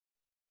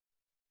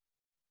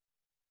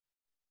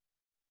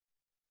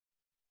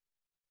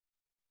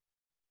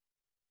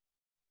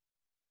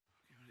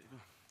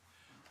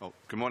Well,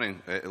 good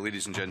morning,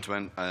 ladies and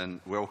gentlemen,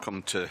 and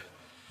welcome to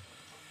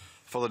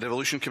the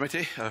Devolution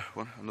Committee,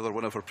 another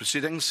one of our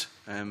proceedings.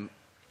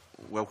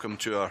 Welcome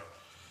to our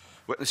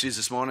witnesses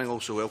this morning.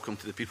 Also welcome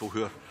to the people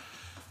who are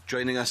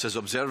joining us as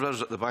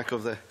observers at the back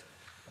of the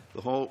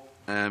hall.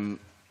 I'm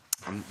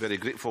very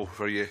grateful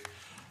for you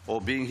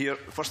all being here.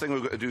 The first thing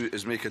we've got to do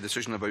is make a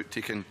decision about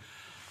taking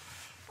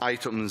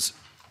items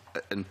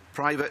in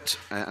private,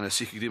 and I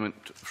seek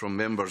agreement from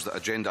members that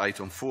agenda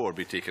item 4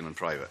 be taken in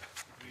private.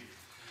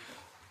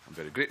 I'm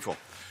very grateful.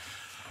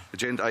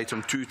 Agenda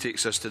item 2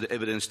 takes us to the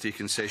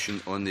evidence-taking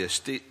session on the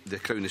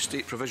Crown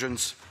Estate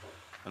provisions.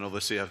 And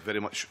obviously I very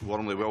much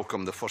warmly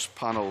welcome the first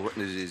panel of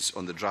witnesses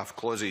on the draft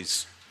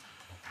clauses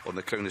on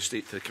the Crown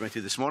Estate to the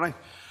committee this morning.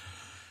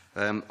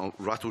 I'll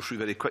rattle through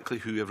very quickly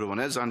who everyone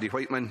is. Andy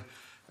Wightman,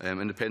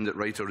 independent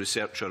writer,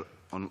 researcher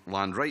on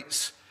land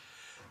rights.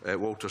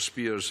 Walter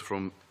Speirs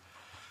from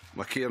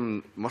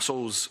Muckairn,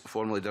 Mussels,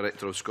 formerly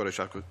director of Scottish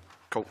Aquaculture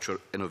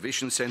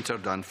Innovation Centre.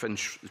 Dan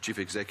Finch, the chief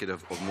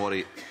executive of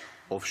Moray,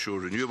 Offshore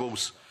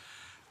Renewables.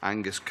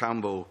 Angus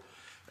Campbell,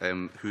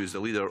 who is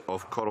the leader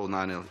of Coral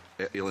and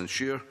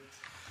Eilean.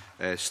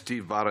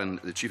 Steve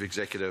Barron, the chief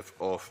executive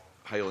of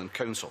Highland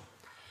Counsel.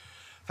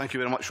 Thank you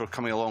very much for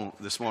coming along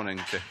this morning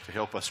to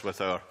help us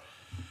with our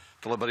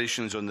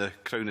deliberations on the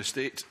Crown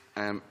Estate.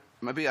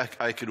 Maybe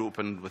I could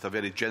open with a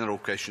very general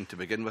question to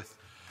begin with,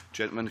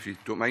 gentlemen, if you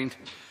don't mind.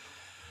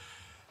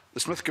 The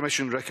Smith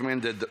Commission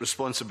recommended that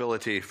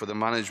responsibility for the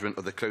management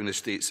of the Crown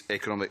Estate's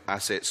economic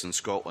assets in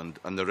Scotland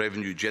and the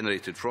revenue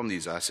generated from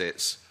these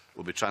assets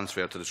will be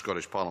transferred to the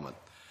Scottish Parliament.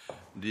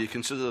 Do you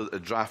consider that the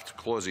draft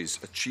clauses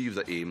achieve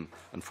that aim?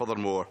 And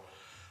furthermore,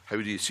 how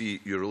do you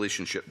see your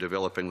relationship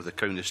developing with the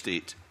Crown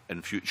Estate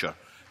in future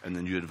in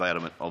the new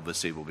environment,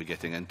 obviously, we'll be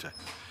getting into?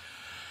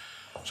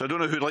 So I don't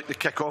know who'd like to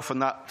kick off on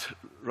that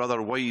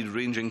rather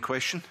wide-ranging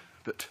question,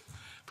 but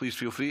please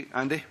feel free.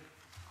 Andy?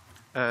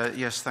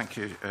 Yes, thank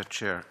you,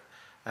 Chair.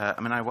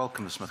 I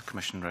welcome the Smith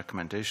Commission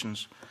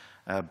recommendations,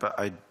 but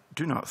I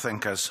do not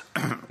think, as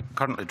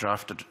currently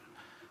drafted,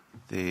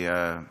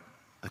 the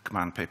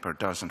command paper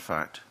does, in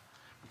fact,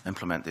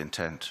 implement the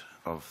intent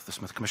of the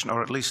Smith Commission,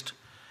 or at least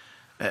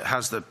it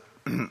has the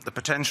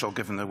potential,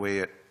 given the way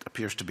it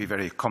appears to be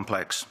very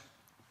complex,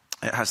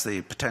 it has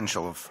the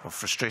potential of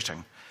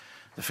frustrating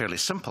the fairly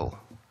simple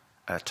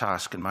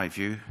task, in my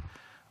view,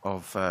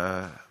 of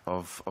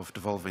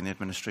devolving the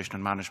administration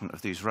and management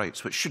of these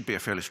rights, which should be a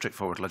fairly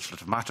straightforward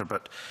legislative matter,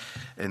 but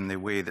in the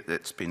way that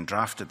it's been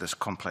drafted, this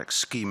complex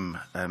scheme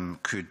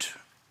could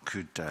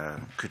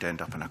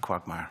end up in a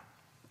quagmire.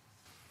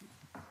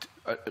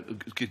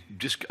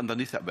 Just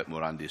underneath that a bit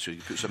more, Andy, so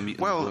you put some meat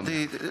well, on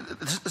the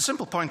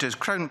simple point is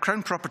Crown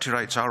property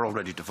rights are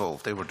already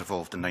devolved. They were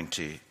devolved in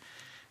the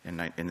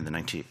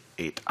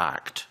 98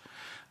 Act,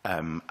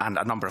 and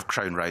a number of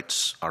Crown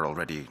rights are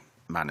already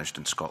managed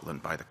in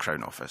Scotland by the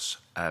Crown Office.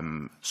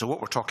 So what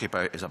we're talking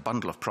about is a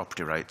bundle of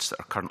property rights that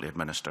are currently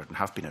administered and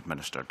have been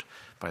administered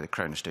by the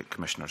Crown Estate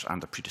Commissioners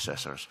and the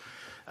predecessors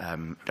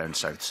down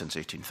south since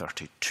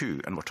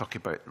 1832. And we're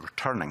talking about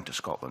returning to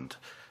Scotland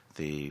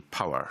the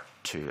power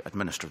to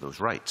administer those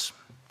rights.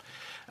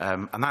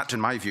 And that,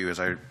 in my view, as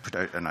I put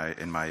out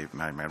in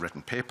my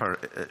written paper,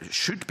 it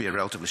should be a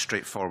relatively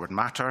straightforward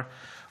matter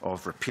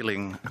of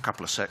repealing a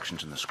couple of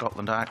sections in the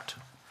Scotland Act,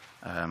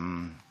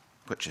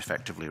 which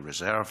effectively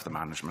reserve the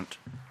management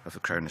of the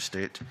Crown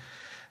Estate,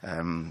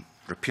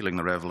 repealing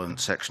the relevant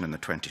section in the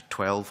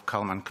 2012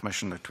 Cullman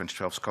Commission, the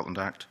 2012 Scotland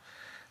Act,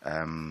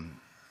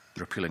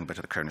 repealing a bit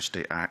of the Crown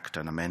Estate Act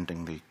and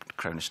amending the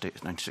Crown Estate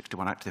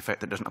 1961 Act to the effect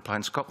that it doesn't apply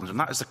in Scotland. And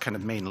that is the kind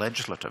of main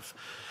legislative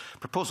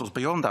proposals.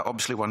 Beyond that,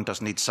 obviously, one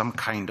does need some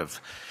kind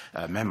of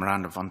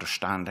memorandum of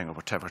understanding or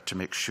whatever to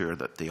make sure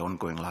that the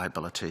ongoing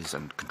liabilities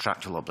and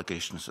contractual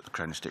obligations that the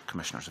Crown Estate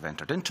Commissioners have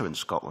entered into in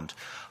Scotland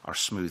are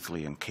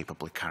smoothly and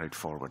capably carried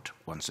forward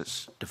once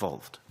it's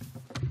devolved.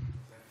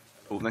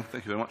 Opening.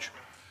 Thank you very much.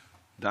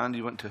 Dan, do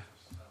you want to?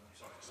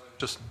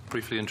 Just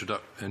briefly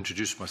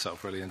introduce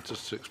myself, really, and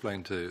just to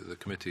explain to the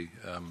committee.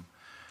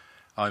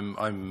 I'm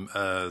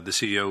the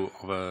CEO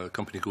of a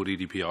company called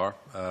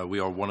EDPR. We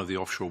are one of the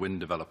offshore wind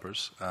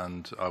developers,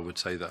 and I would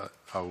say that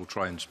I will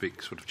try and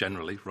speak sort of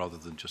generally rather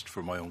than just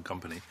for my own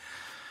company.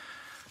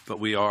 But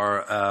we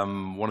are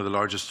one of the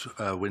largest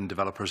wind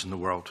developers in the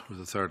world. We're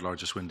the third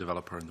largest wind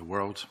developer in the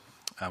world,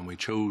 and we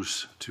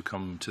chose to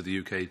come to the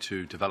UK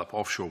to develop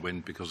offshore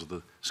wind because of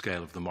the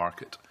scale of the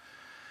market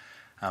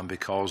and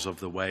because of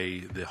the way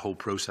the whole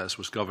process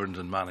was governed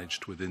and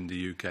managed within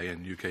the UK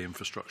and UK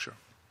infrastructure.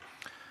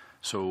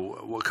 So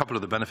a couple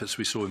of the benefits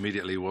we saw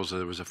immediately was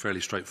there was a fairly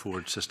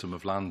straightforward system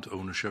of land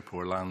ownership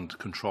or land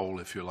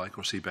control, if you like,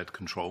 or seabed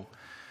control,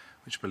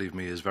 which, believe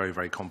me, is very,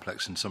 very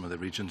complex in some of the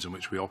regions in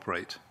which we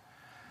operate.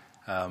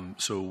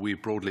 So we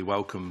broadly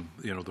welcome,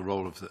 the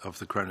role of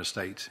the Crown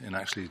Estate in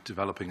actually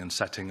developing and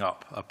setting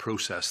up a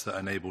process that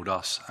enabled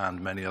us and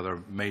many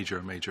other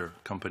major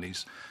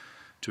companies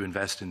to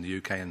invest in the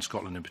UK and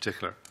Scotland in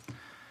particular.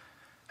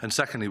 And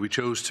secondly, we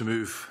chose to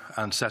move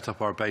and set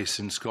up our base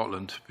in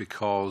Scotland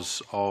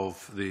because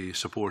of the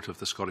support of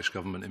the Scottish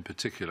Government in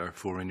particular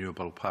for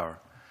renewable power.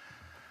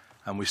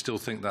 And we still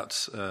think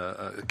that's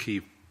a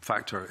key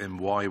factor in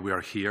why we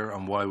are here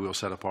and why we'll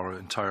set up our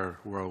entire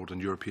world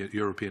and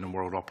European and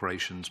world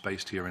operations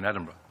based here in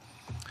Edinburgh.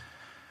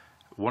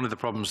 One of the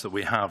problems that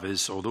we have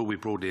is, although we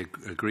broadly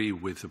agree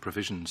with the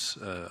provisions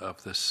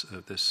of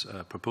this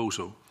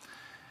proposal,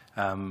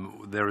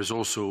 there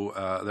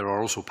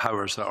are also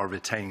powers that are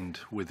retained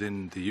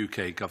within the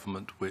UK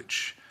government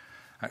which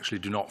actually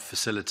do not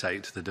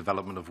facilitate the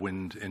development of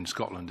wind in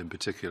Scotland in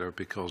particular,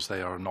 because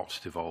they are not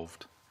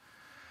devolved.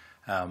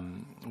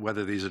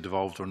 Whether these are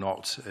devolved or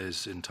not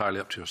is entirely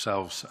up to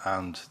yourselves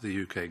and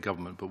the UK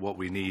government, but what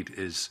we need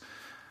is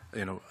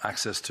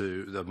access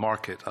to the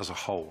market as a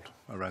whole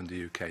around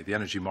the UK. The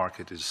energy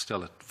market is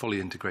still a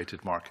fully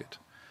integrated market.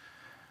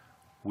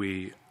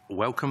 We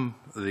welcome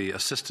the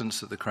assistance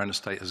that the Crown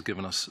Estate has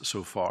given us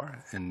so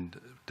far in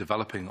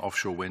developing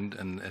offshore wind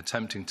and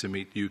attempting to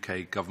meet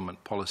UK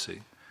government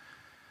policy.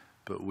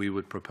 But we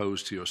would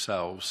propose to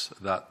yourselves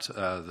that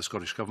the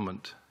Scottish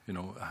Government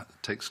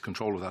takes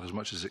control of that as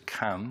much as it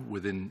can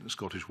within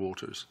Scottish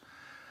waters,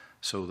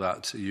 so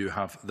that you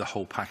have the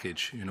whole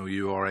package.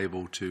 You are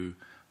able to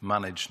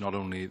manage not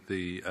only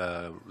the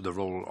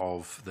role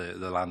of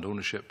the land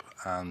ownership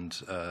and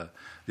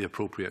the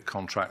appropriate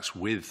contracts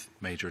with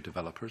major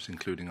developers,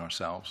 including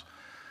ourselves,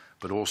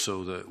 but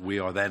also that we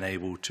are then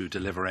able to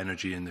deliver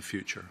energy in the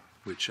future,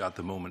 which at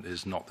the moment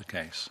is not the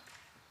case.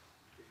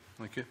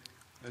 Thank you.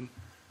 And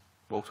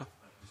Walter?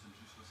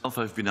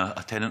 I've been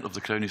a tenant of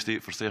the Crown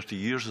Estate for 30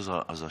 years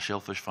as a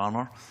shellfish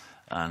farmer,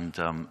 and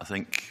I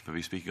think,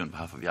 maybe speaking on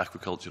behalf of the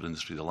aquaculture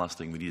industry, the last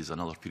thing we need is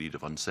another period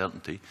of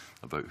uncertainty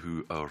about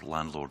who our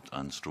landlord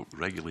and stroke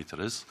regulator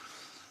is.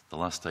 The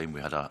last time we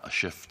had a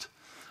shift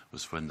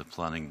was when the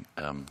planning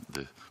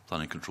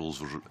controls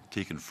were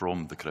taken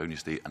from the Crown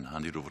Estate and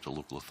handed over to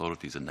local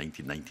authorities in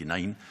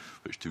 1999,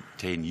 which took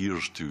 10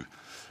 years to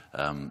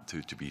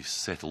be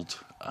settled,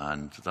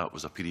 and that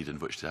was a period in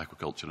which the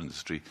aquaculture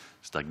industry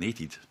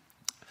stagnated.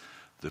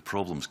 The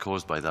problems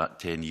caused by that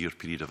 10-year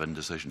period of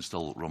indecision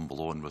still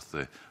rumble on with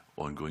the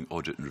ongoing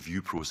audit and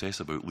review process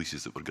about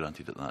leases that were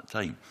granted at that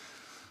time.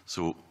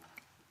 So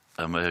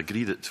I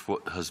agree that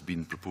what has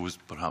been proposed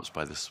perhaps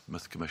by the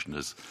Smith Commission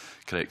is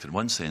correct in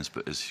one sense,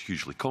 but is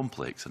hugely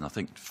complex. And I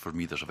think for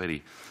me there's a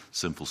very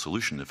simple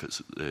solution.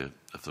 If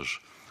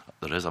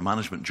there is a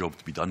management job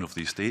to be done of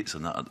the estates,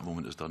 and that at the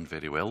moment is done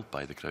very well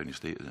by the Crown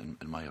Estate,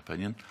 in my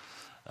opinion.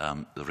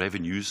 The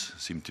revenues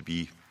seem to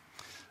be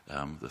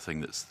the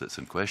thing that's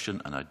in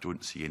question, and I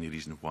don't see any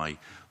reason why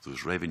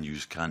those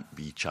revenues can't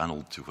be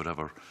channeled to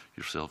wherever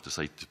yourself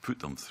decide to put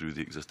them through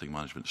the existing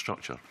management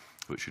structure,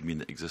 which would mean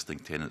that existing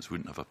tenants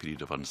wouldn't have a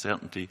period of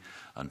uncertainty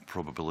and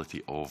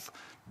probability of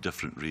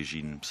different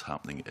regimes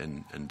happening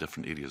in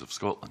different areas of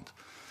Scotland.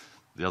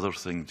 The other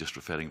thing, just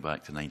referring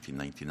back to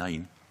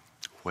 1999,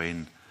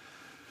 when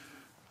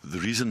the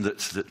reason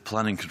that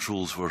planning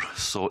controls were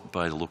sought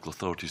by the local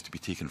authorities to be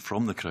taken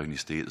from the Crown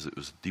Estate is it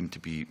was deemed to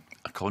be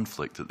a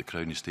conflict that the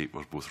Crown Estate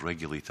were both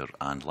regulator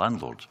and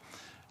landlord.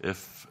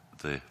 If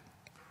the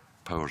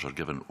powers are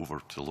given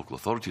over to the local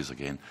authorities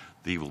again,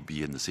 they will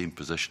be in the same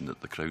position that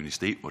the Crown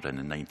Estate were in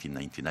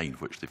 1999,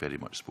 which they very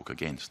much spoke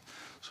against.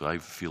 So I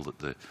feel that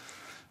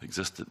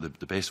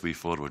the best way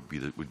forward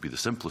would be the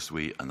simplest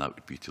way, and that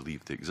would be to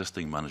leave the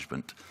existing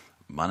management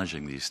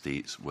managing the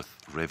estates with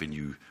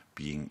revenue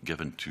being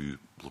given to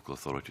local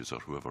authorities or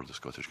whoever the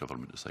Scottish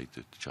Government decide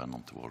to channel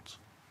them towards.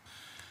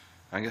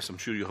 Angus, I'm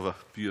sure you have a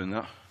view on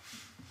that.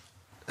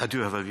 I do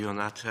have a view on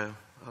that.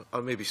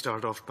 I'll maybe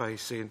start off by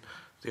saying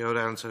the Our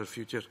Answer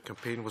Future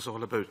campaign was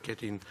all about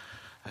getting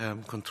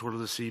control of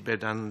the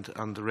seabed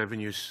and the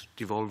revenues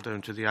devolved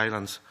down to the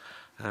islands.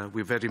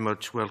 We very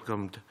much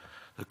welcomed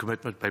the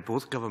commitment by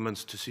both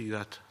governments to see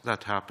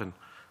that happen.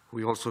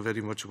 We also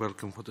very much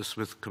welcome what the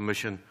Smith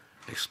Commission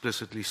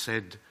explicitly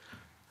said.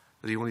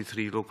 The only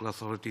three local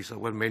authorities that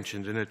were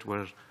mentioned in it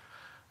were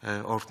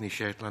Orkney,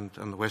 Shetland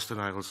and the Western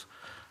Isles,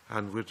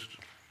 and we're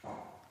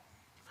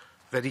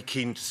very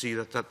keen to see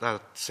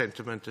that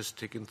sentiment is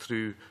taken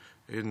through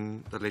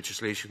in the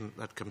legislation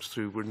that comes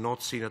through. We're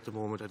not seeing at the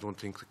moment, I don't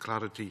think, the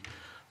clarity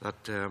that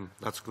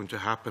that's going to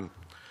happen.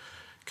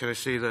 Can I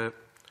say that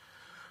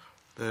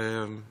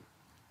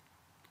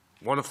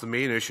one of the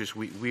main issues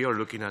we are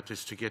looking at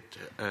is to get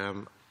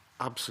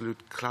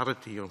absolute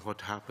clarity on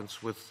what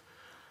happens with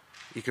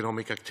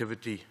economic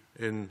activity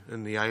in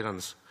the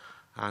islands.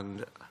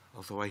 And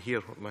although I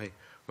hear what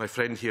my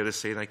friend here is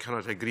saying, I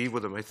cannot agree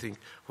with him. I think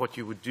what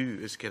you would do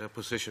is get a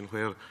position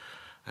where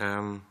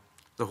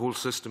the whole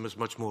system is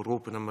much more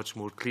open and much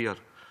more clear.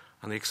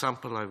 And the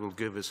example I will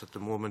give is at the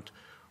moment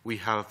we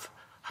have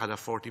had a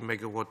 40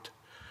 megawatt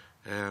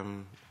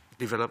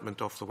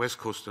development off the west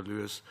coast of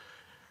Lewis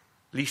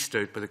leased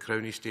out by the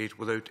Crown Estate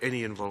without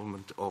any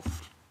involvement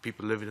of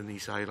people living in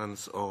these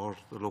islands or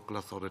the local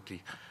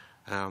authority.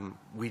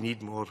 We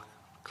need more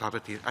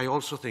clarity. I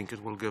also think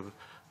it will give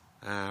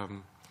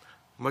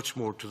much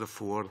more to the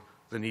fore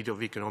the need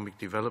of economic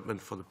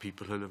development for the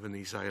people who live in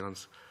these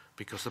islands,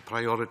 because the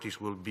priorities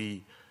will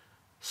be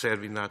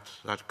serving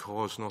that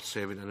cause, not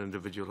serving an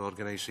individual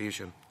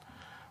organisation.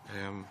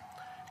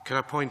 Can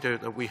I point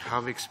out that we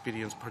have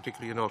experience,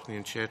 particularly in Orkney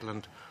and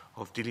Shetland,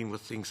 of dealing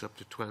with things up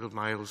to 12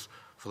 miles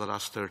for the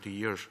last 30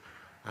 years.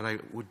 And I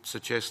would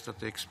suggest that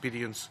the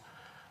experience,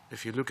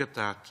 if you look at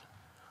that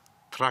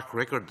track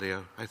record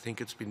there, I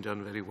think it's been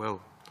done very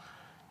well.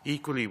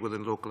 Equally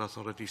within local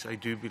authorities, I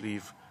do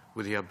believe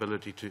with the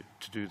ability to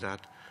do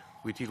that.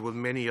 We deal with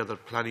many other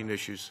planning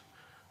issues,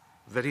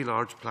 very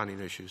large planning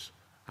issues,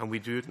 and we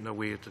do it in a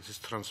way that is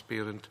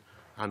transparent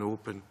and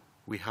open.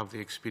 We have the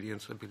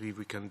experience. I believe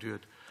we can do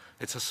it.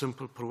 It's a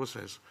simple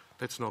process.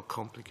 Let's not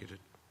complicate it.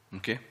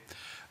 Okay.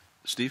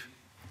 Steve?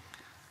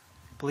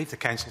 I believe the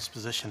Council's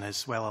position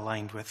is well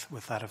aligned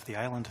with that of the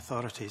island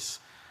authorities.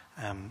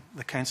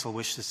 The Council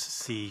wishes to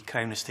see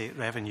Crown Estate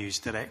revenues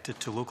directed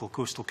to local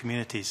coastal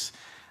communities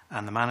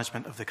and the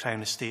management of the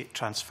Crown Estate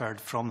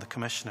transferred from the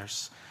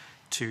Commissioners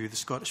to the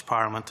Scottish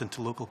Parliament and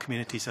to local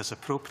communities as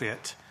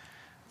appropriate.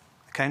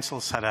 The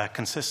Council's had a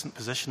consistent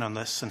position on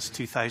this since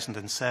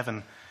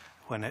 2007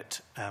 when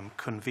it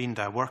convened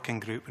a working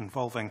group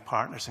involving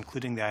partners,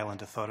 including the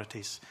island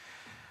authorities,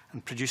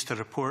 and produced a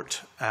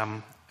report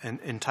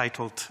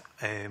entitled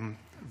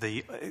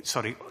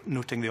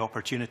noting the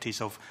opportunities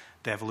of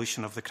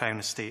devolution of the Crown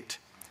Estate.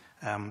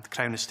 The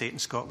Crown Estate in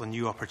Scotland,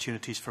 new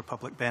opportunities for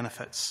public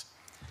benefits.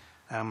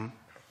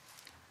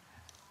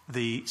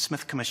 The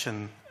Smith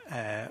Commission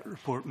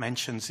report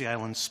mentions the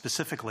islands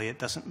specifically. It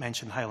doesn't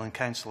mention Highland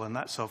Council, and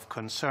that's of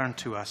concern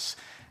to us,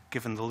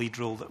 given the lead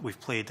role that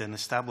we've played in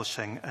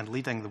establishing and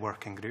leading the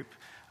working group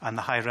and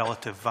the high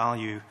relative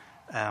value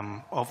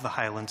of the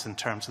Highlands in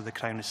terms of the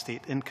Crown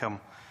Estate income.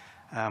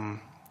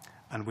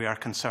 And we are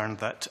concerned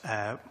that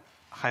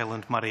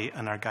Highland, Moray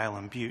and Argyll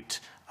and Bute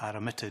are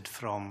omitted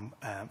from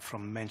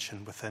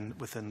mention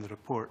within the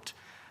report.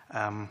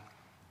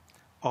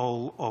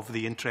 All of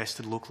the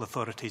interested local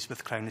authorities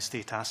with Crown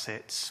Estate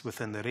assets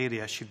within their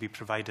area should be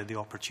provided the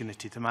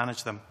opportunity to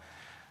manage them.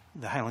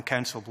 The Highland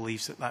Council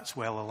believes that that's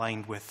well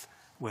aligned with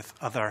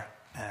other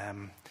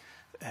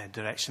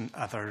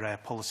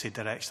policy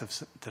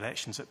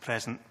directions at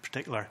present, in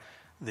particular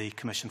the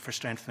Commission for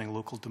Strengthening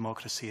Local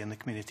Democracy and the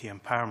Community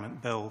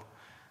Empowerment Bill.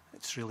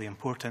 It's really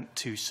important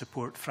to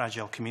support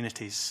fragile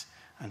communities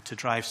and to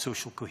drive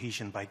social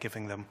cohesion by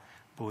giving them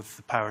both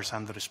the powers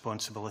and the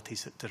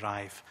responsibilities that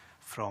derive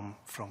from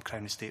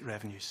Crown Estate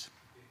revenues.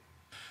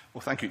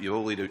 Well, thank you. You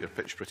all laid out your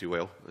pitch pretty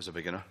well as a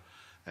beginner.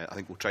 I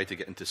think we'll try to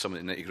get into some of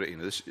the nitty-gritty.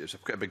 Now, this is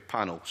quite a big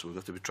panel, so we'll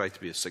have to try to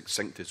be as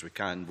succinct as we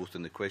can, both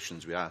in the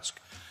questions we ask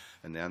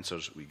and the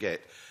answers we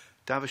get.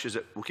 Davish, is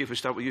it okay if we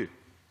start with you?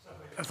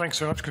 Thanks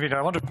very much, Convener.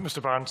 I wonder,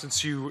 Mr Barron,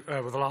 since you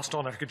were the last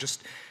on, if you could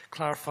just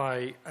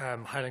clarify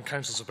Highland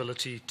Council's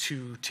ability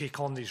to take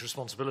on these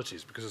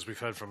responsibilities, because as we've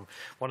heard from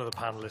one of the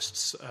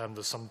panellists,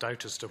 there's some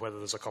doubt as to whether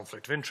there's a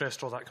conflict of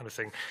interest or that kind of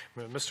thing.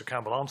 Mr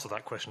Campbell answered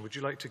that question. Would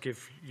you like to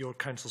give your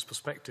Council's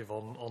perspective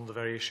on the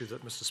very issue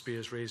that Mr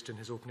Speirs raised in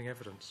his opening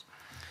evidence?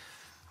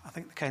 I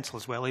think the Council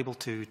is well able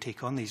to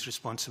take on these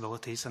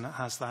responsibilities, and it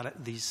has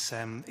these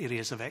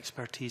areas of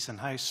expertise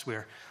in-house.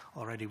 We're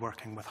already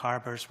working with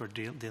harbours, we're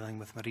dealing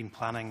with marine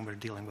planning, we're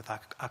dealing with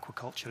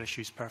aquaculture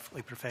issues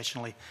perfectly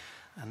professionally,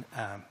 and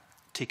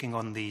taking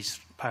on these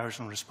powers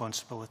and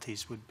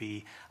responsibilities would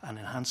be an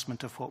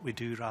enhancement of what we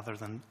do rather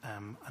than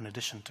an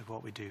addition to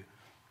what we do.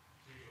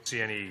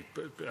 You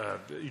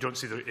don't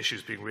see the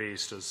issues being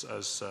raised as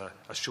a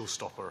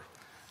showstopper?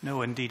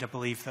 No, indeed, I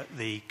believe that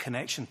the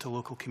connection to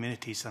local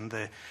communities and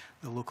the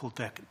local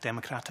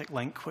democratic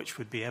link, which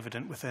would be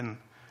evident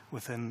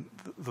within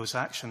those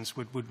actions,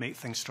 would make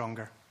things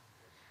stronger.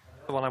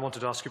 The one I wanted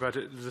to ask you about,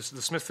 the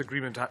Smith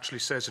Agreement actually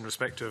says in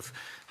respect of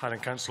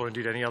Highland Council or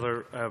indeed any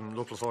other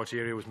local authority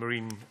area with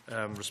marine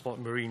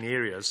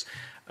areas,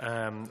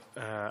 and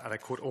I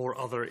quote, or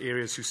other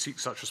areas who seek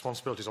such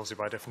responsibilities. Obviously,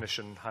 by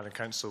definition, Highland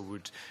Council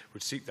would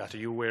seek that. Are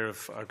you aware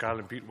of Argyll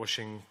and Bute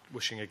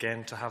wishing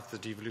again to have the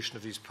devolution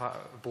of these,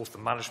 both the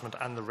management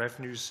and the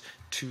revenues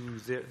to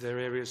their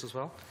areas as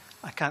well?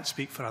 I can't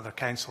speak for other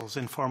councils.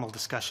 Informal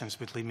discussions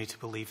would lead me to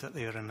believe that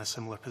they are in a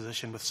similar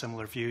position with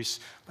similar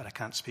views, but I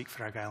can't speak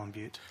for Argyll and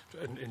Bute.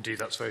 Indeed,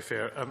 that's very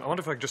fair. I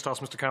wonder if I could just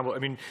ask Mr Campbell, I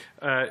mean,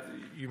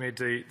 you made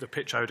the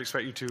pitch I would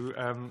expect you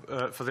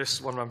to for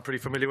this one I'm pretty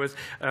familiar with,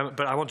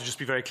 but I want to just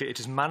be very clear, it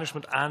is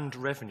management and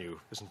revenue,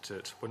 isn't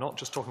it? We're not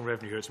just talking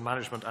revenue here, it's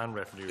management and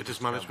revenue. It is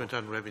management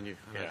and revenue,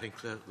 and yeah. I think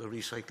the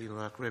recycling of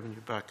that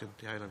revenue back into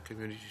the island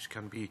communities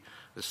can be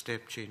a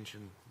step change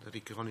in their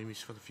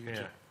economies for the future.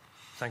 Yeah.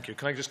 Thank you.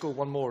 Can I just go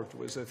one more,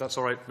 if that's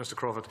all right, Mr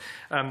Crawford?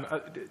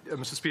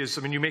 Mr Speirs,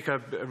 I mean, you make a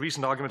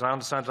recent argument. I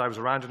understand that I was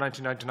around in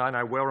 1999.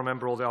 I well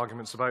remember all the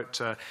arguments about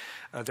the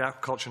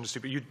aquaculture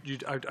industry.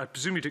 But I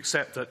presume you'd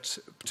accept that,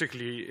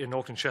 particularly in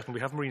Auckland and Shetland, we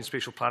have marine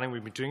spatial planning.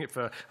 We've been doing it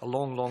for a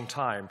long, long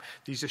time.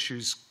 These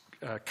issues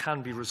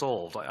can be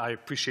resolved. I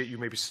appreciate you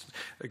may be,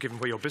 given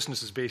where your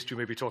business is based, you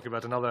may be talking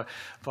about another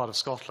part of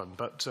Scotland,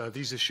 but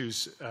these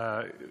issues,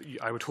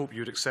 I would hope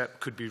you'd accept,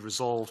 could be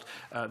resolved.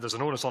 There's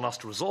an onus on us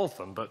to resolve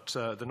them, but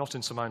they're not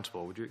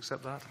insurmountable. Would you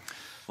accept that?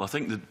 Well, I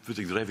think that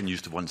putting the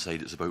revenues to one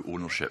side, it's about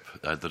ownership.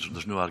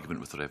 There's no argument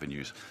with the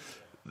revenues.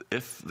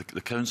 if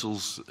the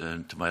councils,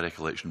 to my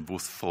recollection,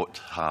 both fought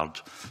hard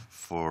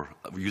for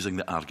using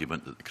the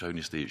argument that the Crown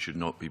Estate should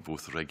not be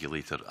both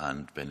regulator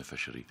and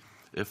beneficiary.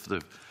 If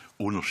the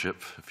ownership,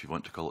 if you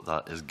want to call it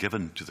that, is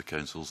given to the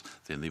councils,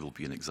 then they will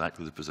be in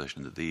exactly the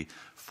position that they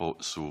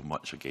fought so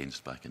much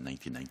against back in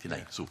 1999.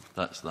 Yeah. So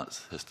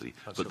that's history.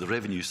 But the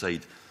revenue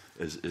side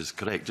is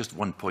correct. Just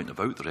one point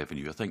about the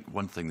revenue. I think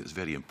one thing that's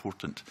very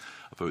important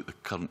about the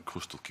current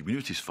Coastal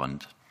Communities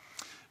Fund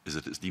is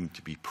that it's deemed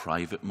to be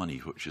private money,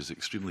 which is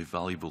extremely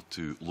valuable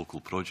to local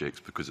projects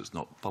because it's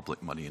not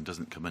public money and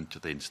doesn't come into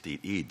then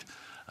state aid.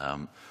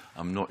 I'm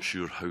not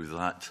sure how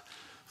that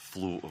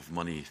flow of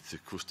money to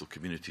coastal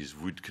communities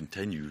would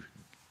continue,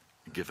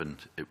 given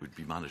it would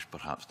be managed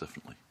perhaps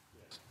differently.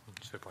 Yes.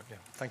 Fair point. Yeah.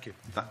 Thank you.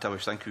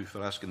 Tavish, thank you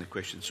for asking the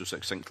question so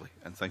succinctly,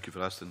 and thank you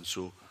for asking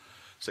so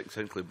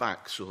succinctly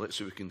back. So let's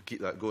see if we can keep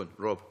that going.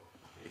 Rob.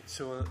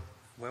 So,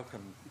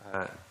 welcome,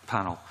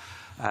 panel.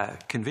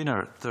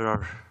 Convener, there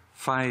are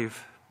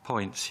 5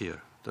 points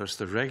here. There's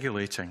the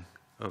regulating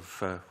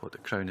of what the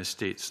Crown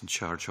Estate's in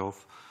charge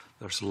of.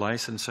 There's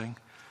licensing,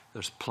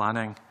 there's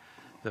planning,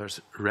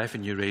 there's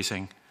revenue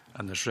raising,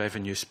 and there's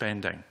revenue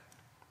spending.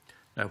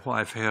 Now, what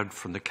I've heard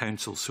from the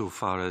Council so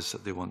far is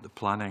that they want the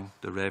planning,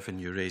 the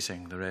revenue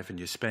raising, the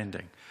revenue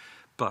spending.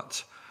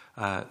 But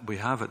we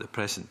have at the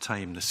present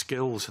time the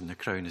skills in the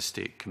Crown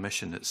Estate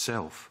Commission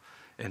itself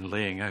in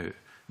laying out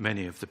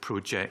many of the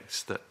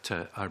projects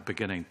that are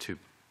beginning to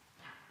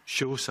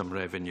show some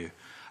revenue.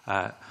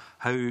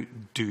 How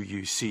do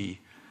you see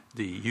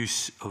the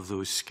use of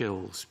those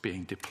skills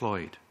being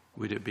deployed?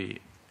 Would it be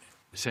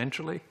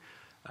centrally,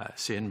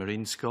 say in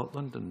Marine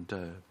Scotland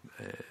and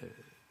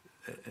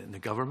in the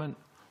government,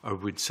 or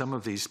would some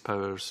of these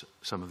powers,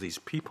 some of these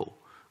people,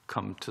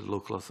 come to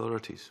local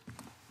authorities?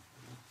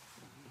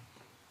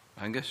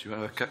 Angus, you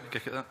want to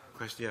kick at that?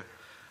 Question, yeah.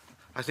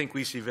 I think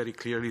we see very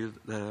clearly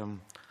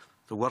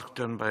the work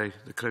done by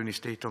the Crown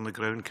Estate on the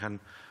ground can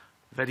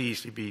very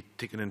easily be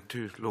taken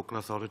into local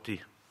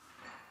authority.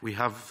 We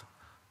have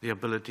the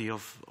ability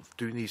of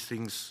doing these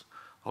things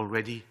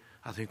already.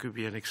 I think it would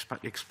be an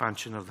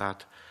expansion of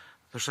that.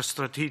 There's a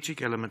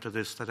strategic element of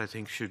this that I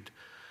think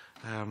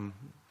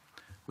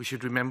we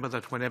should remember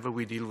that whenever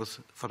we deal with,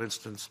 for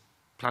instance,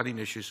 planning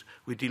issues,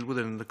 we deal with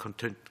it in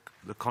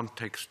the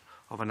context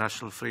of a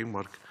national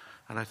framework.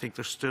 And I think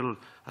there's still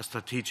a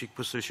strategic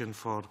position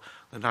for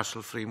the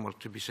national framework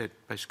to be set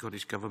by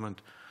Scottish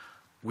Government.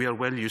 We are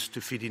well used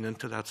to feeding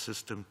into that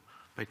system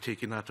by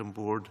taking that on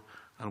board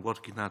and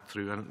working that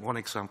through. And one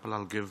example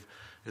I'll give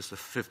is the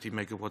 50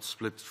 megawatt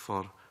split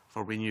for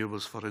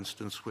renewables, for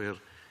instance, where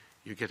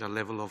you get a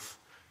level of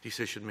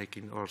decision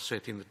making or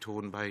setting the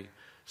tone by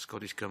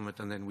Scottish Government,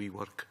 and then we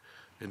work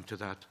into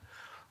that.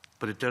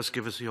 But it does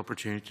give us the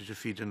opportunity to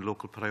feed in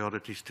local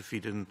priorities, to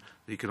feed in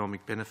the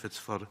economic benefits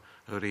for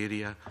our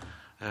area.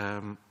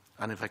 And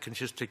if I can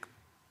just take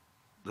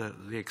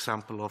the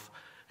example of,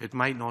 it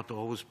might not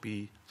always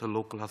be the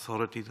local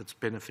authority that's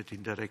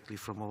benefiting directly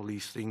from all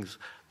these things.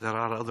 There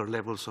are other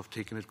levels of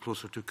taking it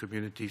closer to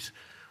communities.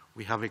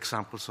 We have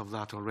examples of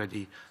that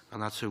already,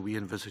 and that's how we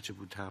envisage it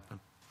would happen.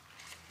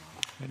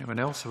 Anyone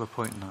else have a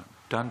point on that?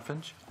 Dan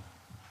Finch?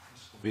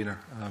 Convener,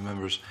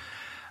 members.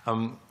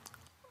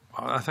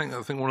 I think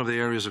one of the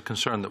areas of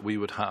concern that we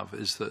would have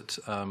is that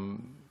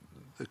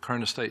the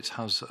Crown Estates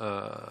has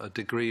a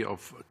degree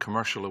of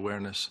commercial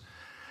awareness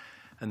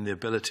and the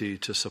ability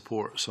to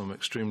support some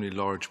extremely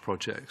large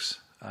projects,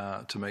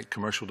 to make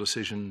commercial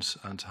decisions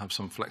and to have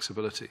some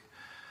flexibility.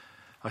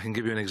 I can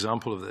give you an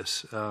example of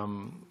this.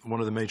 One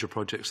of the major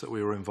projects that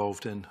we were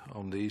involved in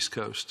on the east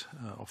coast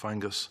of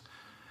Angus,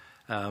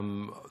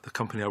 the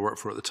company I worked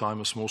for at the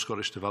time, a small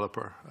Scottish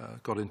developer,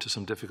 got into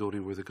some difficulty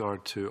with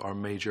regard to our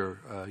major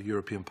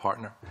European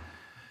partner.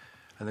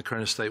 And the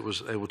Crown Estate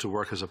was able to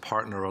work as a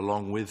partner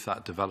along with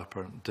that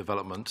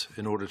development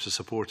in order to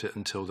support it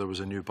until there was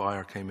a new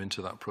buyer came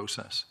into that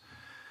process.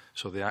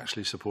 So they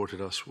actually supported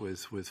us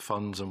with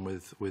funds and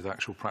with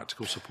actual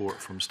practical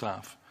support from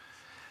staff.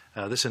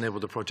 This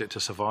enabled the project to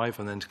survive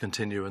and then to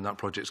continue, and that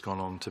project's gone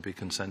on to be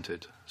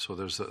consented. So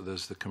there's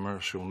the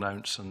commercial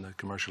nous and the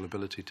commercial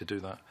ability to do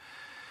that.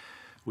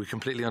 We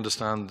completely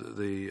understand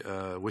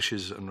the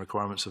wishes and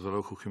requirements of the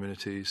local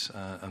communities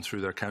and through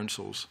their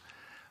councils,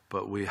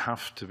 but we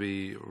have to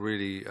be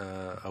really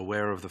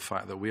aware of the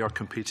fact that we are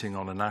competing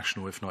on a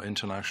national, if not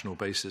international,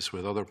 basis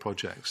with other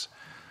projects.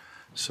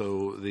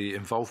 So the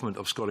involvement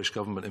of Scottish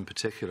Government in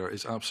particular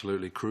is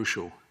absolutely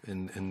crucial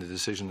in the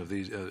decision of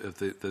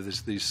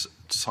these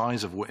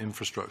size of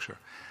infrastructure.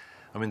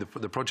 I mean,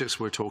 the projects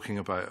we're talking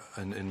about,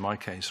 in my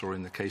case, or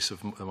in the case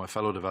of my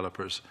fellow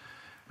developers,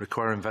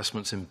 require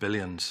investments in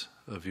billions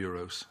of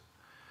euros.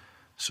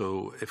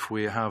 So if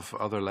we have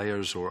other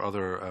layers or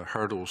other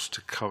hurdles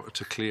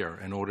to clear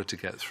in order to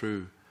get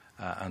through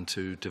and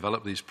to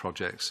develop these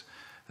projects,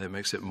 it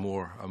makes it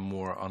more and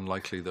more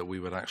unlikely that we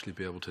would actually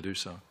be able to do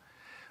so.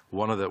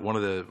 One of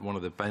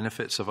the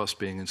benefits of us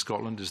being in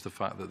Scotland is the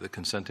fact that the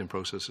consenting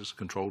process is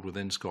controlled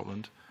within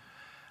Scotland,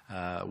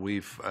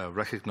 We've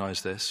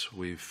recognised this.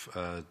 We've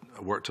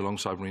worked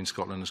alongside Marine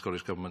Scotland and the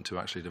Scottish Government to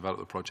actually develop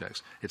the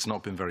projects. It's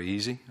not been very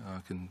easy,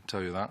 I can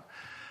tell you that.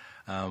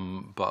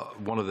 But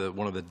one of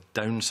the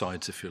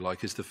downsides, if you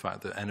like, is the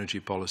fact that energy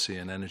policy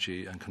and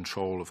energy and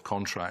control of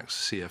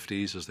contracts,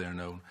 CFDs as they're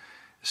known,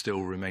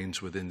 still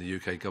remains within the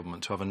UK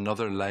government. To have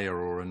another layer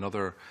or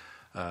another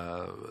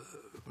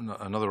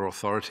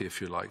authority,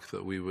 if you like,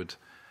 that we would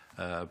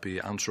be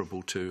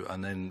answerable to,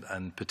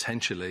 and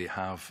potentially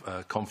have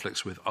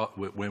conflicts with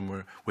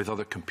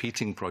other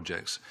competing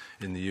projects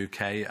in the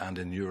UK and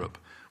in Europe,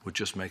 would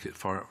just make it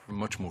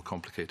much more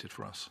complicated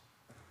for us.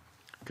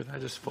 Could I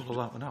just follow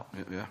that one up?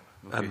 Yeah.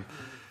 Okay.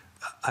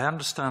 I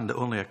understand that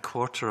only a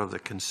quarter of the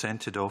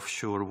consented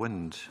offshore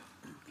wind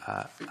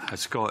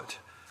has got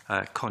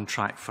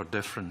contract for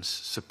difference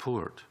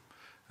support,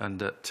 and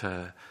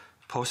that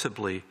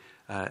possibly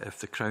if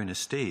the Crown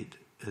Estate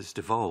is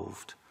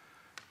devolved,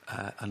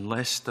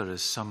 unless there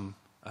is some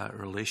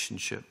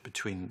relationship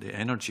between the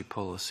energy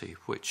policy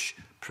which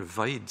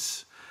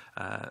provides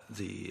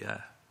the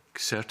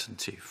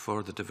certainty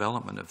for the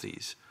development of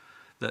these,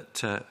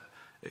 that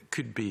it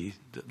could be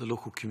that the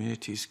local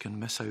communities can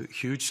miss out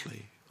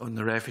hugely on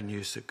the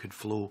revenues that could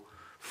flow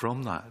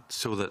from that,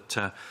 so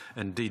that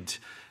indeed,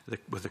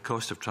 with the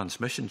cost of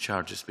transmission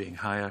charges being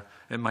higher,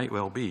 it might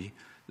well be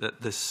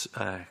that this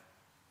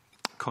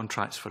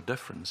contracts for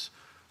difference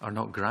are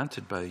not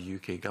granted by the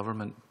UK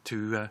government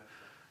to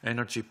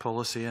energy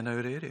policy in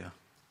our area.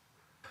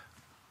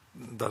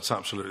 That's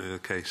absolutely the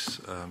case,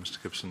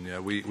 Mr. Gibson. Yeah,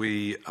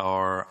 we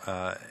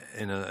are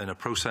in a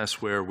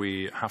process where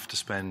we have to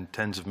spend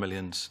tens of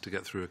millions to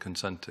get through a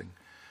consenting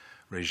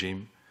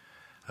regime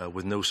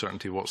with no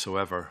certainty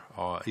whatsoever,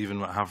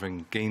 even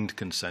having gained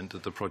consent,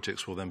 that the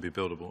projects will then be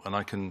buildable. And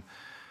I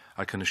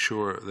can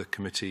assure the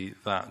committee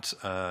that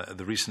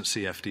the recent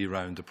CFD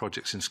round, the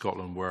projects in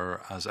Scotland were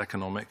as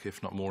economic,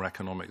 if not more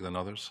economic, than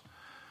others.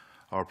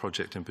 Our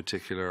project in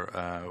particular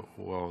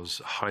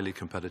was highly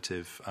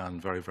competitive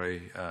and very,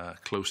 very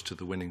close to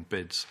the winning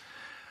bids.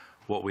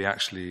 What we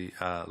actually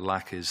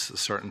lack is the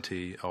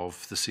certainty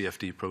of the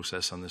CFD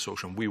process and this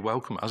auction. We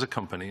welcome, as a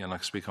company, and I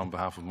speak on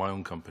behalf of my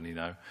own company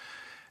now,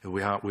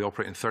 we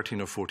operate in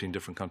 13 or 14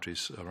 different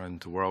countries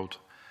around the world.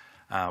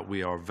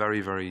 We are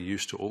very, very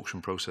used to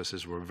auction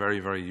processes. We're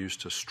very, very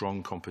used to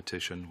strong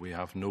competition. We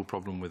have no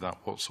problem with that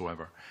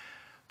whatsoever.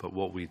 But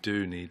what we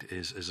do need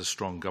is a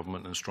strong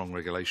government and strong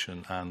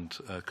regulation and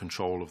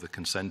control of the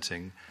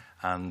consenting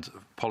and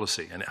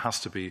policy. And it has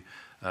to be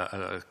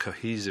a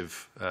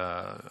cohesive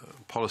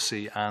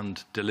policy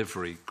and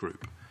delivery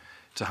group.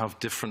 To have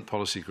different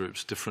policy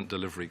groups, different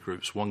delivery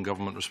groups, one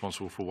government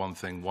responsible for one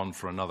thing, one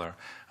for another,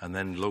 and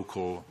then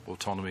local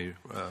autonomy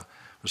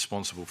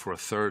responsible for a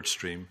third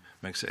stream,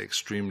 makes it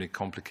extremely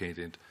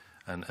complicated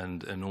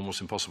and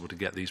almost impossible to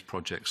get these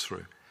projects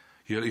through.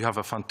 You have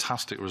a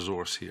fantastic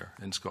resource here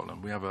in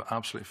Scotland. We have an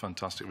absolutely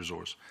fantastic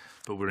resource,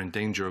 but we're in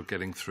danger of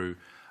getting through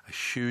a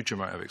huge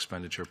amount of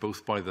expenditure,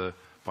 both by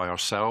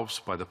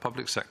ourselves, by the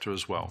public sector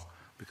as well,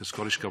 because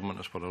Scottish Government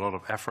has put a lot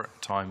of effort,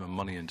 time and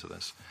money into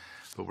this,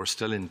 but we're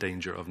still in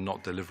danger of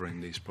not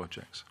delivering these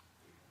projects.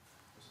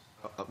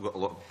 I've got a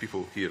lot of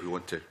people here who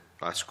want to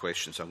ask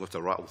questions. I'm going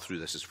to rattle through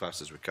this as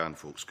fast as we can,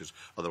 folks, because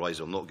otherwise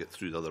I'll not get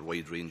through the other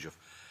wide range of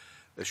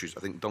issues. I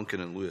think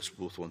Duncan and Lewis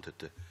both wanted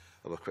to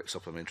have a quick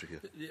supplementary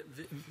here. Yeah,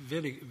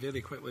 very,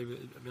 very quickly.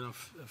 I mean, I've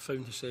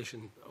found the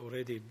session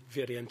already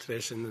very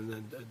interesting,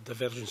 and the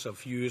divergence of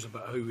views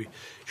about how we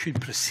should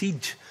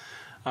proceed,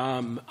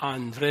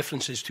 and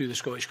references to the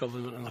Scottish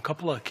Government on a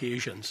couple of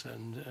occasions.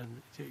 And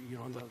you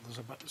know, there's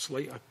a bit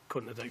slight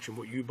contradiction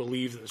what you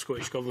believe that the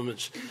Scottish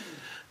Government's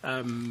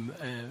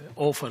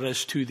offer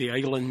is to the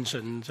islands,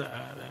 and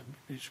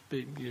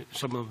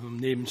some of them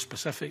named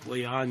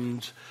specifically,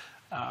 and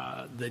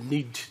the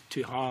need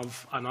to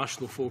have a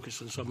national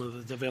focus on some of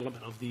the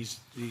development of these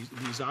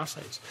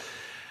assets.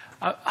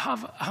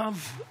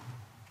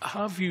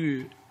 Have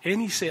you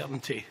any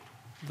certainty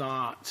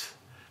that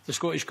the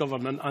Scottish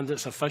Government and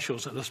its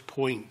officials at this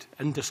point,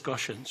 in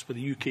discussions with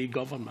the UK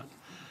Government,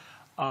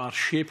 are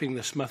shaping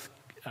the Smith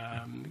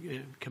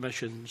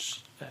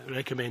Commission's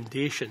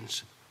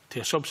recommendations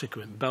to a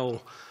subsequent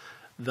bill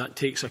that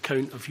takes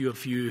account of your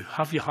view?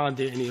 Have you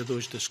had any of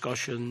those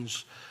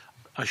discussions,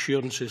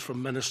 assurances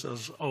from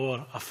ministers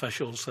or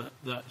officials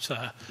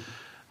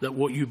that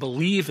what you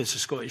believe is the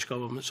Scottish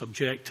Government's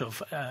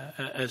objective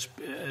is?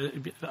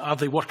 Are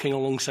they working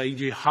alongside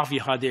you? Have you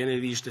had any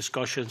of these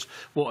discussions?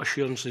 What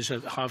assurances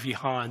have you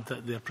had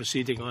that they're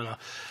proceeding on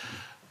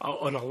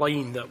a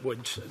line that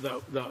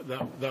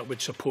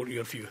would support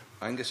your view?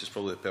 Angus is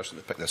probably the person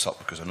to pick this up,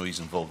 because I know he's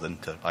involved in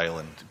the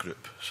Eilean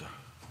group. So.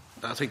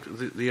 I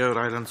think the Our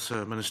Islands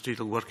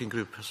Ministerial Working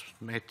Group has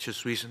met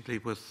just recently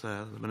with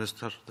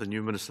the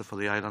new Minister for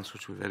the Islands,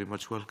 which we very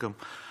much welcome.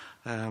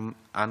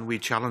 And we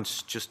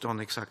challenged just on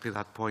exactly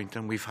that point,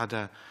 and we've had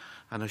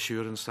an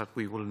assurance that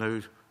we will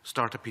now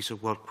start a piece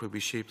of work where we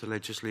shape the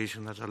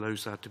legislation that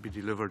allows that to be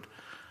delivered,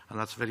 and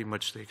that's very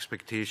much the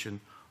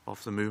expectation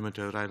of the movement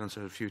of our islands,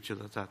 our future,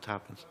 that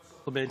happens.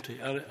 Supplementary.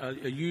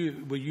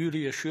 Were you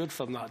reassured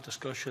from that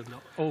discussion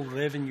that all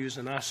revenues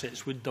and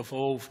assets would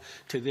devolve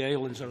to the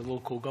islands or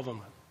local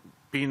government?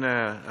 Being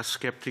a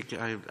sceptic,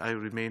 I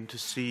remain to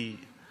see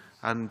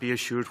and be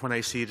assured when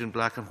I see it in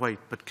black and white.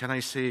 But can I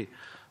say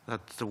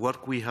that the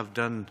work we have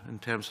done in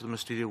terms of the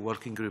Ministerial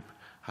Working Group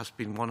has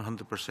been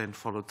 100%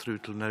 followed through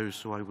till now,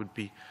 so I would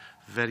be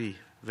very,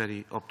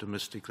 very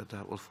optimistic that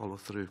that will follow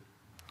through.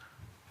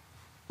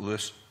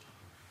 Lewis?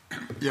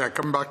 Yeah,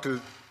 coming back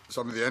to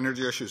some of the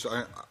energy issues,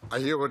 I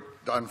hear what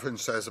Dan Finch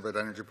says about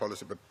energy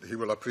policy, but he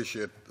will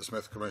appreciate the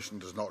Smith Commission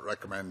does not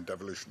recommend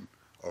devolution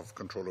of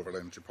control over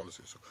energy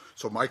policy.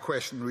 So my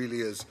question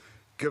really is,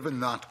 given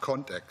that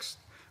context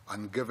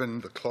and given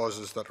the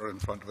clauses that are in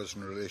front of us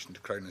in relation to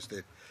Crown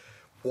Estate,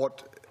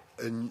 what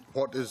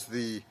is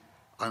the,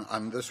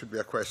 and this would be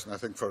a question I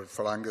think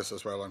for Angus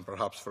as well and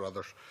perhaps for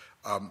others,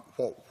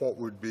 what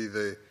would be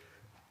the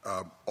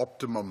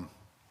optimum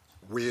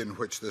way in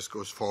which this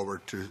goes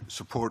forward to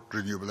support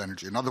renewable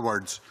energy? In other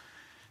words,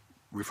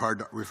 we've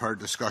heard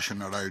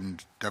discussion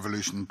around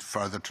devolution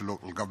further to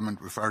local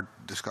government. We've heard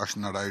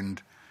discussion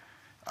around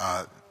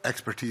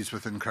expertise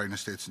within Crown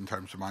Estates in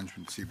terms of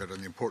management of seabed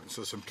and the importance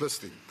of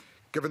simplicity.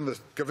 Given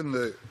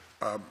the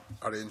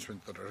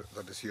arrangement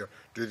that is here,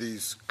 do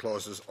these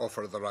clauses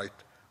offer the right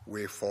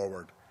way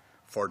forward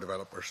for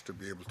developers to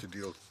be able to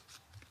deal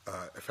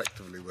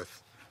effectively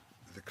with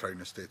the Crown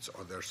Estates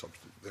or their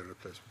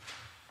replacement?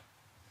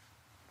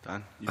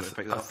 Dan, you want to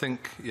pick that up? I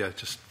think, yeah,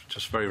 just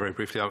very, very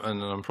briefly,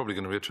 and I'm probably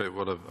going to reiterate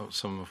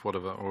some of what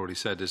I've already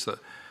said, is that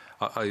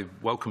I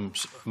welcome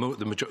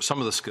some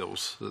of the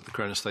skills that the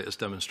Crown Estate has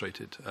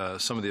demonstrated,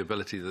 some of the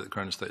ability that the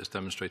Crown Estate has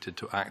demonstrated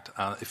to act,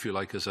 if you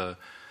like, as a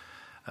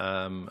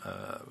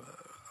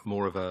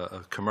more of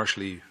a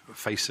commercially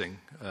facing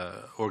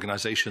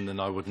organisation than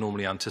I would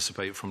normally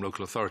anticipate from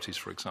local authorities,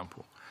 for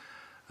example.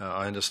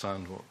 I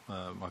understand what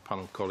my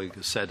panel colleague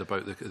has said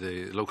about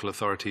the local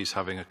authorities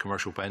having a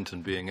commercial bent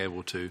and being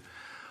able to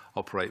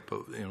operate,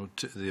 but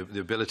the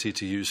ability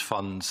to use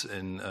funds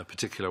in a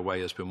particular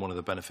way has been one of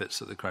the benefits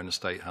that the Crown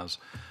Estate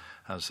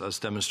has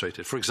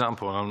demonstrated. For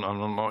example,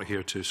 I'm not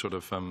here to sort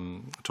of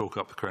talk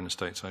up the Crown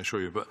Estates, I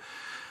assure you, but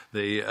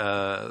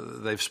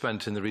they've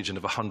spent in the region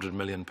of £100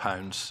 million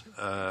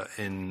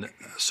in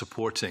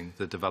supporting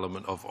the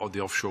development of the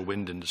offshore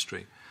wind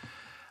industry.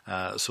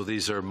 So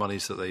these are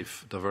monies that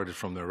they've diverted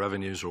from their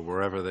revenues or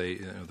wherever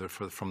they're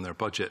from their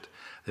budget.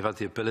 They've had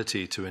the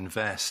ability to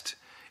invest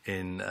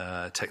in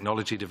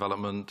technology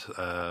development,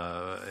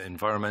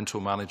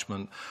 environmental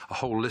management, a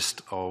whole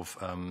list of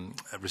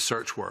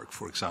research work,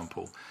 for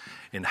example,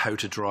 in how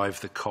to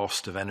drive the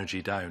cost of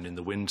energy down in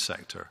the wind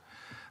sector.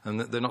 And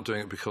they're not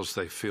doing it because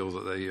they feel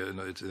that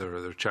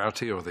they're a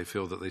charity or they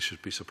feel that they should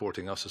be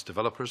supporting us as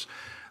developers.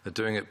 They're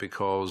doing it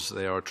because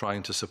they are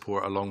trying to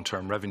support a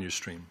long-term revenue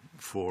stream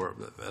for,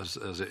 as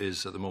it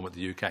is at the moment,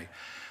 the UK.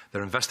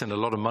 They're investing a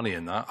lot of money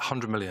in that.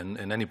 100 million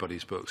in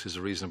anybody's books is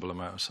a reasonable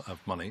amount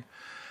of money.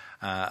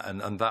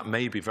 And that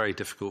may be very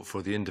difficult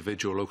for the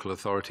individual local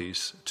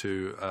authorities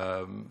to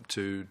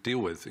deal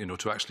with,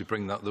 to actually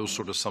bring those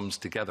sort of sums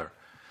together.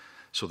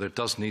 So there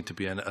does need to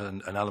be an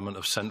element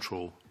of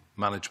central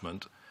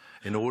management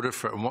in order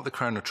for, and what the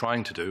Crown are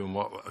trying to do, and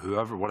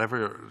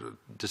whatever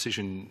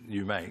decision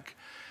you make,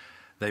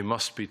 they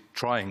must be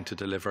trying to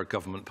deliver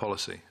government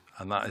policy.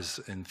 And that is,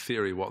 in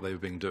theory, what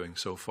they've been doing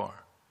so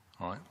far.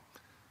 All right?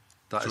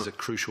 That is a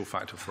crucial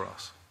factor for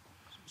us.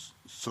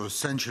 So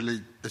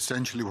essentially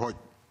what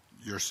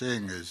you're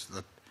saying is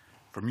that,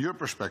 from your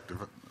perspective,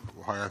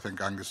 why I think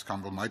Angus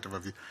Campbell might have a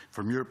view,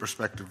 from your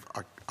perspective,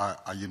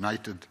 a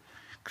united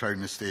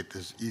Crown Estate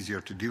is easier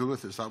to deal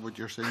with. Is that what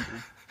you're saying to me?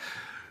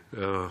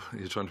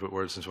 You're trying to put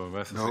words into my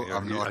mouth. No,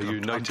 I'm not.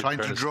 I'm trying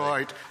to draw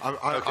out.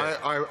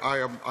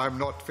 I'm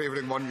not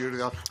favouring one view or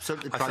the other.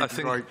 Simply trying to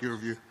draw out your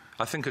view.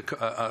 I think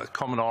a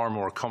common arm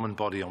or a common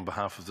body on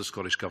behalf of the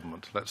Scottish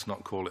Government, let's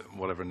not call it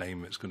whatever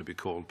name it's going to be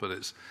called, but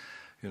it's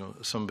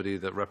somebody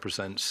that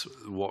represents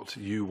what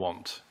you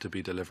want to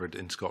be delivered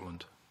in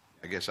Scotland.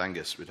 I guess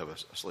Angus would have a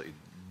slightly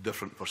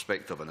different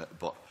perspective on it,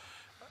 but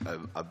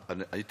I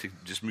need to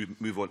just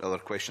move on to other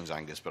questions,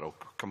 Angus, but I'll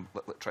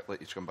let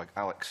you come back.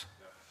 Alex.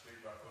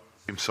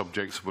 Same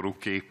subjects, we're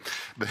okay.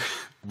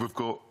 We've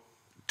got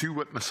two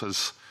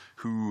witnesses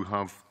who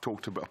have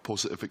talked about a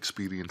positive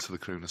experience of the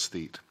Crown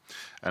Estate,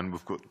 and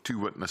we've got two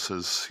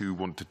witnesses who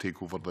want to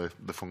take over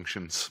the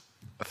functions,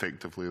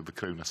 effectively, of the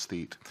Crown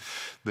Estate.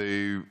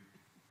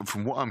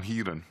 From what I'm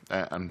hearing,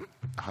 and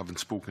having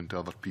spoken to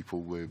other people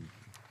with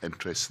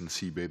interest in the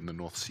seabed in the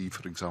North Sea,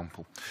 for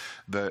example,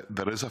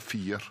 there is a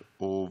fear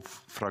of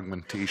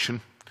fragmentation,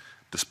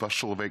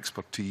 dispersal of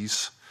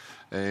expertise,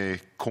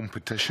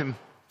 competition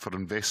for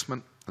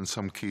investment in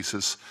some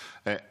cases,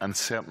 and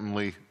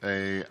certainly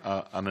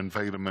an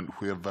environment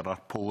where there are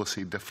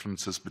policy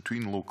differences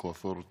between local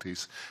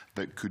authorities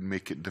that could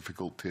make it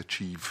difficult to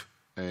achieve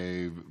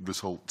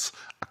results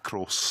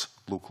across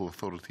local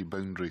authority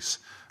boundaries,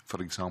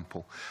 for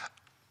example.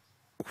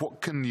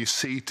 What can you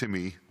say to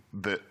me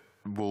that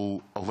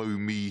will allow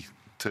me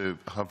to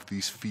have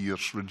these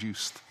fears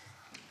reduced?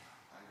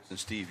 And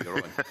Steve, you're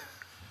on.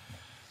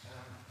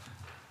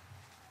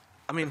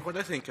 I mean, what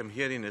I think I'm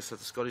hearing is that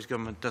the Scottish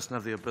Government doesn't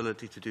have the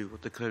ability to do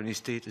what the Crown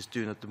Estate is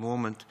doing at the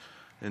moment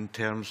in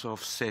terms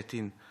of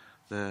setting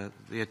the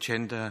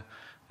agenda,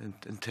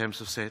 in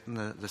terms of setting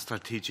the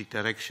strategic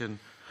direction.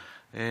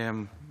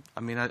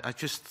 I mean, I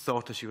just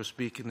thought as you were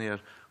speaking there,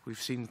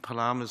 we've seen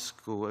Palamas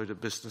go out of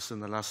business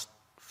in the last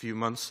few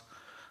months.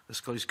 The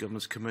Scottish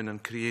Government's come in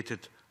and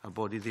created a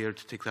body there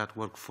to take that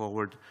work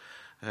forward.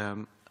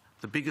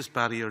 The biggest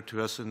barrier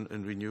to us in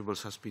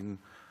renewables has been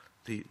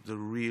the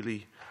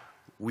really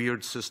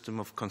weird system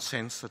of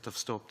consents that have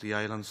stopped the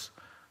islands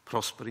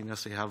prospering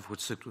as they have,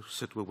 which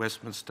sit with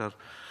Westminster.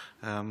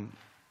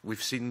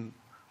 We've seen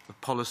the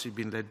policy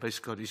being led by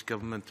Scottish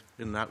Government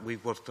in that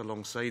we've worked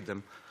alongside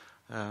them.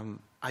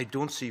 I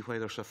don't see why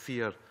there's a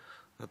fear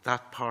that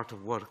that part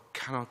of work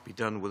cannot be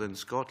done within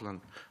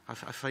Scotland. I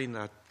find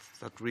that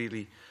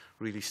really,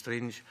 really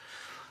strange.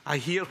 I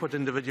hear what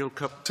individual...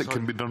 It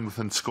can be done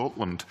within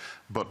Scotland,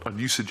 but are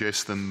you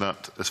suggesting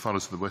that, as far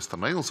as the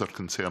Western Isles are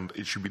concerned,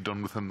 it should be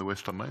done within the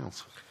Western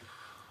Isles?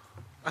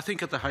 I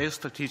think at the highest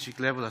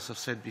strategic level, as I've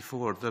said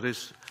before, there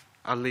is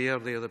a layer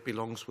there that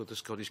belongs with the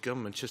Scottish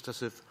Government, just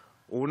as if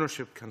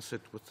ownership can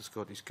sit with the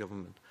Scottish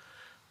Government.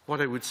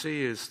 What I would say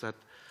is that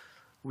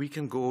we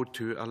can go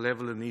to a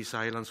level in these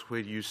islands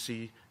where you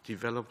see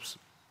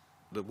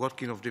the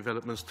working of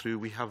developments through.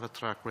 We have a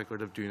track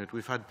record of doing it.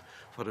 We've had,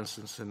 for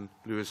instance, in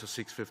Lewis, a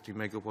 650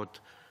 megawatt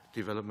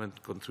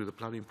development gone through the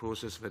planning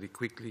process very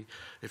quickly.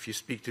 If you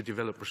speak to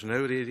developers in our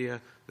area,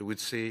 they would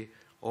say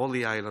all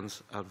the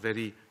islands are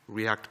very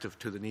reactive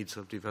to the needs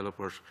of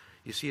developers.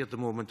 You see at the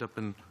moment up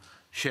in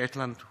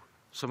Shetland,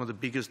 some of the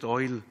biggest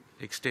oil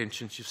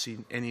extensions you've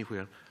seen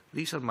anywhere.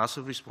 These are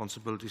massive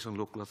responsibilities on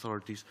local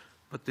authorities,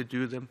 but they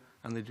do them,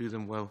 and they do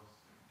them well.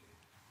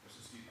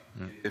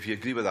 If you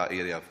agree with that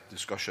area of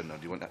discussion, or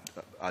do you want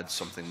to add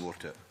something more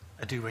to it?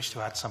 I do wish to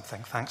add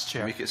something. Thanks,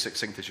 Chair. Make it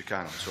succinct as you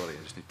can. I'm sorry,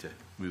 I just need to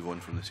move on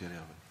from this area.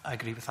 I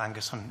agree with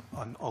Angus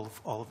on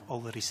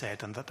all that he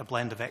said, and that a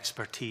blend of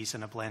expertise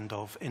and a blend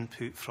of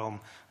input from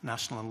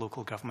national and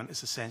local government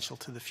is essential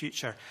to the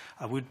future.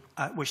 I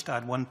wish to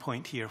add one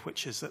point here,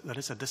 which is that there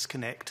is a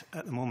disconnect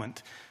at the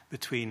moment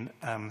between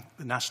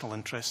the national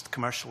interest,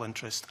 commercial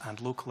interest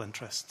and local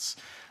interests.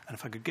 And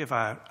if I could give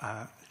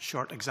a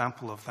short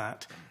example of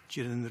that,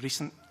 during the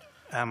recent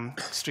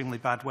extremely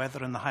bad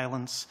weather in the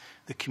Highlands,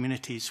 the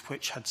communities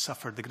which had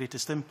suffered the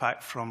greatest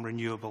impact from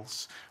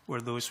renewables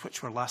were those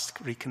which were last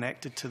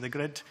reconnected to the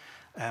grid.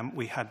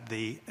 We had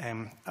the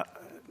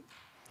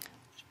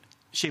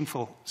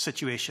shameful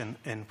situation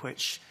in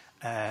which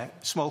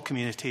small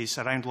communities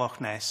around Loch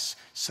Ness,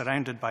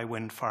 surrounded by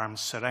wind farms,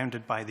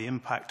 surrounded by the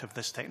impact of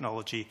this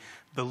technology,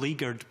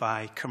 beleaguered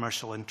by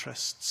commercial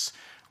interests,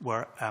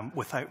 were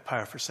without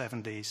power for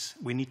 7 days.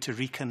 We need to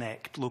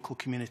reconnect local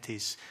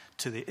communities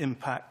to the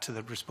impact, to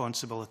the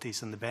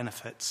responsibilities and the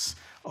benefits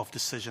of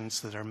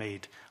decisions that are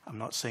made. I'm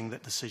not saying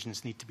that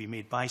decisions need to be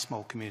made by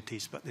small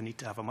communities, but they need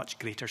to have a much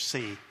greater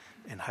say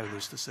in how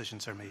those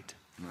decisions are made.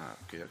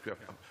 Okay.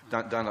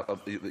 Dan,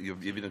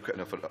 you've been quick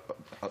enough.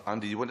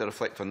 Andy, you want to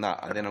reflect on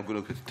that, and then I'm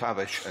going to go to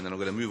Tavish, and then I'm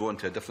going to move on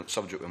to a different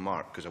subject with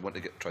Mark, because I want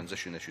to get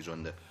transition issues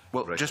on the...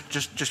 Well,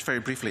 just very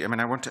briefly, I mean,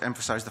 I want to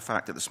emphasise the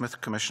fact that the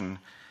Smith Commission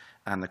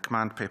and the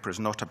command paper is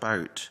not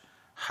about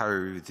how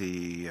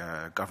the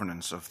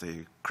governance of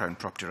the Crown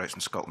property rights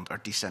in Scotland are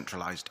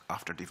decentralised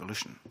after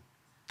devolution.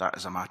 That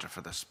is a matter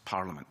for this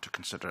Parliament to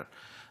consider.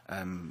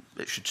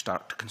 It should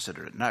start to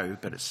consider it now,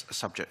 but it's a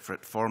subject for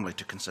it formally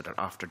to consider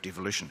after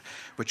devolution,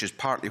 which is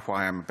partly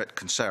why I'm a bit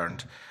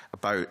concerned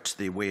about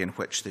the way in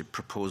which the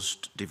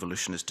proposed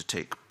devolution is to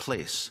take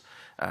place.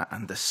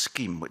 And this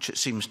scheme, which it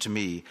seems to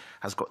me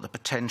has got the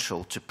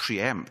potential to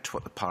preempt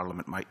what the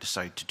Parliament might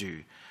decide to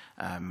do,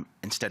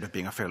 instead of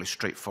being a fairly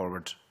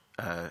straightforward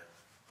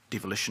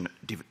devolution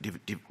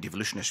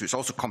issue. It's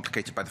also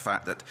complicated by the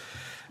fact that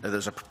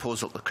there's a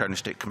proposal that the Crown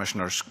Estate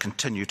Commissioners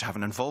continue to have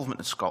an involvement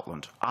in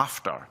Scotland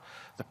after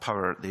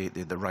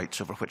the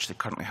rights over which they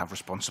currently have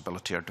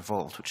responsibility are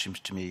devolved, which seems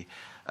to me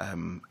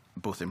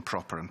both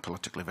improper and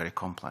politically very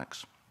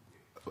complex.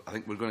 I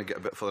think we're going to get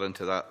a bit further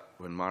into that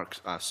when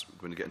Mark's asked.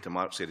 We're going to get into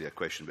Mark's area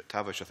question. But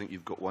Tavish, I think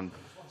you've got one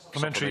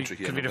supplementary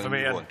here. Convener, for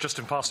me, just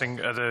in passing,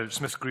 the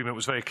Smith Agreement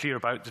was very clear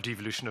about the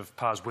devolution of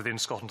powers within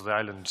Scotland to the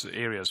island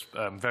areas.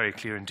 Very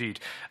clear indeed.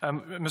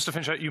 Mr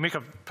Finch, you make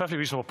a perfectly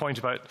reasonable point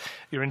about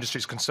your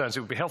industry's concerns. It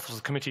would be helpful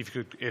to the committee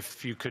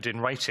if you could, in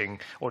writing,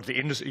 or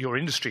your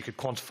industry could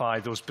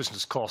quantify those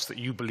business costs that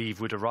you believe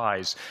would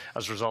arise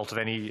as a result of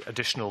any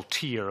additional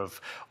tier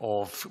of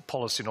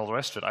policy and all the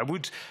rest of it. I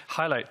would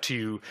highlight to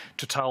you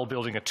Total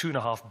building a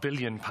 £2.5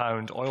 billion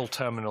underground oil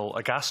terminal,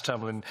 a gas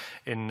terminal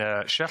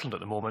in Shetland at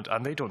the moment,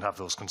 and they don't have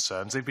those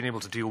concerns. They've been able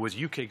to deal with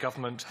UK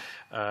government,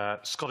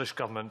 Scottish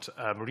government,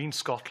 Marine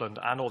Scotland,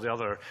 and all the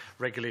other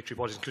regulatory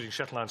bodies, including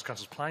Shetland Islands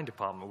Council's planning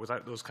department,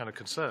 without those kind of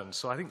concerns.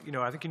 So I think,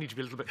 I think you need to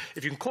be a little bit.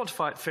 If you can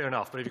quantify it, fair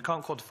enough. But if you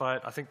can't quantify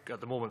it, I think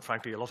at the moment,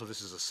 frankly, a lot of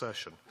this is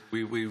assertion.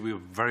 We are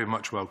very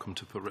much welcome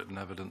to put written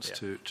evidence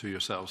to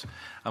yourselves.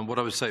 And what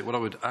I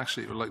would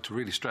actually like to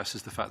really stress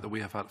is the fact that we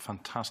have had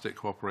fantastic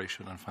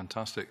cooperation and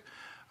fantastic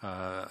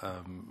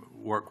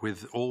work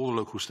with all the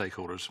local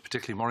stakeholders,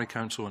 particularly Moray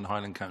Council and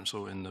Highland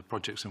Council, in the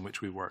projects in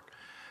which we work.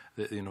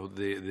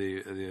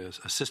 The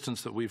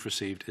assistance that we've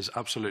received is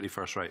absolutely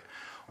first rate.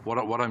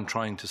 What I'm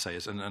trying to say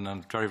is,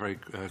 and very, very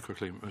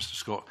quickly, Mr.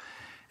 Scott,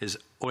 is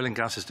oil and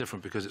gas is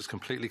different because it's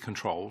completely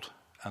controlled,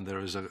 and there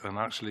is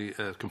actually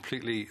a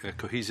completely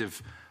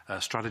cohesive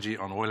strategy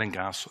on oil and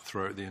gas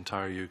throughout the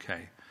entire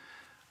UK.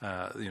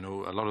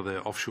 A lot of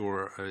the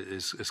offshore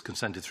is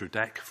consented through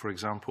DEC, for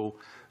example,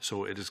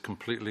 so it is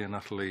completely and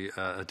utterly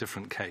a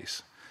different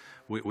case.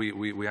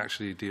 We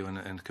actually deal in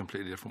a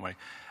completely different way.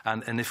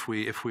 And if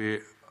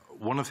we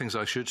one of the things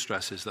I should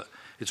stress is that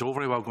it's all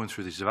very well going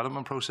through this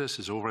development process,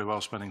 it's all very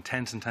well spending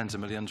tens and tens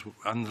of millions,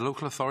 and the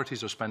local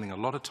authorities are spending a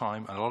lot of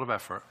time and a lot of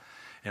effort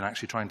in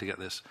actually trying to get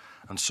this.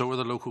 And so are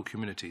the local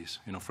communities,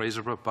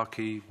 Fraserburgh,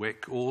 Buckie,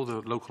 Wick, all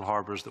the local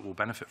harbours that will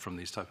benefit from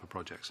these type of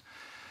projects.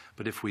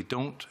 But if we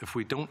don't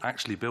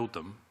actually build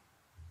them,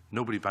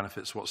 nobody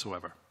benefits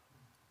whatsoever.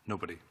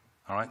 Nobody.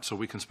 All right? So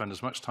we can spend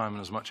as much time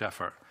and as much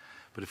effort,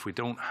 but if we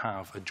don't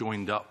have a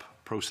joined up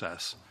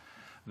process,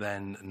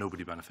 then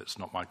nobody benefits.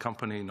 Not my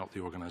company, not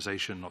the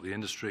organisation, not the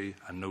industry,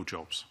 and no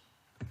jobs.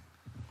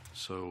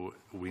 So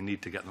we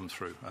need to get them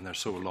through, and they're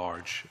so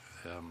large.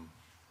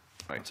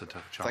 Right. It's a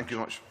tough challenge. Thank you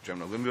very much,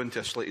 Chairman. We'll move into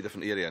a slightly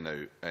different area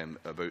now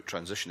about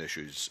transition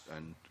issues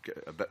and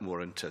get a bit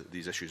more into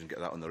these issues and get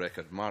that on the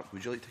record. Mark,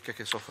 would you like to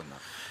kick us off on that?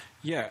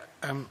 Yeah,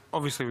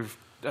 obviously we've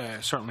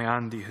certainly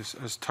Andy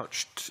has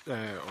touched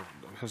or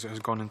has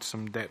gone into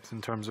some depth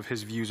in terms of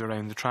his views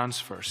around the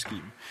transfer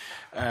scheme.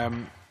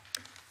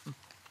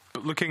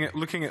 But looking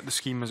at the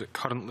scheme as it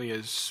currently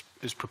is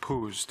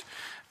proposed,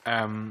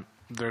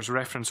 there's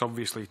reference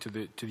obviously to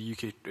the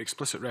UK,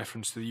 explicit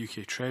reference to the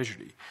UK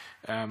Treasury.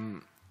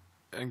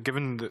 And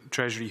given that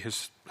Treasury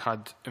has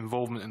had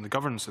involvement in the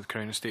governance of the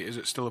Crown Estate, is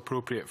it still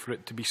appropriate for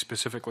it to be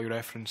specifically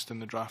referenced in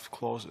the draft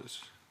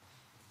clauses?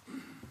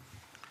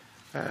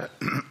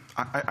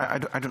 I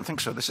don't think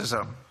so. This is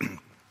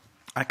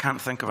I can't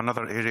think of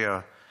another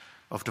area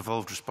of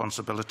devolved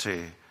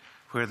responsibility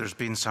where there's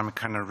been some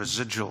kind of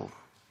residual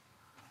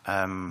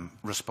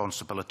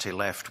responsibility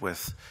left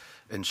with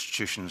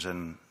institutions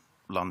in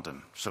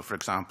London. So, for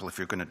example, if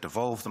you're going to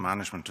devolve the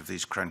management of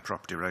these Crown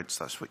property rights,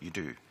 that's what you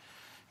do.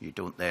 You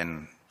don't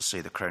then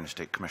say the Crown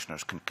Estate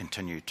Commissioners can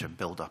continue to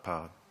build up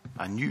a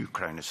new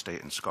Crown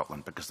Estate in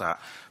Scotland, because that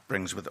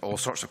brings with it all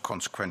sorts of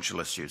consequential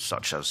issues,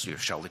 such as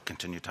shall they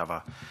continue to have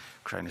a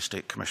Crown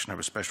Estate Commissioner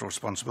with special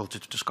responsibility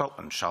to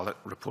Scotland? Shall it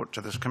report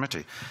to this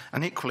committee?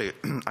 And equally,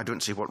 I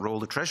don't see what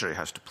role the Treasury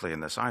has to play in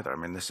this either. I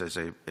mean, this is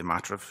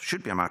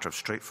should be a matter of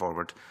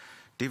straightforward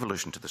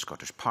devolution to the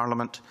Scottish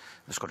Parliament.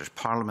 The Scottish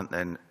Parliament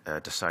then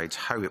decides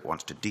how it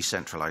wants to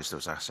decentralise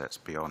those assets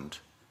beyond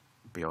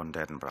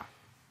Edinburgh.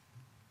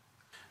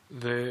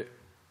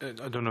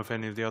 I don't know if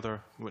any of the other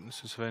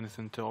witnesses have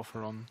anything to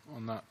offer on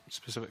that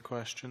specific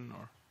question,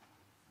 or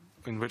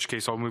in which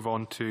case I'll move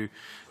on to...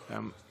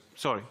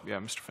 sorry, yeah,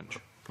 Mr. Finch.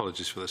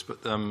 Apologies for this, but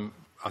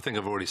I think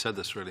I've already said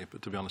this really,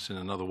 but to be honest in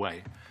another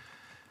way,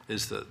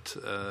 is that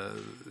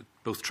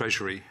both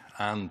Treasury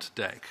and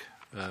DEC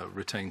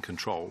retain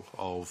control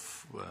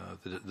of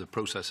the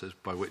processes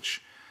by which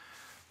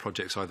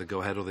projects either go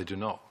ahead or they do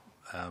not.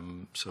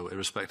 So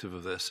irrespective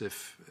of this,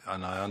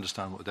 and I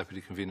understand what the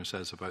Deputy Convener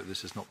says about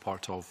this is not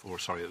part of, or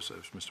sorry, it was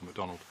Mr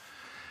MacDonald,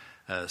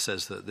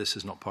 says that this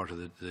is not part of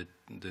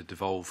the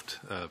devolved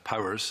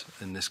powers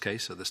in this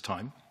case at this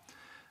time.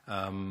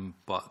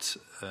 But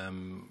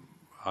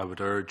I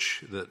would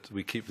urge that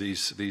we keep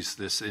this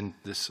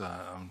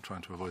I'm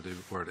trying to avoid the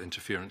word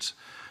interference,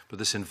 but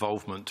this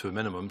involvement to a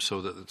minimum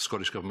so that the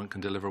Scottish Government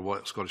can deliver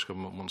what the Scottish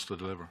Government wants to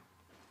deliver.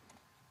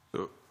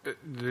 So,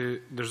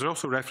 there's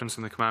also reference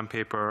in the command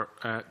paper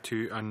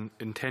to an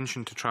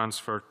intention to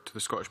transfer to the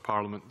Scottish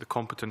Parliament the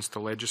competence to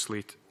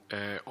legislate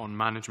on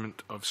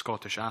management of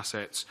Scottish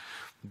assets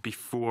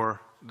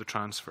before the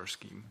transfer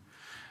scheme,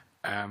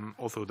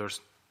 although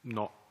there's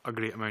not a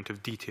great amount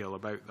of detail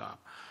about that.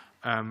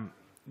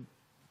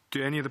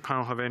 Do any of the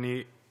panel have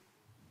any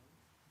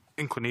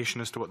inclination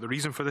as to what the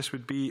reason for this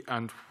would be,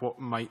 and what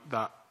might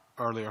that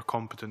earlier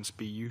competence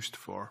be used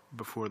for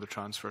before the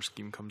transfer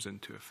scheme comes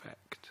into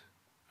effect?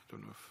 I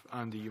don't know if,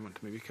 Andy, you want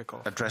to maybe kick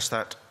off? Address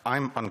that.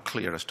 I'm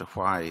unclear as to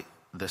why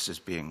this is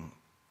being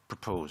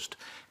proposed.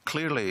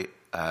 Clearly,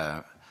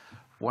 and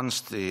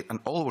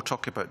all we're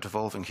talking about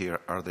devolving here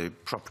are the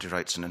property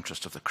rights and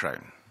interests of the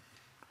Crown.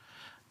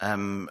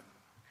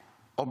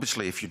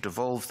 Obviously, if you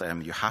devolve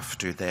them, you have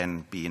to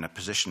then be in a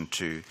position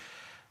to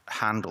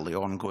handle the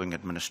ongoing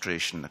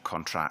administration, the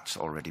contracts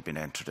already been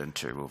entered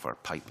into over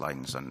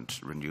pipelines and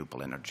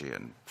renewable energy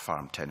and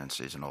farm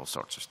tenancies and all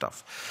sorts of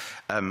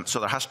stuff. So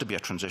there has to be a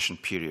transition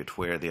period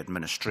where the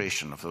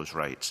administration of those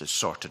rights is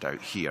sorted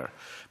out here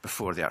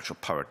before the actual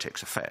power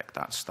takes effect.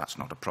 That's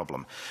not a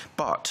problem.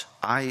 But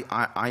I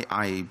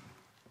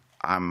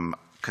am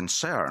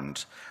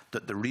concerned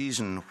that the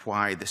reason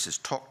why this is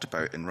talked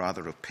about in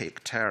rather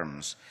opaque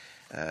terms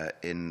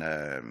in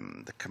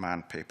the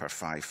command paper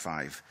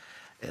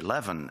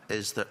 5511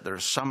 is that there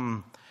is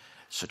some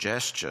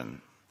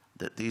suggestion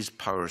that these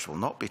powers will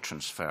not be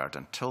transferred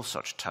until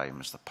such time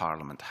as the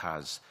Parliament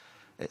has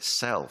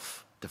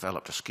itself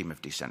developed a scheme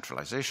of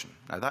decentralisation.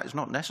 Now, that is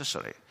not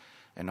necessary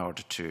in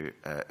order to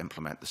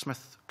implement the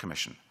Smith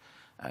Commission.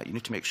 You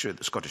need to make sure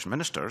that Scottish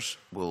ministers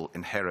will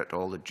inherit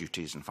all the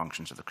duties and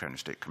functions of the Crown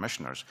Estate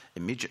Commissioners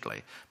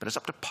immediately, but it's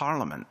up to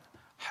Parliament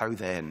how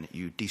then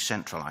you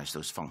decentralise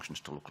those functions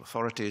to local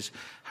authorities,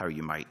 how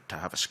you might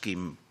have a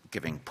scheme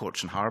giving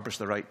ports and harbours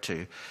the right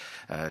to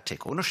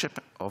take ownership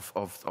of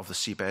the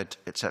seabed,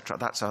 etc.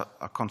 That's a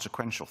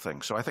consequential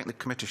thing. So I think the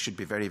committee should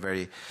be very,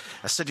 very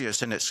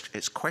assiduous in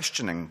its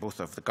questioning both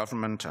of the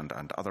government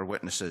and other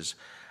witnesses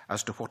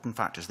as to what in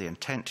fact is the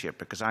intent here,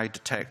 because I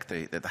detect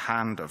the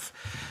hand of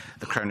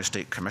the Crown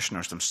Estate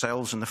Commissioners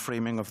themselves in the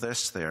framing of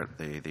this, the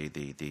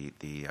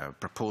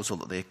proposal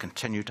that they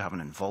continue to have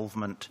an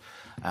involvement,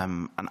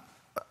 and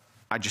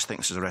I just think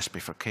this is a recipe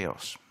for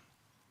chaos.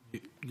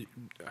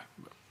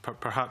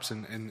 Perhaps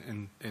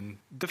in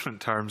different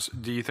terms,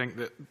 do you think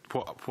that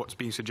what's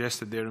being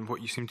suggested there and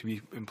what you seem to be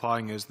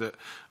implying is that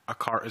a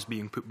cart is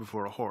being put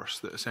before a horse,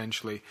 that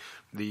essentially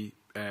the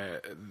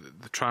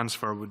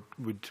transfer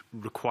would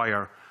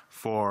require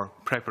for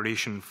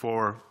preparation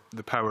for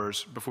the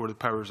powers before the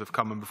powers have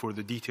come and before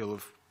the detail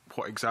of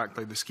what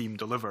exactly the scheme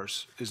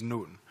delivers is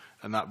known,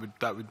 and that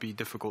would be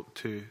difficult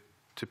to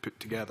put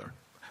together?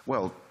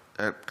 Well,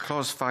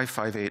 Clause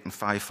 558 and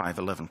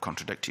 5511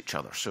 contradict each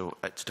other, so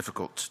it's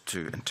difficult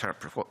to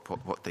interpret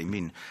what they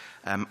mean.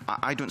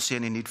 I don't see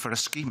any need for a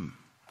scheme.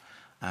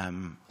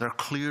 There are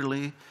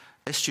clearly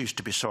issues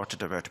to be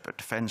sorted out about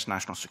defence,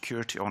 national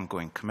security,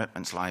 ongoing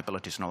commitments,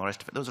 liabilities and all the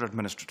rest of it. Those are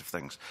administrative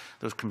things.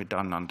 Those can be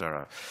done under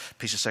a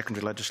piece of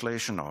secondary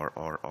legislation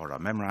or a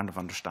memorandum of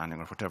understanding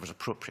or whatever is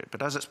appropriate.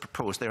 But as it's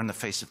proposed, they're in the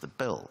face of the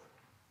bill.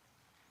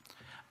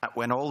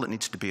 When all that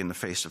needs to be in the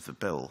face of the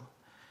bill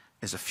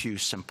is a few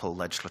simple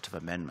legislative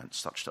amendments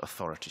such that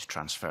authority is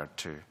transferred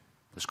to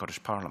the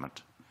Scottish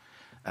Parliament.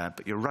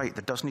 But you're right,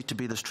 there does need to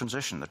be this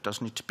transition. There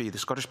does need to be, the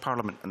Scottish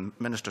Parliament and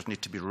ministers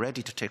need to be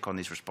ready to take on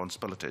these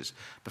responsibilities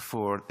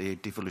before the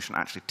devolution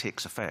actually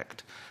takes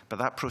effect. But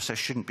that process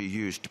shouldn't be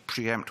used to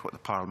preempt what the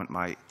Parliament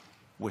might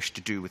wish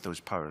to do with those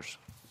powers.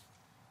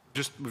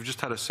 We've just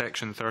had a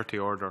Section 30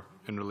 order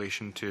in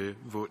relation to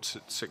votes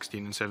at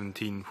 16 and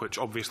 17, which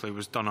obviously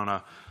was done on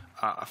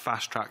a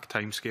fast-track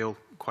timescale,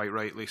 quite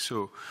rightly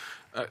so.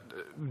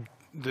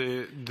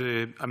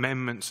 The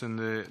amendments and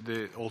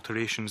the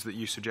alterations that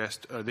you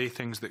suggest, are they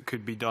things that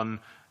could be done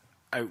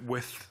out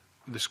with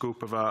the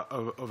scope of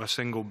a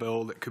single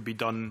bill that could be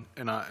done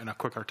in a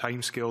quicker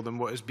timescale than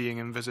what is being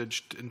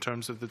envisaged in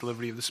terms of the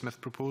delivery of the Smith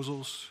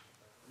proposals?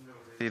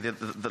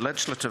 The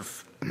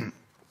legislative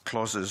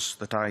clauses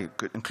that I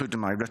include in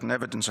my written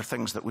evidence are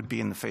things that would be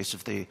in the face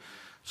of the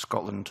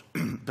Scotland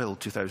Bill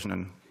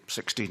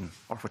 2016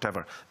 or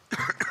whatever.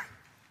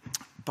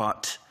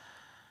 But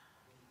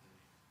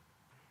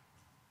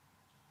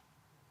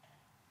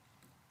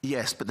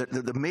yes, but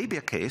there may be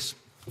a case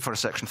for a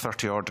Section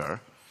 30 order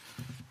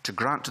to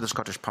grant to the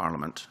Scottish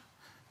Parliament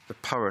the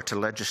power to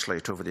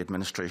legislate over the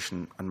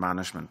administration and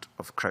management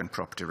of Crown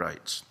property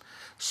rights,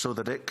 so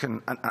that it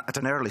can, at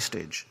an early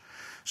stage,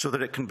 so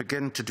that it can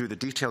begin to do the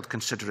detailed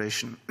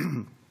consideration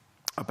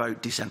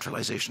about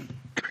decentralisation,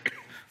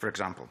 for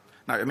example.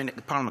 Now, I mean,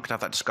 the Parliament could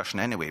have that discussion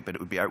anyway, but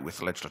it would be out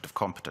with legislative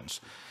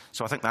competence.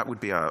 So I think that would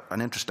be an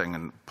interesting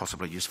and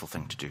possibly useful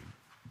thing to do.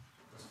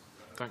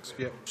 Thanks.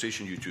 Yeah,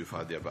 conversation you two have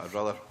had there, but I'd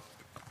rather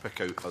pick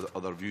out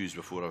other views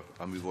before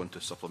I move on to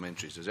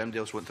supplementaries. Does anybody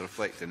else want to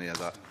reflect any of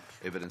that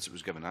evidence that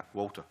was given?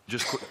 Walter?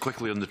 Just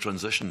quickly on the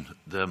transition,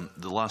 the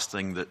last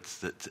thing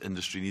that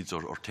industry needs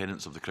or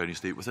tenants of the Crown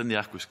Estate within the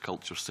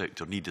aquaculture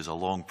sector need is a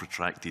long,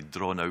 protracted,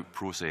 drawn-out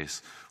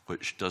process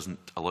which doesn't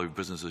allow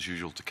business as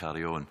usual to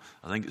carry on.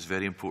 I think it's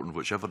very important,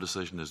 whichever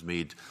decision is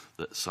made,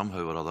 that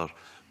somehow or other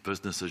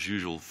business as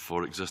usual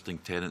for existing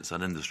tenants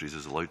and industries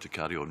is allowed to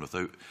carry on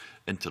without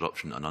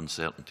interruption and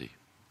uncertainty.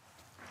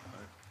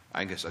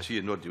 Angus, I see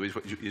you nod. You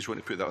just want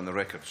to put that on the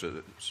record. So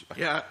that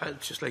yeah,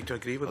 I'd just like to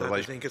agree with that.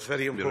 I think it's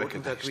very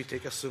important that we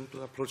take a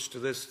simple approach to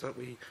this, that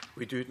we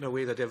do it in a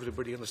way that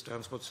everybody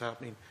understands what's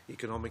happening.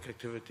 Economic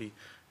activity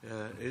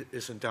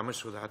isn't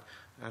damaged with that.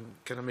 And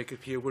can I make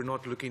it clear, we're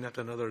not looking at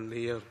another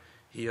layer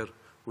here.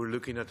 We're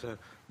looking at a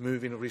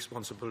moving of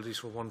responsibilities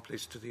from one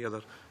place to the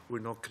other. We're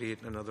not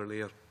creating another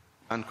layer.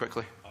 And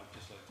quickly. I'd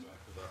just like to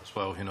echo that as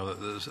well, you know,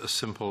 that it's as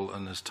simple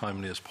and as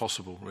timely as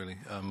possible, really.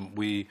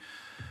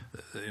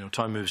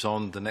 time moves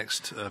on. The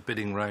next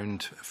bidding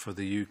round for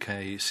the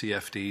UK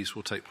CFDs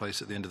will take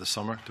place at the end of the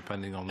summer,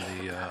 depending on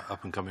the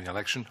up-and-coming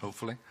election,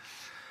 hopefully.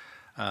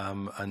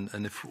 And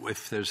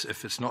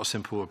if it's not a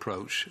simple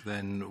approach,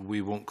 then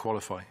we won't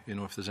qualify.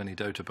 If there's any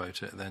doubt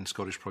about it, then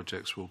Scottish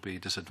projects will be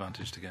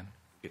disadvantaged again.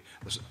 Okay.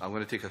 Listen, I'm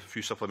going to take a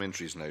few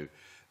supplementaries now.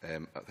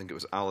 I think it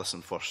was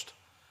Alison first,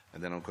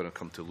 and then I'm going to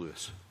come to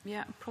Lewis.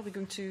 Yeah, I'm probably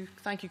going to,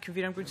 thank you,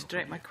 Convener. I'm going to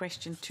direct my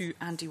question to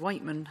Andy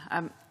Wightman.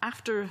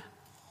 After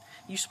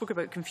you spoke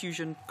about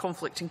confusion,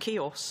 conflict and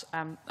chaos,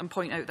 and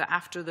point out that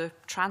after the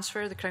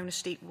transfer, the Crown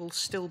Estate will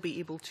still be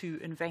able to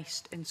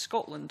invest in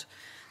Scotland,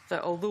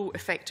 that although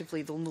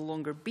effectively there'll no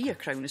longer be a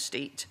Crown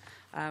Estate,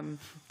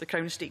 the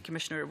Crown Estate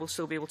Commissioner will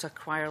still be able to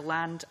acquire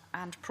land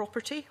and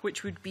property,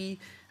 which would be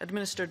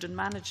administered and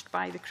managed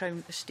by the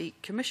Crown Estate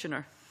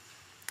Commissioner.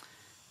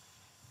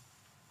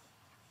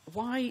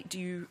 Why do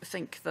you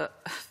think that,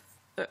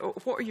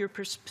 what are your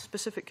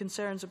specific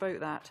concerns about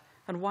that,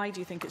 and why do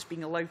you think it's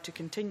being allowed to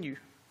continue?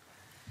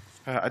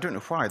 I don't know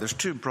why. There's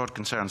two broad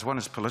concerns. One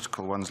is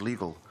political, one's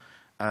legal.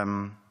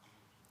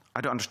 I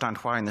don't understand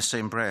why in the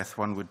same breath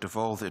one would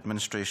devolve the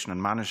administration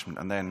and management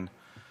and then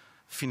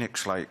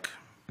Phoenix-like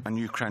a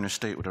new Crown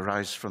Estate would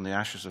arise from the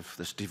ashes of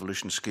this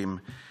devolution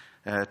scheme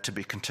to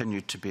be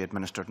continued to be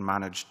administered and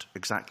managed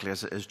exactly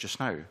as it is just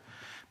now.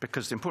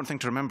 Because the important thing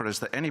to remember is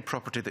that any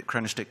property that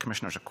Crown Estate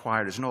Commissioners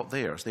acquire is not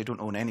theirs. They don't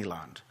own any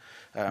land.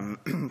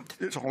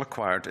 It's all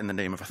acquired in the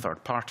name of a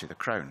third party, the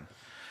Crown.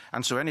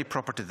 And so any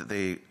property that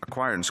they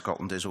acquire in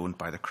Scotland is owned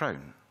by the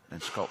Crown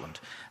in Scotland.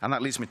 And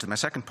that leads me to my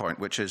second point,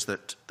 which is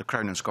that the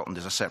Crown in Scotland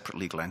is a separate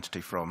legal entity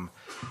from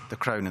the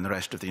Crown in the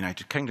rest of the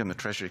United Kingdom. The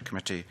Treasury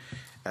Committee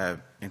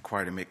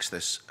inquiry makes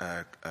this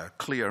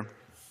clear.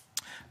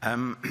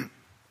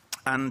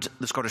 And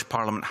the Scottish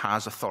Parliament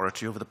has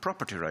authority over the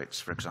property rights,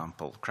 for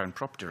example, Crown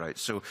property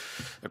rights. So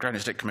the Crown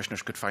Estate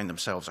Commissioners could find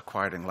themselves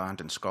acquiring land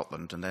in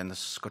Scotland, and then the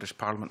Scottish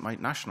Parliament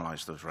might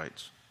nationalise those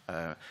rights.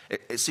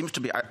 It seems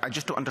to be, I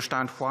just don't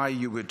understand why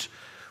you would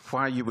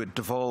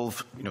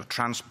devolve,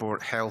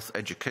 transport, health,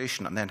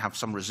 education, and then have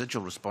some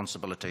residual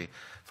responsibility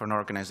for an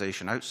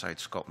organisation outside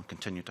Scotland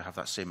continue to have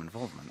that same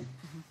involvement.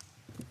 Mm-hmm.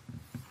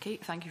 Okay,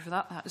 thank you for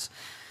that. That is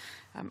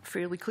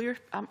fairly clear.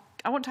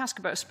 I want to ask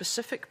about a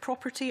specific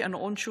property, an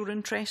onshore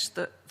interest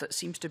that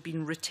seems to have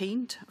been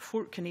retained,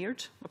 Fort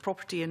Kinnaird, a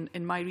property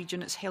in my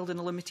region. It's held in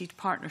a limited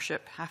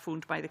partnership, half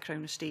owned by the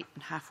Crown Estate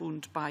and half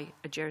owned by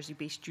a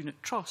Jersey-based unit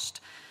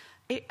trust.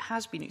 It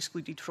has been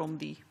excluded from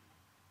the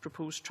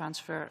proposed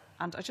transfer,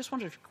 and I just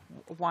wonder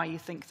why you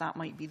think that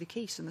might be the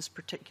case in this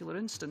particular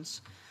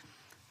instance.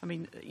 I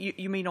mean,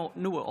 you may not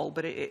know it all,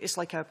 but it's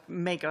like a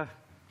mega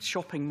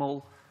shopping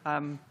mall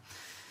on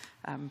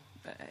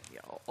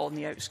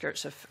the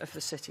outskirts of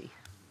the city.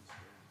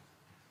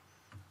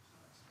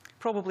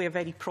 Probably a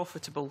very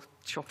profitable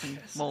shopping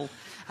mall,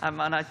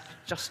 and I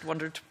just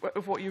wondered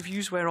what your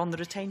views were on the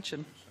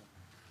retention.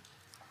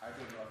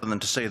 Other than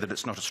to say that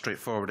it's not as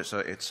straightforward,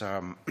 it's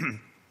a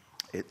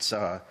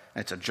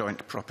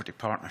joint property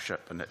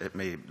partnership, and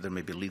there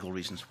may be legal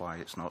reasons why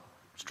it's not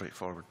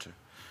straightforward to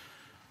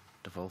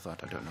devolve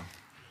that. I don't know.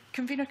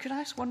 Convener, could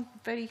I ask one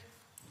very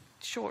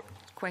short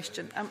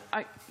question?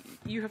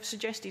 You have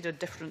suggested a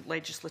different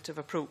legislative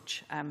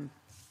approach.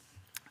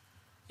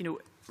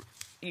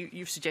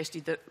 You've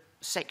suggested that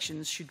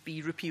sections should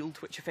be repealed,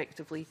 which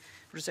effectively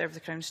reserve the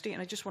Crown Estate,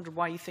 and I just wondered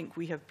why you think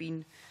we have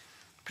been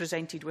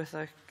presented with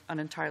an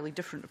entirely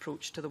different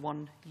approach to the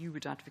one you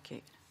would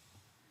advocate.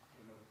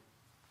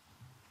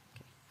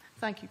 Okay.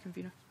 Thank you,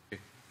 Convener. Okay.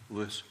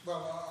 Lewis.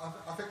 Well,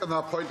 I think on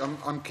that point,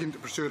 I'm keen to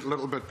pursue it a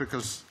little bit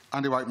because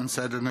Andy Wightman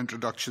said in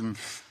introduction,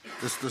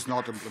 this does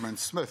not implement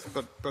Smith,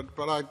 but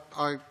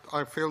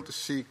I fail to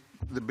see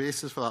the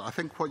basis for that. I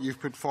think what you've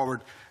put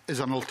forward is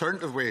an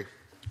alternative way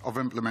of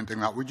implementing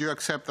that. Would you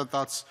accept that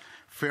that's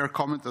fair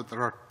comment, that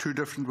there are two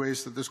different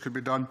ways that this could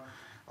be done,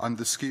 and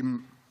the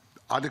scheme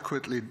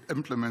adequately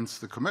implements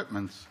the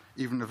commitments,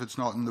 even if it's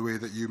not in the way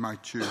that you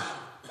might choose?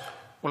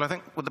 Well, I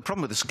think the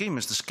problem with the scheme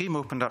is the scheme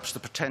opened up the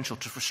potential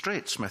to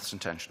frustrate Smith's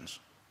intentions.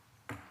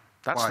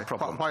 That's the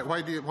problem.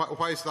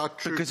 Why is that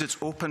true? Because it's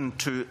open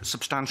to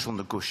substantial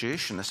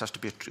negotiation. This has to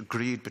be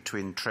agreed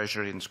between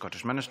Treasury and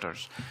Scottish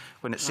ministers,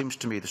 when it seems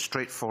to me the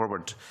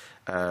straightforward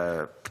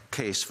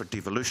case for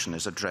devolution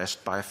is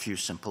addressed by a few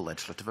simple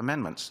legislative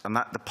amendments, and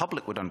that the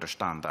public would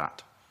understand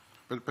that.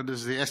 But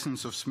is the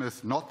essence of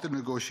Smith not the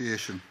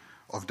negotiation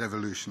of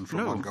devolution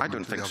from one government to the other? No, I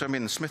don't think so. I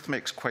mean, Smith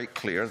makes quite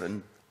clear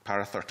in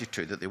Para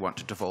 32 that they want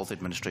to devolve the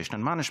administration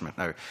and management.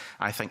 Now,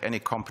 I think any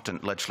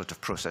competent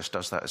legislative process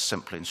does that as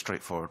simply and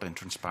straightforwardly and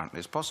transparently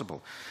as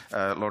possible.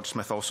 Lord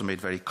Smith also made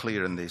very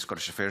clear in the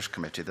Scottish Affairs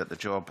Committee that the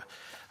job,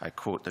 I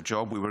quote, the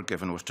job we were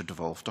given was to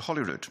devolve to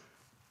Holyrood.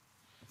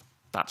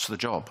 That's the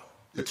job.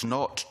 It's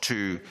not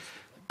to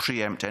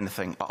preempt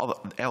anything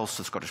else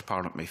the Scottish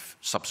Parliament may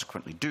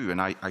subsequently do. And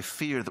I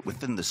fear that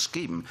within the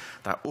scheme,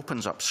 that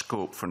opens up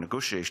scope for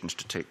negotiations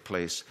to take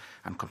place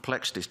and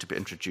complexities to be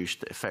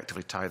introduced that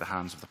effectively tie the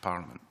hands of the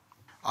Parliament.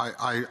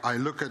 I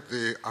look at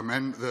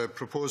the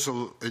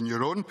proposal in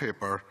your own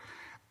paper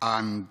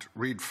and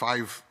read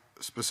 5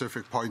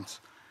 specific points,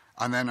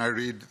 and then I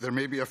read there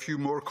may be a few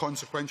more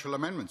consequential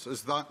amendments.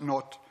 Is that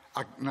not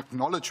an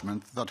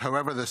acknowledgement that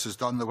however this is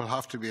done, there will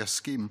have to be a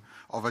scheme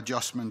of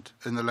adjustment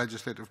in the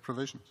legislative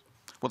provisions?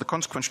 Well, the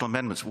consequential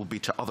amendments will be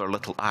to other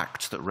little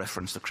acts that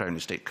reference the Crown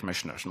Estate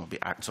Commissioners, and there will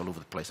be acts all over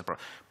the place, about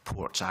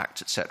Ports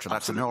Acts, etc.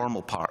 That's a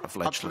normal part of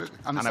legislation.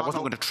 And I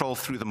wasn't going to trawl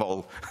through them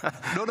all.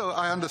 No,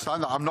 I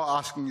understand that. I'm not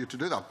asking you to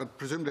do that, but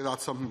presumably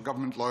that's something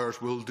government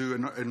lawyers will do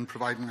in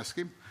providing a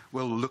scheme.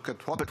 We'll look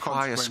at what the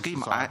consequences are.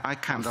 But why a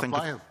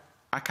scheme?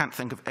 I can't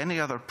think of any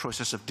other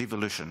process of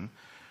devolution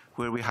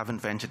where we have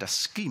invented a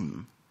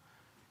scheme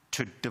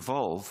to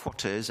devolve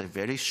what is a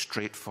very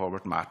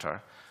straightforward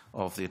matter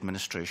of the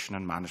administration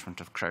and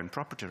management of Crown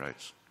property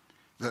rights.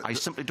 I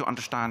simply don't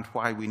understand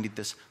why we need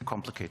this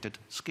complicated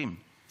scheme.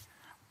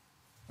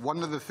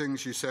 One of the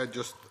things you said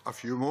just a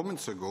few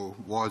moments ago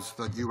was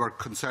that you were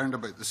concerned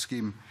about the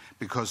scheme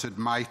because it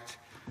might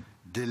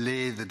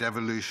delay the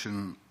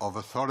devolution of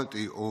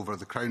authority over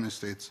the Crown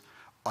Estates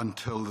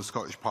until the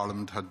Scottish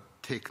Parliament had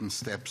taken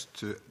steps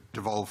to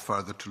devolve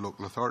further to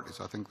local authorities.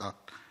 I think that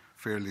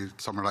fairly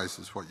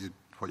summarises what you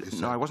said.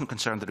 No, I wasn't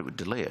concerned that it would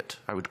delay it.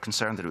 I was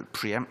concerned that it would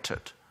preempt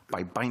it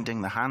by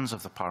binding the hands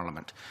of the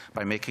Parliament,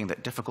 by making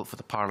it difficult for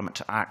the Parliament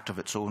to act of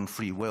its own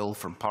free will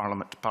from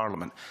Parliament to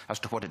Parliament as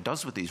to what it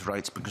does with these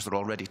rights, because they're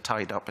already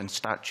tied up in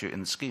statute in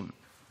the scheme.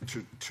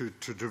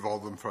 To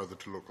devolve them further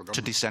to local government?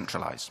 To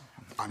decentralise.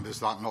 And is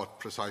that not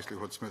precisely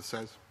what Smith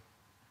says?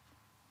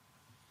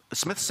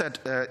 Smith said,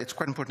 it's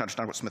quite important to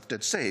understand what Smith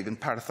did say. In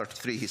paragraph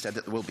 33, he said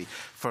that there will be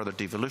further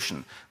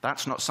devolution.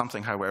 That's not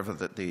something, however,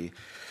 that the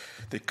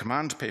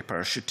command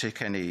paper should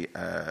take any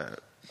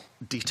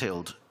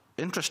detailed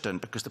interest in,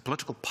 because the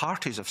political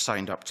parties have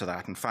signed up to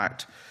that. In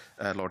fact,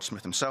 Lord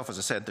Smith himself, as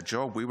I said, the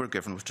job we were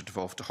given was to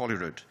devolve to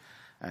Holyrood.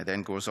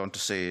 Then goes on to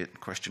say,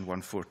 question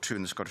 142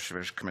 in the Scottish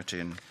Affairs Committee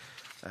in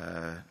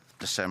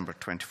December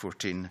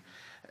 2014,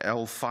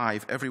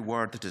 L5, every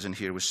word that is in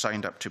here was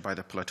signed up to by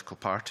the political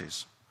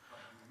parties.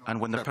 And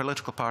when the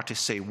political parties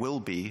say will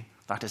be,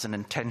 that is an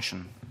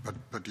intention.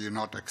 But do you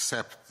not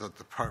accept that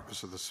the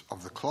purpose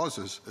of the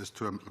clauses is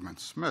to implement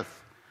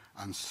Smith?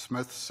 And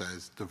Smith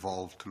says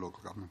devolve to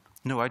local government.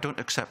 No, I don't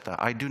accept that.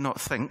 I do not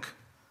think,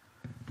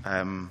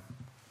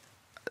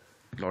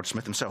 Lord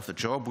Smith himself, the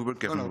job we were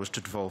given was to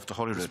devolve to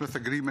Holyrood. The Smith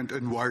Agreement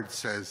in words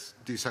says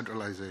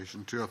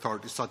decentralisation to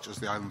authorities such as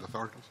the island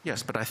authorities.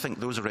 Yes, but I think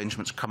those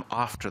arrangements come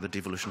after the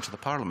devolution to the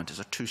Parliament. It's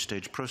a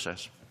two-stage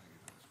process.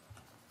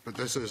 But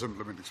this is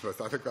implementing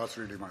Smith. I think that's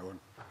really my one.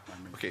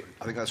 Okay,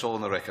 I think that's all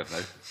on the record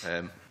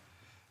now.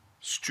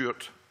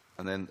 Stuart,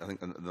 and then I think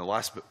the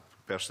last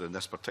person in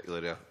this particular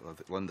area,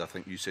 Linda, I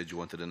think you said you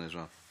wanted in as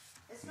well.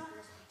 It's not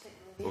this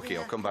particular area. Okay,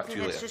 I'll come back to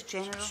you later. It's just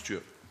general.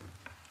 Stuart.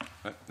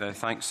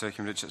 Thanks,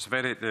 Cambridge. It's a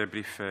very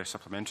brief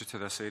supplementary to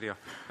this area.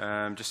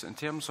 Just in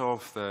terms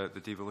of the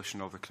devolution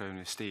of the Crown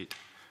Estate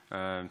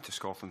to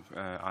Scotland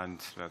and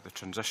the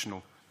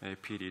transitional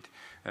period,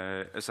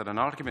 is there an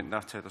argument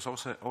that there's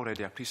also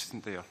already a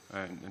precedent there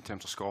in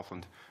terms of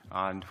Scotland,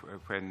 and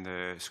when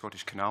the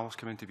Scottish canals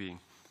came into being,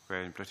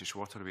 when British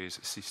Waterways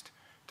ceased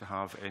to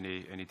have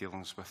any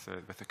dealings with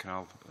the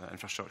canal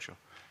infrastructure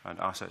and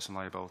assets and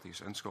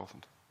liabilities in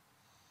Scotland?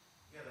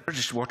 The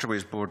British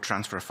Waterways Board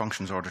Transfer of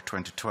Functions Order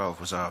 2012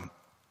 was the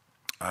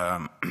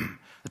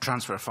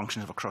transfer of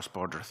functions of a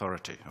cross-border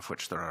authority, of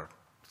which there are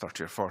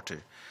 30 or 40.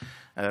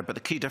 But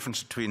the key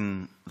difference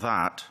between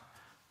that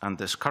and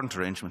this current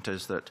arrangement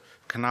is that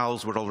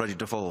canals were already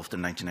devolved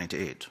in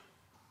 1998.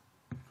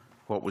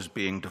 What was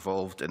being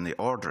devolved in the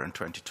order in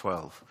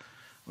 2012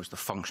 was the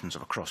functions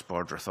of a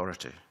cross-border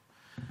authority.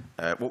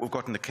 What we've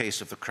got in the case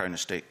of the Crown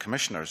Estate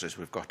Commissioners is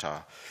we've got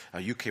a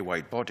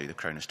UK-wide body, the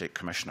Crown Estate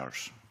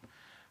Commissioners,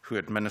 who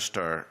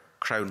administer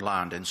Crown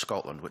land in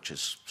Scotland, which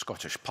is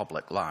Scottish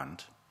public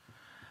land.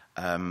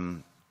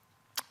 And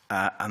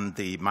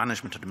the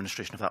management and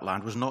administration of that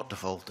land was not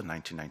devolved in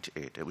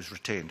 1998. It was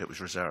retained, it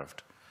was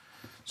reserved.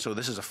 So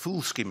this is a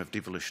full scheme of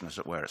devolution, as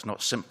it were. It's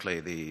not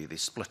simply the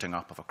splitting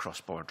up of a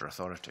cross-border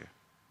authority.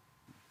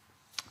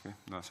 Okay,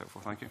 that's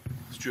helpful. Thank you.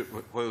 Stuart,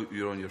 while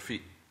you're on your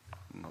feet,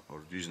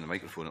 or using the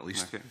microphone at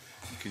least,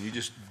 can you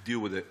just deal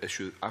with the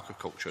issue of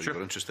aquaculture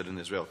you're interested in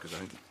as well? Because I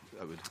think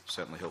that would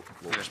certainly help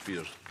Lord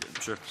Speirs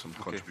get some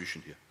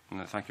contribution here.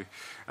 No, thank you.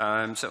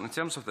 Certainly in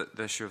terms of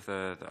the issue of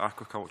the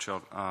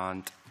aquaculture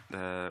and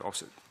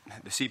obviously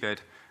the seabed,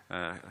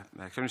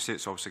 Crown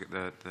Estates obviously get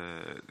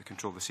the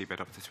control of the seabed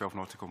up to 12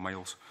 nautical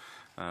miles.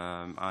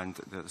 And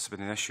there's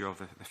been an issue of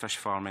the fish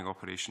farming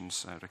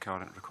operations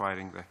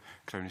requiring the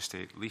Crown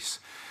Estate lease.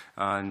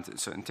 And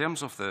so in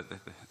terms of the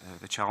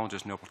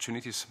challenges and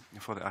opportunities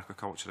for the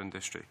aquaculture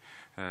industry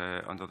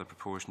under the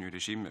proposed new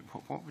regime,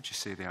 what would you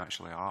say they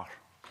actually are?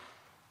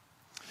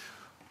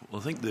 Well,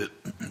 I think that,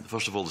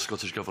 first of all, the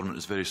Scottish Government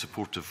is very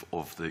supportive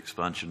of the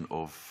expansion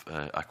of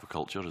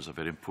aquaculture as a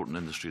very important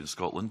industry in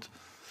Scotland.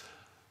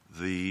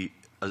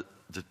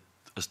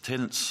 As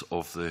tenants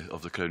of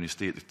the Crown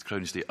Estate, the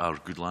Crown Estate are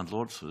good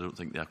landlords. So I don't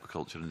think the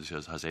aquaculture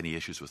industry has any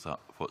issues with that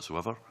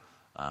whatsoever.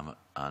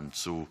 And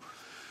so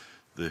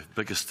the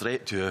biggest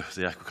threat to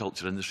the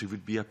aquaculture industry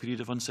would be a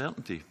period of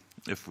uncertainty.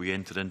 If we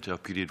enter into a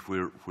period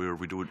where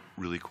we don't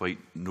really quite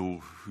know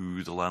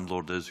who the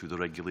landlord is, who the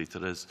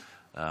regulator is,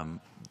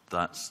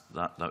 that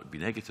would be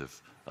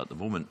negative. At the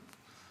moment,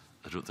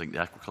 I don't think the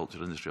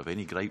aquaculture industry have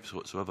any gripes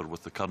whatsoever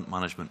with the current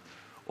management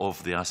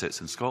of the assets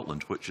in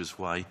Scotland, which is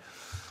why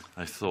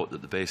I thought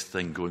that the best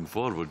thing going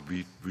forward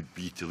would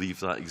be to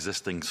leave that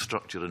existing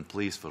structure in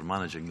place for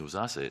managing those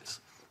assets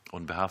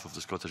on behalf of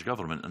the Scottish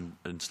Government and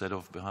instead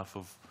of behalf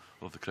of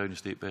the Crown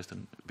Estate based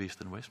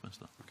in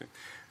Westminster.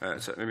 Okay.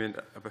 So, I mean,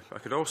 I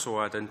could also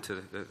add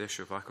into the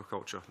issue of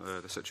aquaculture,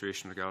 the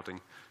situation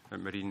regarding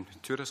marine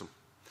tourism.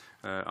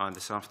 And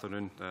this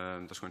afternoon,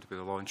 there's going to be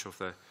the launch of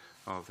the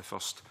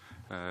first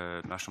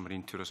National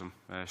Marine Tourism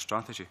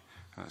Strategy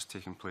that's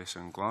taking place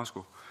in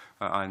Glasgow.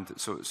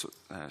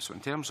 So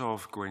in terms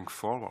of going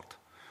forward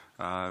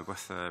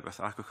with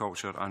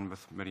aquaculture and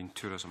with marine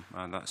tourism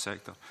and that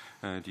sector,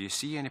 do you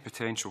see any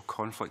potential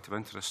conflict of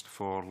interest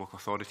for local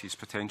authorities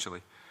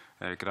potentially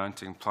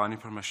granting planning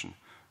permission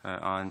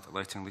and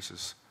letting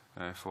leases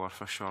for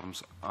fish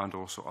farms and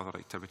also other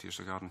activities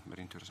regarding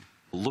marine tourism?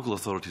 Local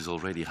authorities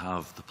already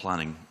have the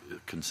planning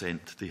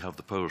consent. They have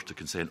the powers to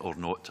consent or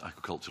not to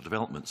aquaculture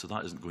development, so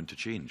that isn't going to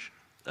change.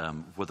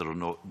 Whether or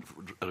not,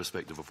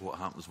 irrespective of what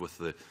happens with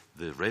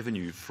the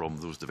revenue from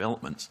those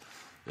developments,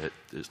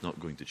 it's not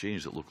going to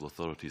change that local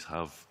authorities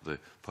have the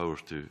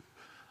powers to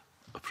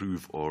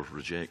approve or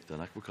reject an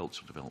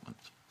aquaculture development.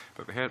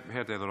 But we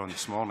heard earlier on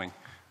this morning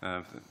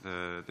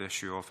the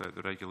issue of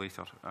the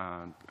regulator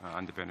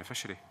and the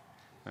beneficiary.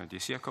 Do you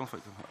see a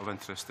conflict of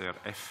interest there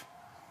if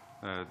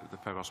the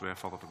powers were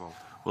further devolved?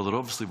 Well, there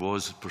obviously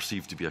was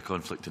perceived to be a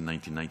conflict in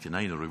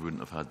 1999, or we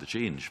wouldn't have had the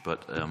change.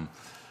 But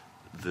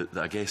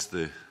I guess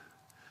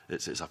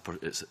it's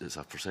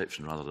a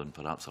perception rather than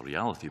perhaps a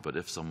reality. But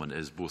if someone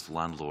is both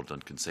landlord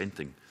and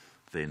consenting,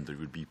 then there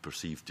would be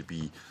perceived to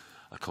be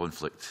a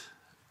conflict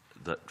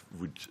that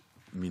would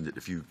mean that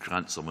if you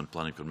grant someone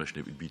planning permission,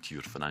 it would be to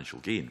your financial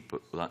gain.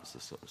 But that's a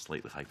sort of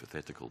slightly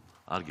hypothetical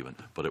argument.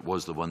 But it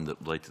was the one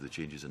that led to the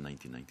changes in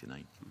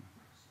 1999.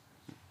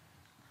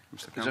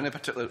 Is there any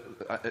particular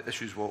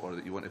issues, Walter,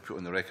 that you want to put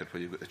on the record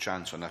where you've got the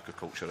chance on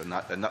aquaculture in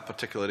that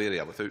particular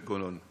area without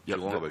going on too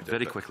long about it?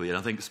 Very quickly, and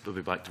I think it's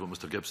probably back to what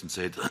Mr Gibson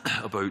said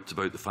about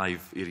the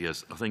 5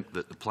 areas. I think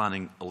that the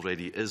planning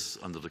already is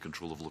under the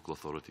control of local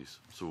authorities,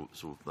 so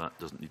that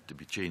doesn't need to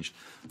be changed.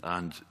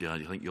 And yeah,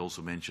 I think you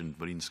also mentioned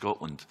Marine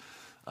Scotland.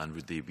 And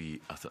would they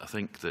be, I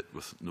think that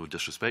with no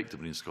disrespect to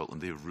Marine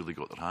Scotland, they've really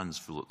got their hands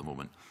full at the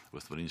moment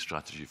with Marine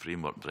Strategy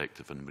Framework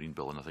Directive and Marine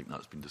Bill, and I think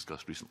that's been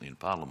discussed recently in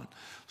Parliament.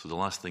 So the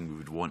last thing we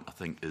would want, I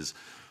think, is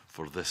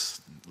for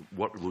this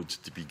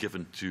workload to be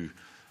given to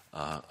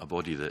a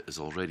body that is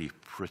already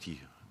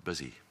pretty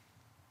busy.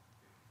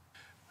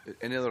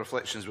 Any other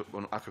reflections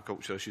on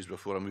aquaculture issues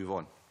before I move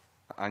on?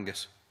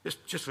 Angus?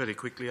 Just very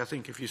quickly, I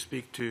think if you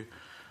speak to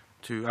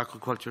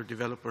aquaculture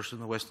developers in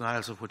the Western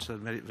Isles, of which there are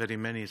very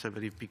many, it's a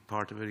very big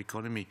part of our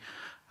economy,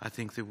 I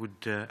think they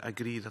would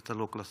agree that the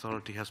local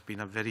authority has been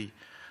a very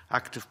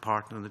active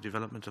partner in the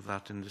development of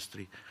that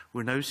industry.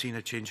 We're now seeing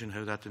a change in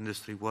how that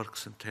industry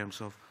works in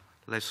terms of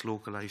less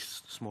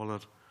localised, smaller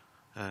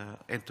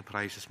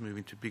enterprises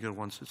moving to bigger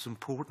ones. It's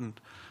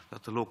important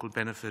that the local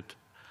benefit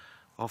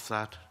of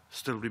that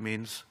still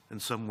remains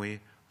in some way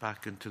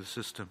back into the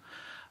system.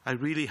 I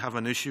really have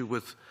an issue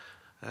with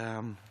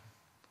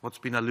what's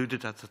been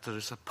alluded at, that there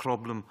is a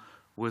problem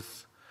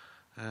with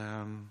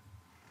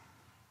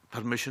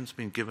permissions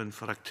being given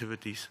for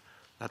activities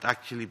that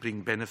actually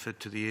bring benefit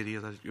to the area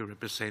that you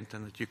represent,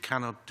 and that you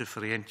cannot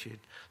differentiate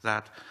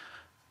that.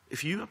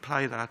 If you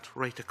apply that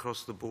right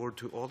across the board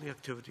to all the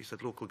activities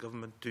that local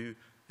government do,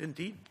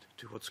 indeed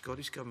to what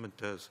Scottish Government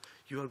does,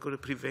 you are going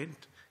to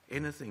prevent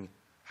anything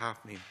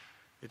happening.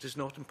 It is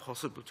not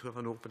impossible to have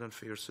an open and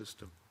fair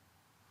system.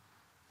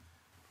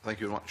 Thank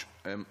you very much.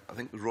 I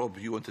think, Rob,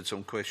 you wanted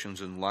some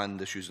questions on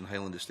land issues in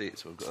Highland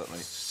Estates. I've got that right.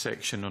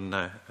 Section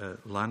on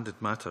landed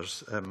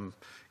matters.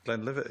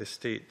 Glenlivet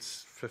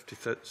Estates,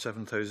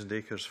 57,000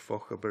 acres.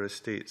 Fochabur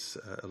Estates,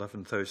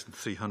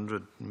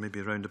 11,300,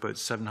 maybe around about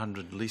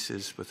 700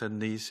 leases within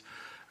these.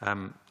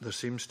 There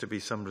seems to be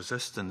some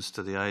resistance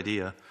to the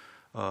idea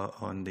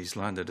on these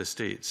landed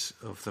estates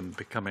of them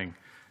becoming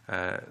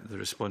the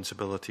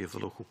responsibility of the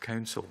local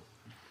council.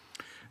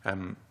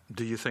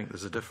 Do you think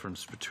there's a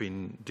difference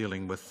between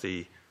dealing with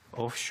the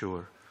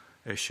offshore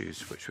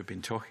issues, which we've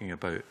been talking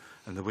about,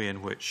 and the way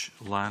in which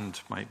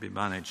land might be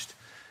managed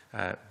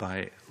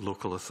by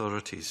local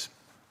authorities?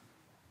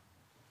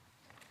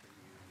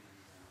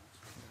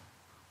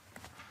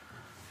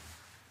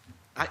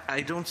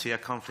 I don't see a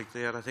conflict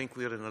there. I think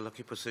we're in a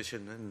lucky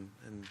position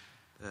in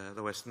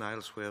the Western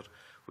Isles, where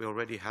we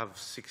already have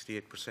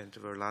 68%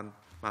 of our land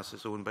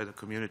masses owned by the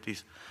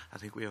communities. I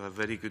think we have a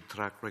very good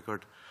track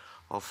record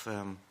of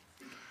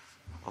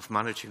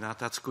managing that.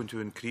 That's going to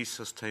increase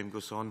as time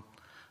goes on.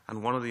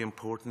 And one of the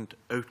important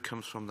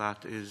outcomes from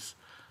that is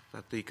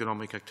that the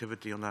economic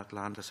activity on that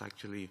land has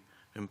actually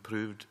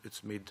improved.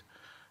 It's made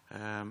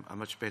a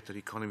much better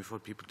economy for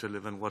people to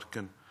live and work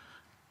in.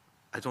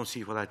 I don't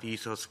see why that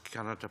ethos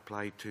cannot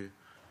apply to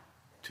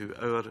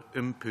our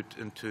input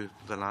into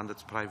the land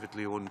that's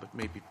privately owned, but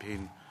maybe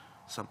paying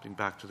something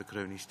back to the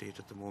Crown Estate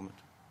at the moment.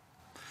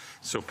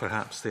 So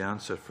perhaps the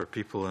answer for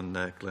people in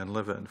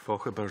Glenlivet and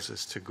Fochabers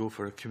is to go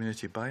for a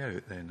community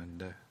buyout then,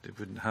 and it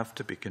wouldn't have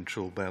to be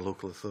controlled by a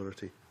local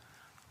authority.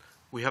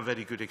 We have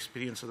very good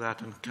experience of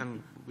that, and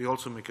can we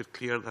also make it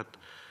clear that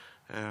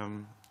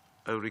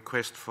our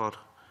request for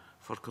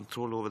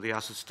control over the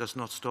assets does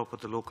not stop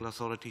at the local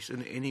authorities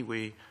in any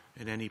way,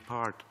 in any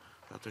part,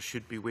 that there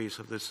should be ways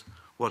of this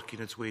working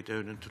its way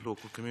down into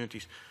local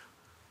communities.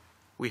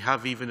 We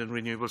have, even in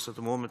Renewables at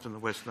the moment in the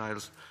Western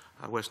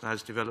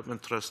Isles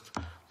Development Trust,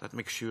 that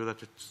makes sure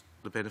that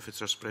the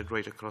benefits are spread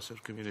right across our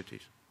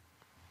communities.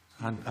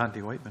 And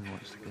Andy Wightman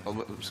wants to go.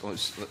 Well,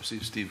 let's see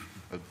if Steve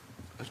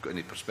has got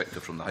any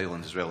perspective from the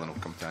Highlands as well, and I'll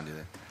come to Andy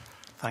then.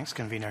 Thanks,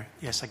 Convener.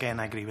 Yes, again,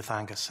 I agree with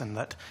Angus in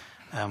that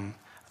I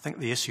think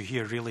the issue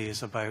here really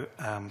is about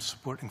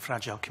supporting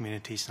fragile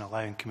communities and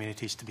allowing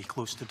communities to be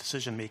close to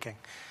decision-making.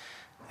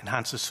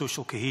 Enhances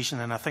social cohesion,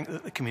 and I think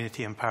that the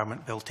Community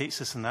Empowerment Bill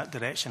takes us in that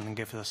direction and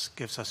gives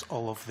us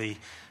all of the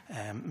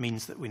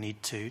means that we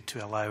need to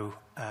allow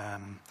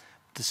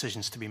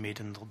decisions to be made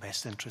in the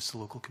best interests of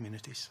local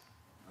communities.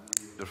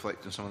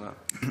 Reflect on some of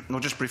that? No,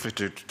 just briefly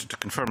to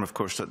confirm, of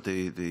course, that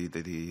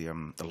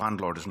the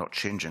landlord is not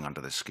changing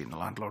under this scheme. The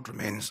landlord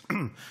remains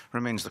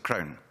remains the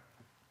Crown.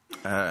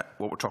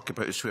 What we're talking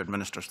about is who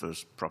administers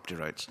those property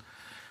rights.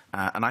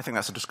 And I think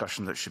that's a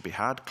discussion that should be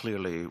had.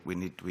 Clearly, we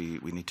need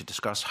to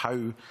discuss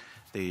how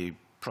the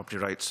property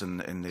rights in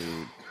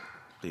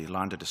the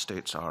landed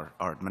estates are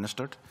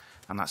administered.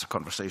 And that's a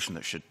conversation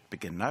that should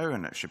begin now,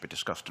 and it should be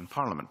discussed in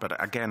Parliament.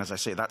 But again, as I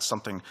say, that's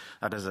something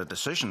that is a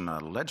decision, a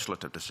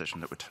legislative decision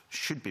that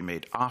should be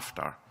made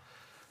after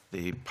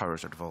the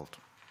powers are devolved.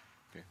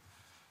 Okay.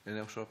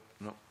 Anything else, Rob?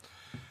 No.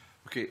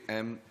 Okay.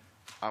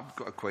 I've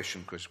got a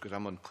question because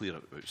I'm unclear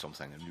about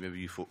something, and maybe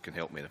you folk can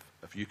help me.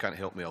 If you can't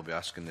help me, I'll be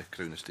asking the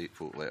Crown Estate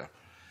folk later.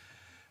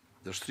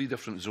 There's 3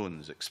 different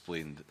zones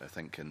explained, I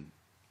think,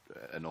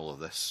 in all of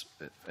this,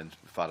 as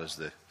far as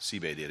the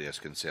seabed area is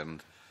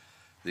concerned.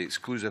 The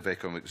exclusive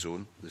economic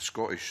zone, the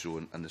Scottish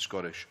zone, and the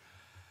Scottish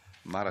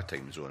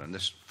maritime zone. And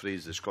this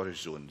phrase, the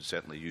Scottish zone, is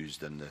certainly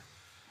used in the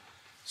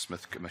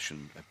Smith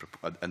Commission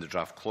in the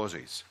draft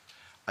clauses.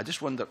 I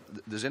just wonder,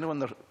 does anyone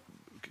there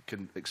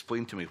can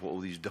explain to me what all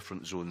these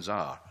different zones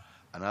are,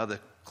 and are the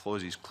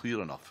clauses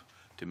clear enough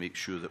to make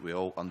sure that we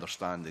all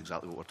understand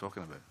exactly what we're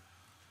talking about?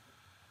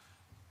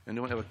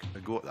 Anyone have a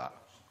go at that?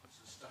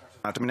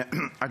 I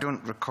mean, I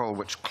don't recall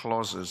which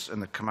clauses in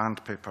the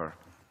command paper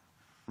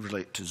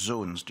relate to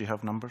zones. Do you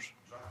have numbers?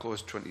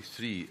 Clause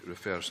 23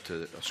 refers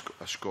to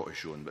a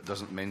Scottish zone, but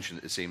doesn't mention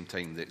at the same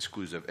time the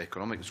exclusive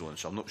economic zone,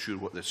 so I'm not sure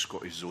what the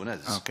Scottish zone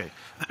is. Okay.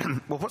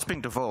 Well, what's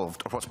being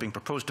devolved, or what's being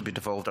proposed to be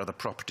devolved, are the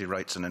property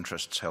rights and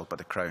interests held by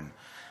the Crown.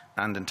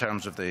 And in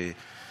terms of the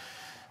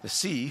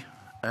sea,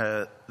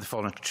 they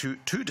fall into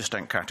two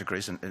distinct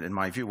categories, in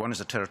my view. One is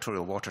the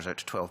territorial waters out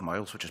to 12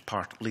 miles, which is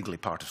legally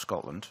part of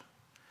Scotland.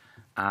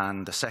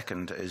 And the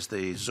second is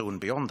the zone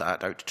beyond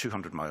that, out to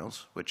 200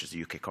 miles, which is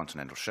the UK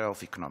continental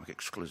shelf, economic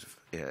exclusive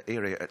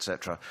area,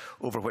 etc.,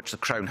 over which the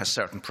Crown has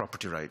certain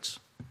property rights.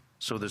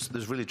 So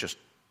there's really just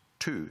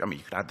 2. I mean,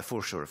 you could add the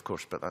foreshore, of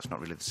course, but that's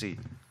not really the sea.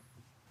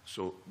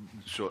 So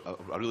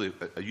are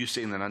you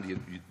saying then, Andy,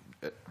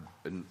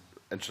 in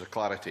interest of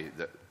clarity,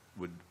 that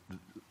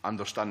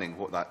understanding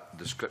what that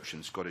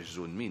description, Scottish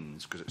zone,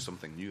 means, because it's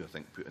something new, I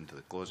think, put into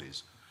the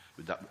clauses,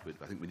 I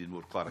think we need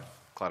more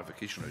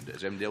clarification around it.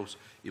 Is anybody else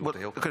able to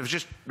help? Could I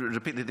just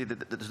repeat,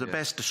 the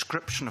best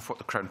description of what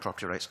the Crown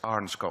property rights are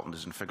in Scotland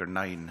is in Figure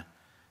 9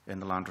 in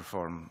the Land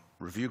Reform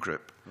Review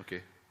Group.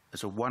 Okay.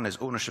 So one is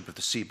ownership of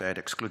the seabed,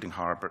 excluding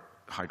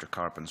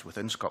hydrocarbons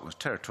within Scotland's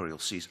territorial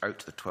seas out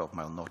to the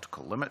 12-mile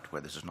nautical limit,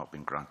 where this has not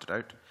been granted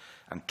out,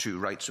 and 2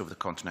 rights over the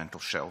continental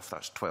shelf,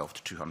 that's 12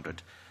 to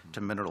 200,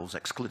 to minerals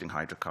excluding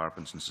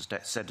hydrocarbons and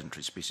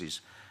sedentary species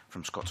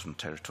from Scotsman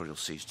territorial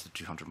seas to the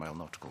 200-mile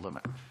nautical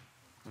limit.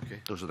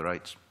 Okay. Those are the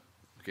rights.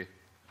 Okay.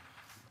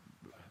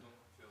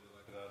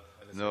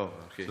 No,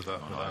 okay.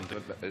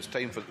 It's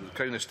time for the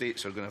Crown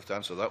Estates are going to have to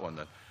answer that one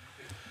then.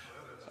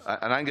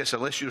 And Angus,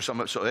 unless you're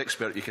some sort of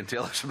expert, you can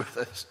tell us about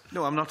this.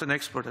 No, I'm not an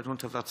expert. I don't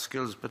have that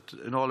skills. But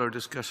in all our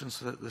discussions,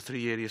 the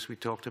 3 areas we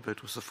talked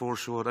about was the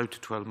foreshore out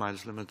to 12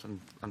 miles limit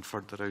and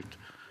further out.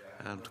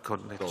 And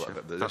continental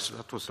shelf.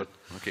 That was it.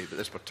 Okay, but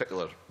this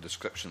particular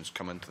description's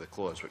come into the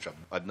clause, which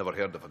I'd never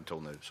heard of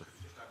until now. So.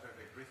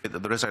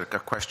 There is a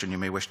question you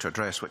may wish to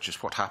address, which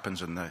is what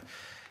happens in the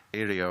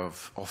area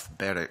off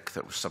Berwick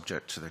that was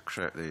subject to the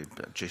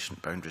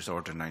Adjacent Boundaries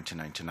Order in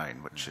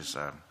 1999, which is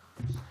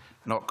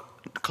not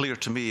clear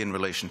to me in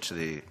relation to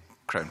the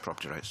Crown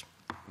property rights.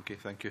 Okay,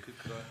 thank you.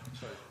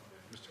 Sorry,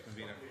 Mr.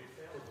 Convener.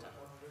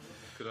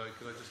 Could I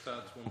just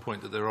add one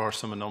point that there are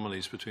some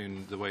anomalies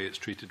between the way it's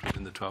treated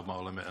within the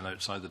 12-mile limit and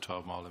outside the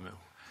 12-mile limit,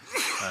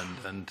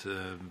 and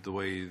the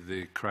way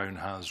the Crown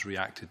has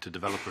reacted to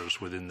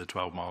developers within the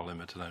 12-mile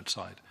limit and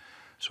outside.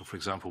 So, for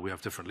example, we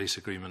have different lease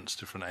agreements,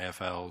 different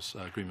AFLs,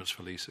 agreements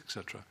for lease,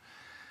 etc.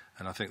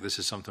 And I think this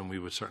is something we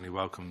would certainly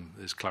welcome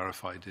is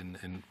clarified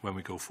in when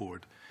we go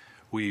forward.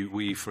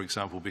 We, for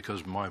example,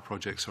 because my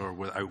projects are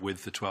out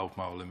with the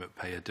 12-mile limit,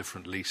 pay a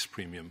different lease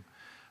premium.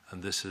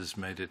 And this has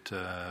made it,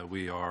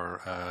 we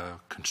are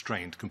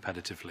constrained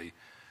competitively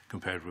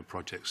compared with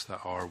projects that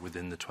are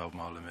within the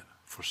 12-mile limit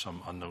for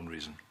some unknown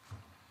reason.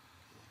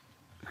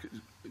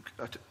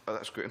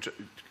 That's quite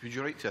interesting. Could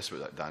you write to us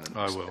about that, Dan? And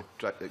I will.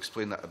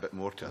 Explain that a bit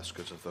more to us,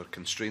 because if there are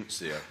constraints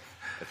there,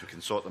 if we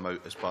can sort them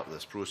out as part of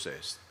this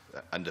process,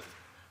 and if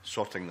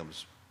sorting them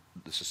is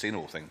the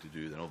sustainable thing to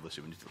do, then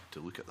obviously we need to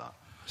look at that.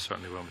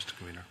 Certainly will, Mr.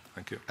 Convener.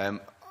 Thank you.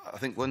 I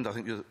think, Linda, I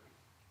think you're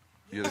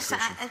yes, the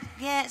question.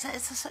 Yeah,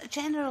 it's a sort of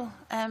general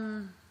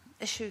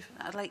issue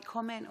I'd like to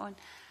comment on.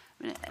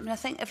 I mean, I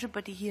think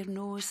everybody here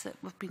knows that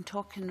we've been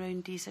talking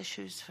around these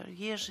issues for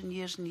years and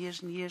years and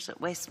years and years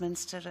at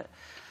Westminster,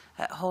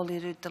 at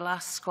Holyrood, the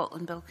last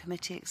Scotland Bill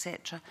Committee,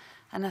 etc.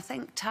 And I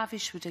think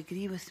Tavish would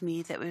agree with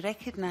me that we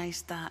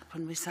recognised that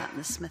when we sat in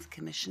the Smith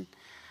Commission,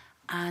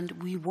 and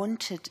we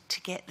wanted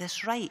to get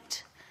this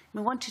right.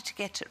 We wanted to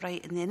get it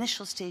right in the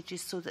initial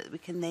stages so that we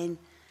can then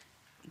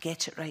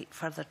get it right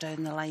further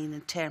down the line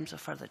in terms of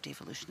further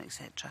devolution,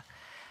 etc.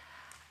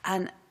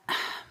 And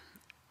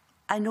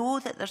I know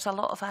that there's a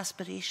lot of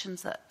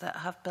aspirations that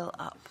have built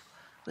up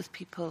with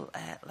people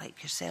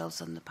like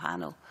yourselves on the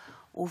panel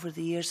over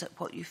the years at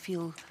what you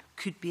feel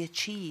could be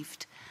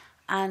achieved.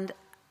 And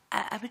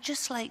I would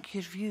just like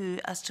your view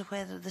as to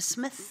whether the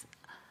Smith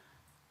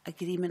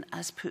agreement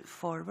as put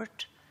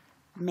forward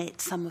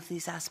met some of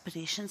these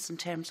aspirations in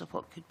terms of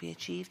what could be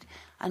achieved,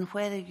 and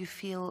whether you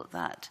feel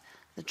that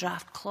the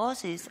draft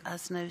clauses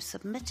as now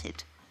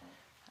submitted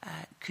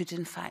could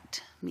in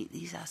fact meet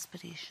these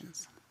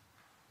aspirations.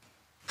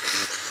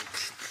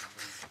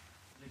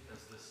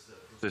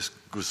 This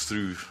goes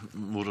through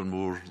more and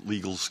more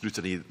legal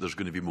scrutiny. There's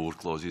going to be more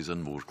clauses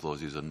and more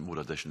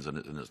additions in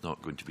it, and it's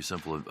not going to be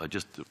simple. I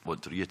just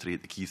want to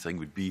reiterate the key thing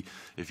would be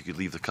if you could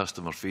leave the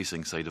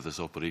customer-facing side of this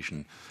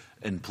operation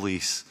in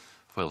place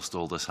whilst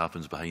all this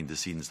happens behind the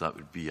scenes. That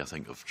would be, I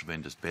think, of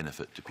tremendous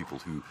benefit to people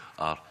who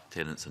are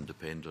tenants and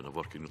depend on a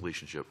working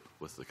relationship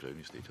with the Crown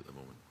Estate at the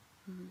moment.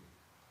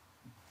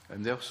 Mm-hmm.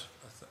 Anybody else?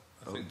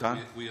 I think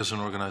we as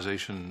an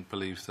organisation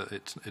believe that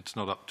it's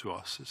not up to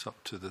us, it's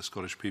up to the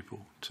Scottish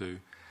people to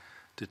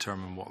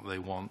determine what they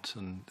want,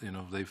 and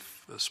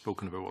they've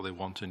spoken about what they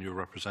want and you're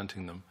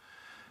representing them.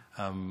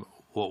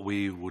 What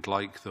we would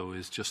like, though,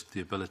 is just the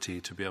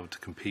ability to be able to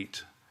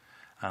compete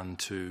and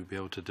to be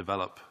able to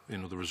develop the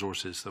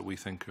resources that we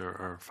think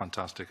are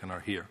fantastic and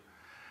are here,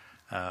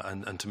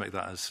 and to make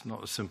that as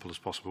not as simple as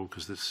possible,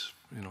 because this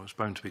it's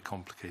bound to be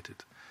complicated,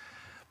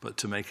 but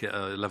to make it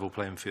a level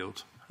playing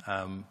field.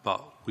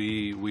 But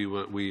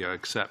we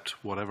accept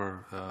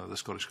whatever the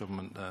Scottish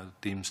Government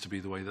deems to be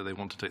the way that they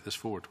want to take this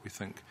forward. We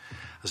think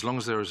as long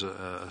as there is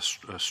a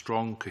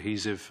strong,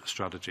 cohesive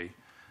strategy,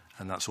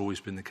 and that's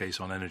always been the case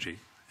on energy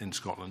in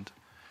Scotland,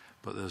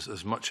 but there's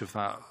as much of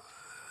that,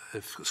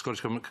 if the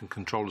Scottish Government can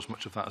control as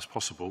much of that as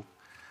possible,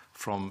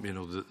 from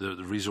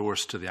the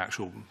resource to the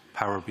actual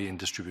power being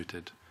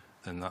distributed,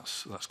 then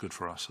that's good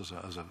for us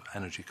as an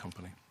energy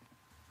company.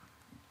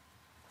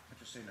 I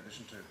just say in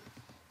addition to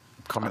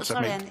comments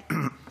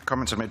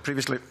I made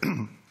previously,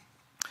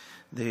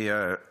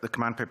 the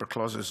command paper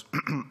clauses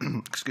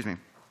excuse me,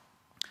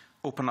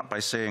 open up by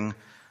saying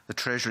the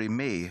Treasury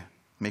may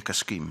make a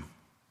scheme.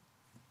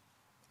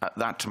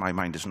 That, to my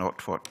mind, is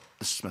not what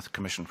the Smith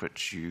Commission,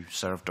 which you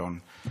served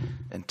on,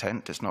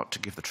 intent. It's not to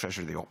give the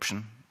Treasury the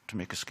option to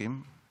make a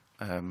scheme.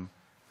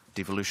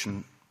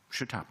 Devolution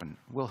should happen,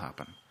 will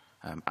happen,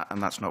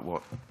 and that's not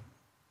what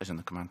is in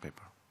the command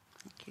paper.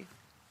 Thank you.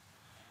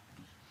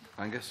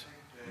 Angus?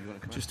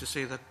 Just to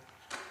say that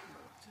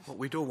what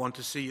we don't want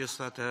to see is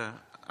that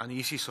an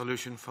easy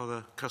solution for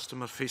the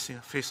customer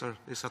facer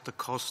is at the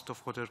cost of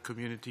what our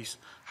communities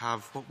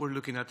have. What we're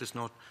looking at is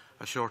not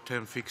a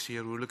short-term fix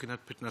here. We're looking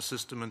at putting a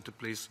system into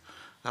place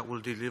that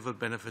will deliver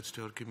benefits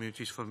to our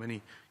communities for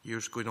many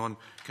years going on.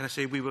 Can I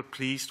say we were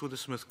pleased with the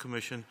Smith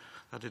Commission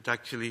that it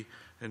actually,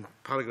 in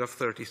paragraph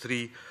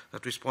 33,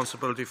 that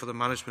responsibility for the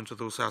management of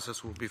those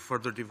assets will be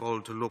further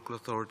devolved to local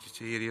authorities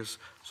in areas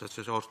such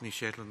as Orkney,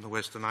 Shetland and the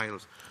Western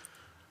Isles.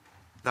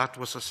 That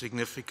was a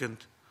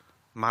significant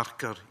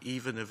marker,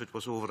 even if it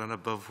was over and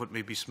above what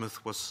maybe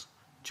Smith was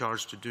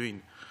charged to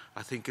doing.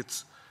 I think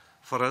it's,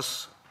 for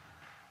us,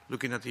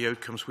 looking at the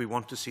outcomes, we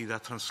want to see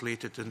that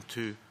translated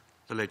into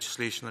the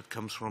legislation that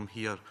comes from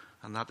here,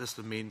 and that is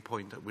the main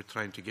point that we're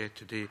trying to get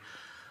today.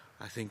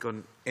 I think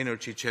on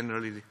energy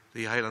generally,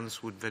 the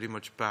Highlands would very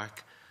much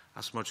back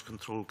as much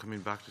control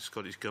coming back to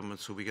Scottish Government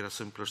so we get a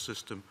simpler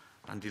system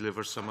and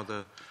deliver some of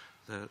the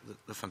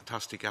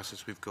fantastic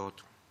assets we've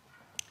got.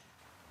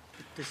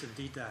 It is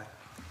indeed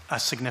a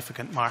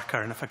significant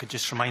marker, and if I could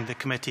just remind the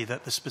committee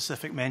that the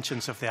specific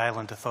mentions of the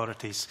island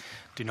authorities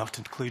do not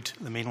include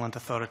the mainland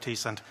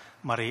authorities, and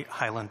Moray,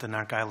 Highland and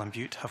Argyll and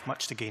Bute have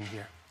much to gain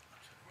here.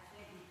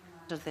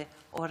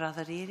 Or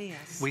other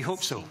areas. We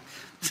hope so.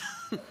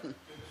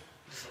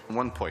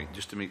 One point,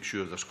 just to make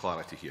sure there's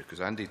clarity here,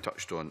 because Andy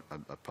touched on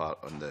a part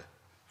on the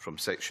from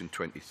section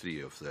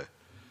 23 of the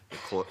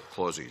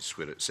clauses,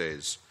 where it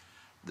says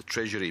the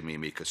Treasury may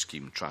make a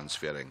scheme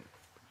transferring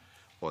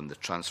on the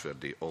transfer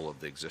date all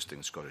of the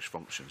existing Scottish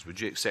functions. Would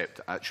you accept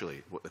that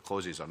actually what the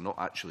clauses are not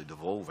actually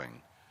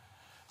devolving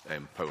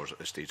powers at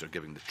this stage, are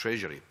giving the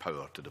Treasury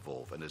power to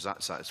devolve? And is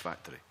that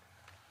satisfactory?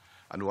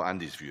 I know what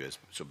Andy's view is,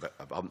 so, but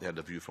I haven't heard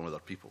a view from other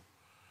people.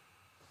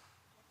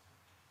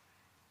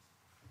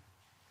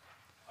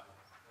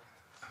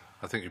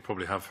 I think you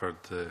probably have heard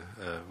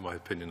my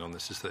opinion on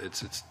this, is that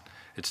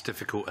it's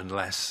difficult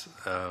unless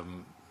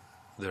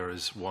there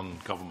is one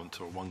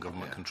government or one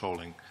government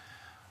controlling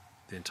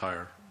the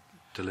entire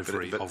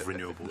delivery of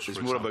renewables.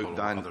 It's more about,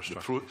 Dan,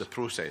 the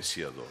process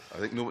here, though. I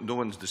think no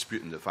one's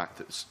disputing the fact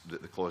that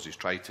the clauses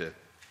try to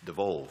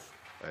devolve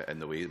in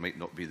the way. It might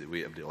not be the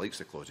way everybody likes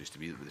the clauses to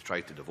be, but they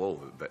try to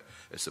devolve it. But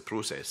it's the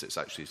process that's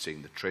actually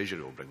saying the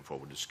Treasury will bring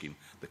forward the scheme.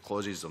 The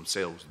clauses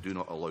themselves do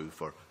not allow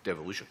for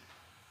devolution.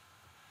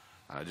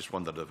 And I just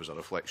wondered if there was a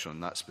reflection on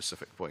that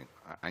specific point.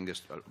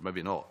 Angus,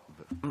 maybe not.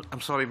 But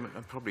I'm sorry, I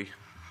probably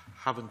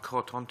haven't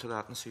caught on to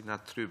that and seen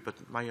that through, but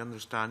my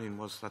understanding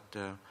was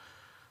that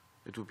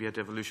it would be a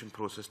devolution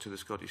process to the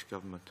Scottish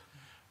Government.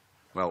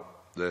 Well,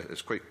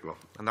 it's quite well,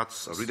 and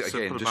that's. I'll read it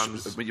again.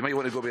 But you might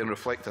want to go away and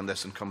reflect on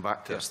this and come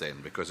back to us then,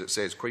 because it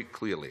says quite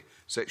clearly,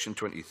 Section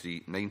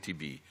 23,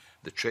 90B,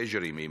 the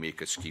Treasury may make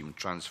a scheme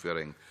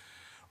transferring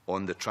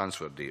on the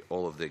transfer date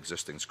all of the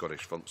existing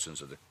Scottish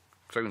functions of the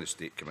Crown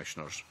Estate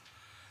Commissioners.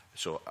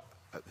 So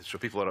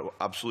people are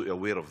absolutely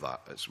aware of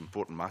that. It's an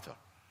important matter.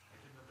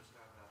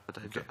 But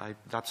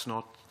that's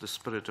not the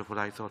spirit of what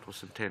I thought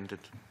was intended.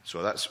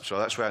 So that's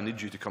why I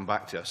need you to come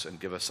back to us and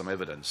give us some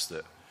evidence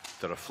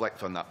to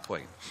reflect on that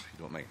point, if you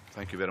don't mind.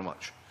 Thank you very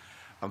much.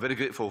 I'm very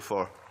grateful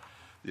for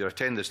your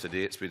attendance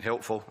today. It's been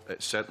helpful.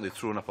 It's certainly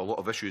thrown up a lot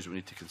of issues we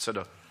need to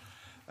consider.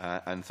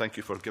 And thank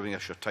you for giving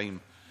us your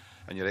time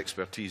and your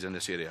expertise in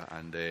this area.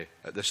 And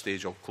at this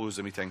stage, I'll close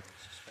the meeting,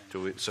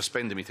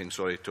 suspend the meeting,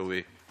 sorry, till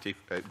we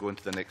go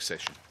into the next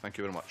session. Thank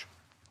you very much.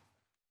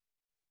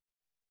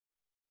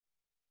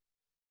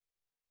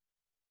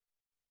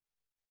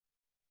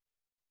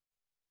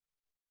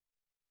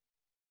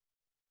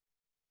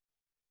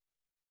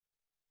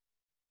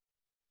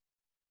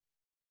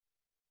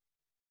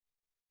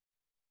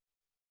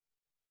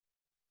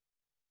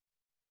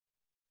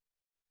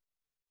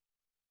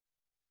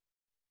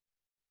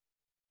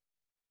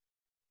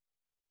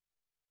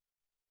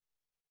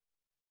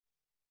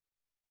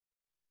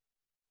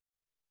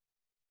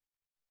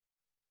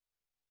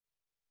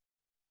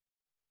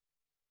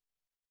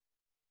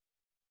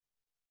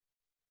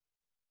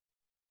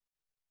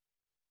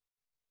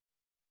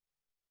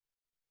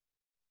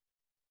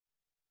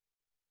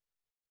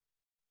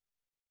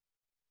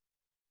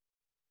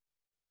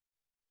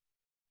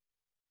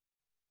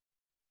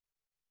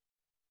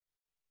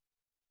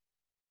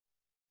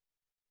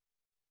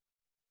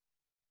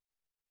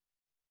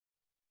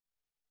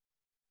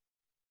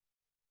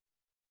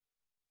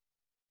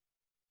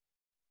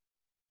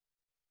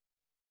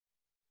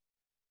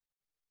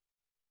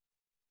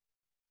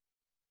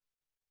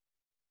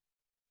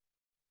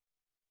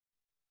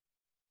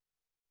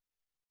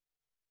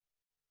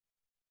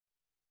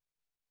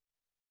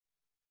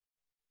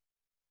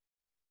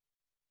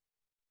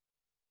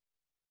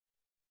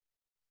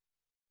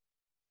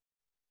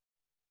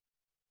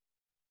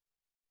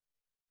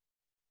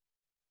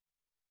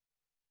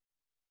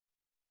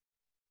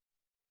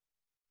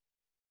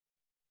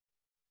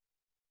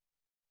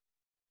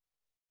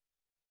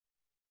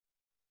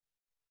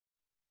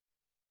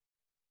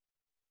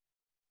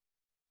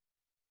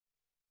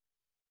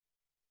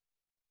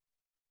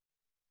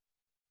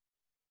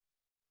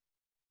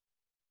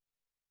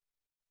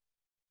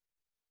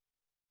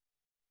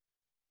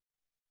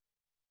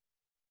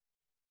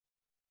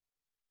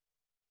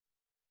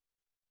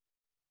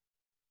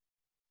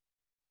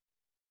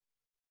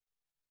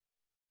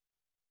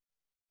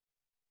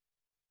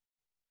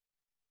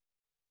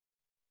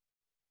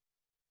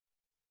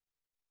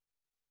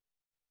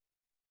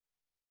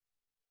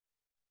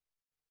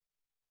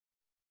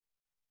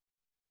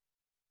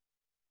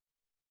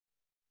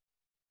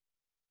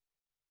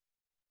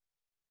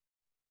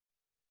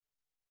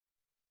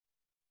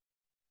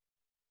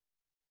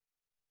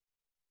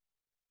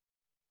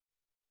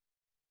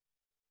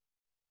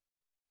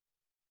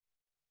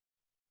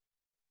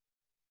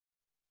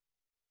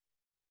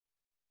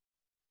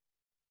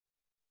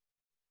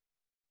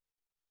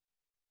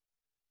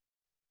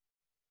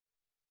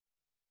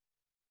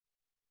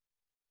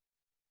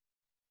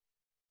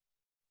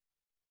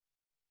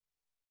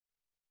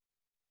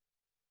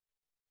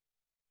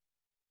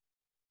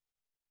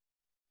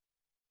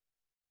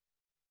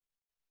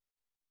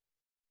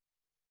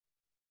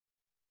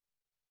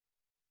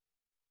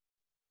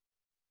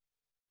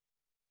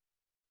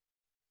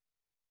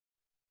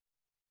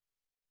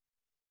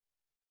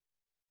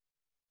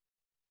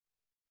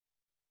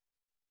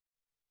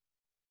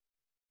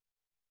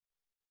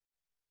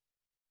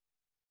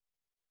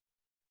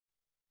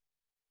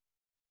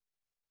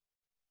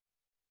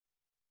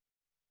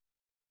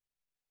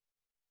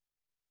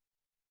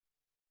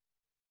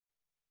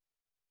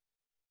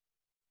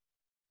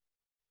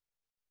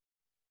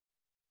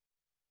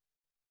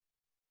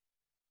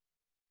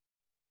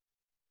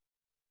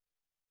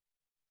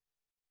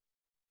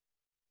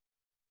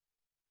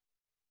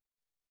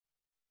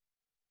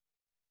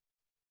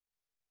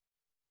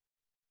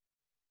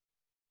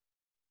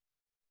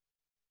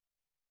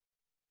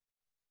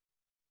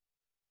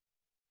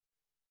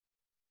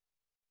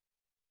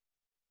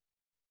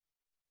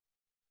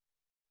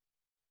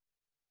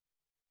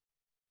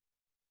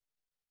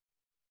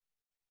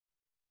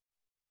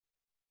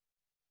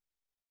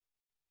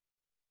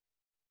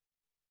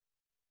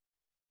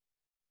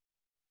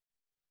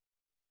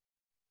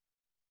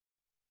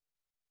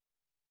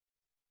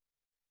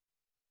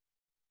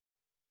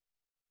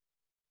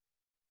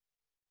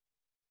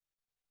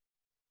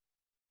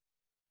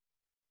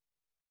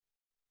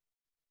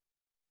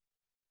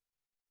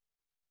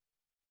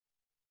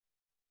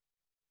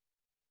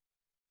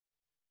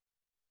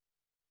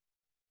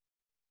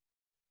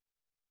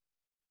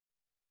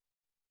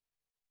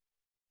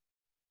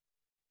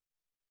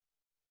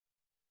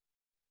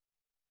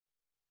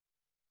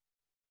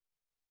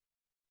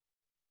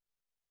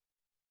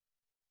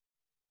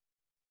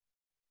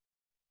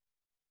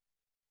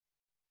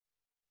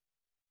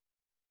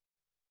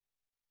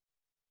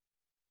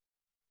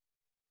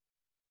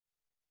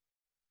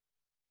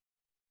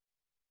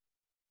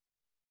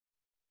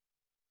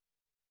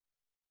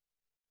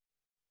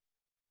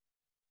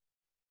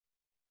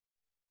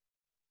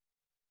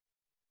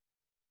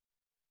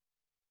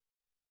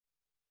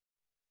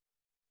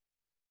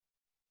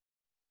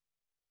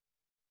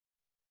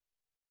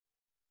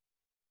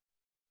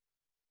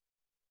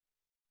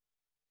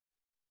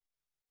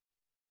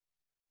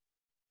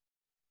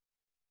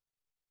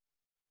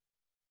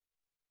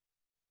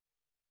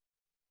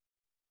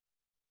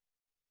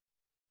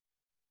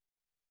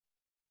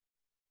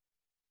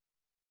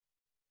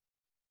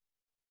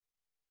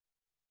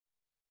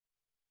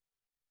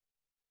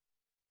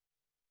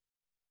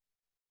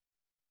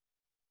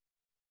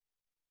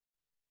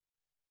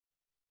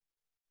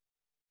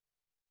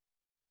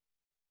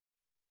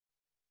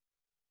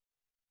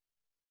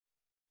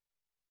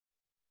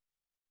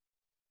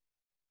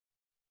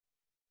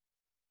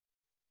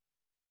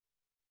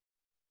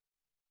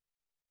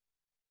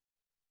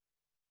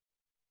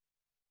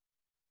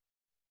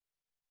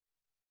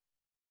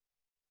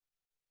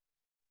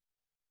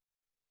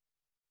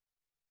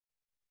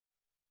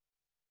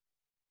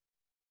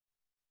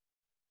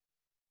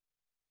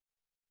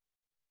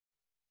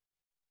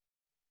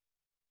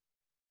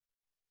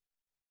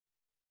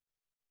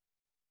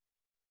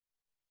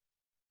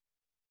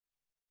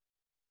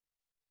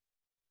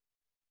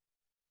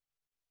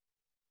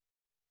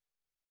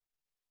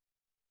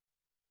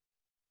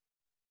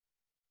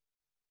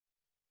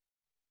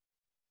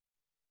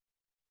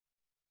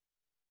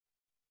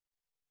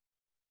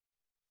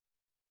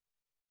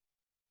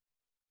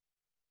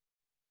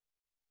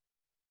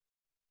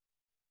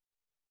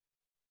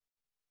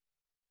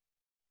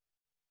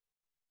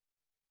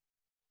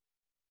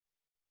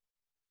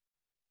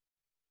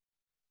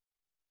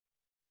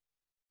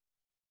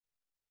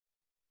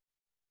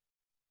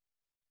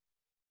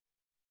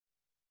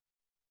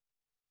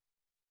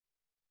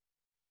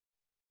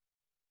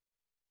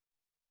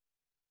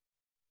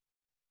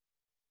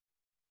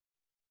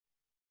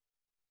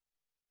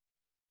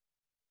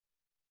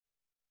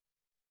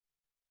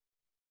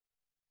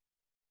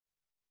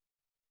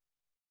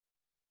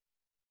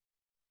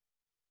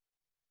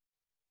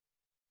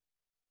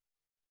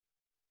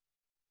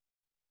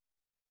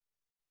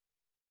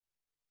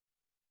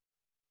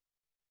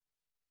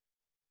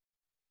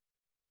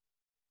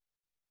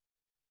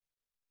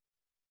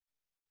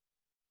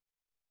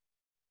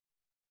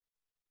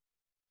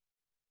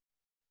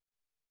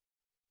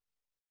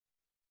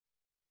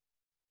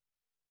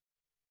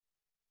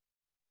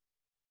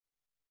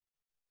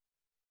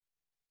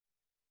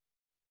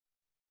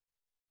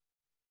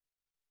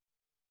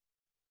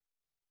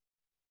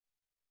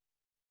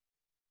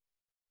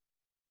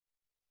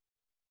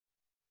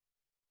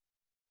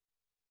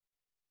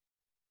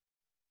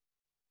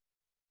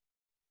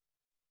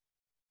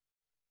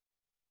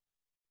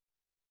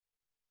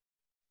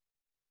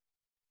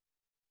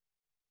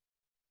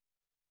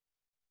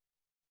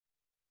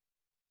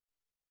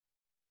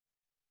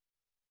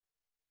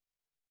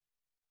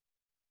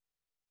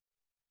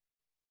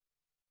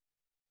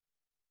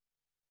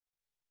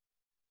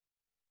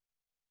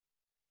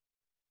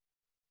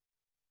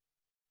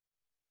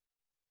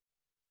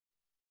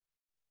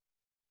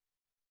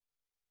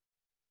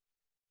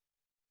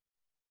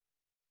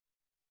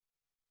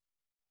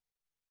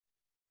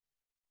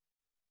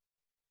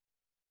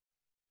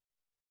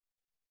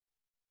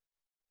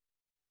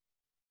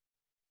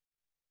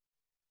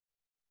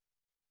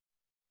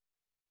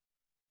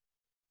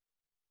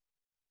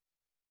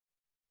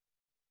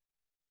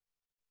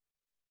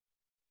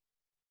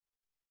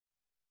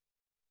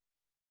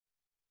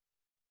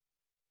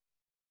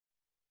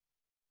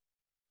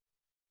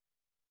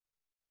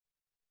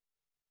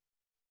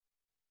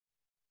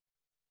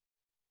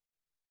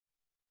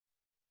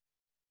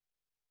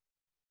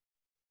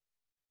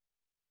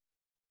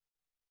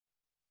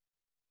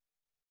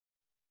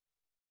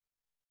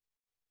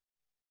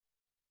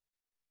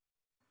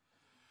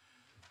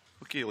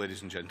 Okay,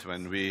 ladies and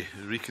gentlemen, we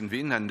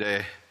reconvene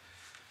and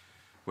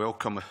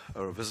welcome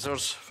our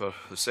visitors for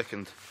the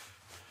second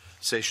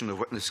session of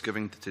witness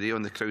giving today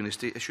on the Crown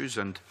Estate issues,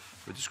 and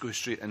we'll just go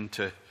straight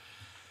into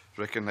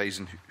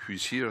recognising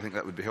who's here. I think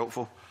that would be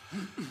helpful.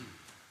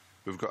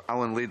 We've got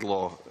Alan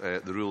Laidlaw,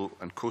 the Rural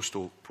and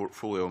Coastal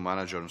Portfolio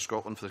Manager in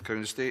Scotland for the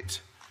Crown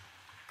Estate.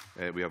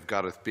 We have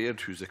Gareth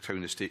Baird, who's the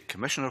Crown Estate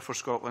Commissioner for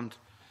Scotland.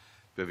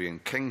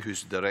 Vivienne King,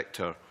 who's the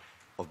Director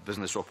of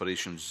Business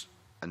Operations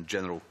and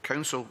General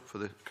Counsel for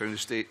the Crown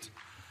Estate.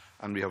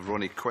 And we have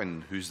Ronnie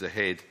Quinn, who's the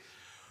Head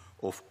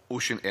of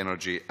Ocean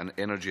Energy and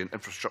Energy and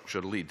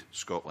Infrastructure Lead,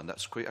 Scotland.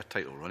 That's quite a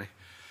title, Ronnie.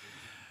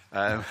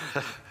 I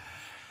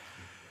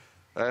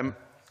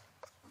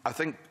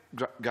think,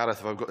 Gareth,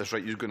 if I've got this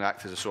right, you're going to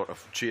act as a sort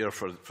of chair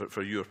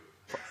for your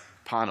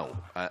panel,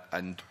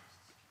 and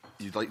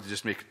you'd like to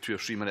just make 2 or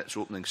 3 minutes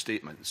opening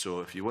statement. So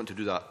if you want to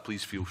do that,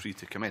 please feel free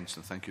to commence,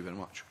 and thank you very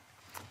much.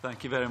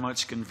 Thank you very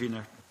much,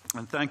 Convener.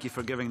 And thank you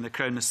for giving the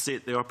Crown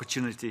Estate the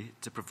opportunity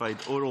to provide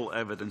oral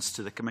evidence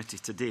to the committee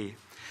today,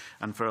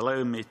 and for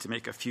allowing me to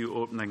make a few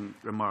opening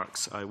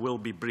remarks. I will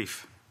be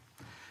brief.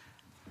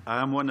 I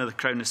am one of the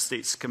Crown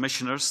Estate's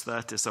Commissioners,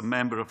 that is, a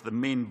member of the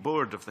main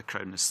board of the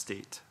Crown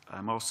Estate. I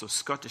am also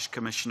Scottish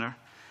Commissioner,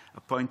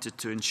 appointed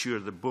to ensure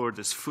the board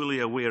is fully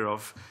aware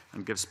of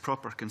and gives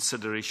proper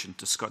consideration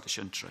to Scottish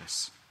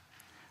interests.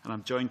 And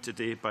I'm joined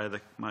today by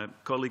my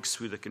colleagues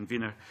who the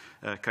Convener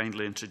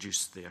kindly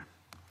introduced there.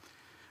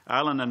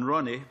 Alan and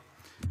Ronnie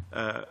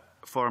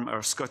form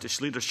our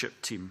Scottish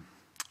leadership team,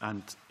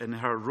 and in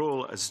her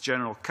role as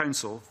General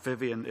Counsel,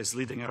 Vivienne is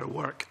leading our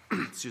work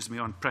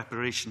on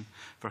preparation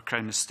for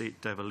Crown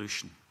Estate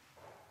devolution.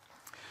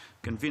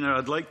 Convener,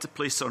 I'd like to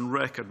place on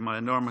record my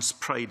enormous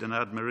pride and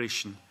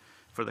admiration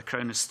for the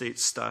Crown Estate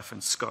staff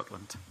in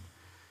Scotland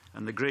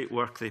and the great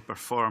work they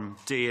perform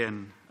day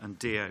in and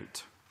day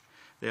out.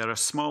 They are a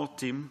small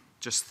team,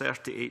 just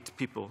 38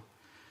 people,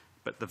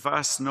 but the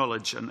vast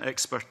knowledge and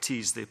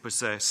expertise they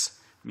possess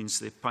means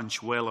they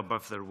punch well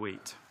above their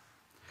weight.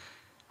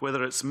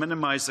 Whether it's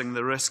minimising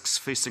the risks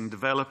facing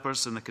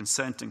developers in the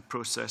consenting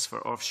process for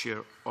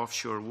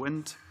offshore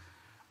wind,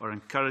 or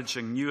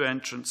encouraging new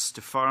entrants to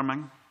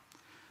farming,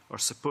 or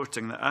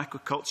supporting the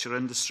aquaculture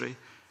industry,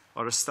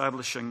 or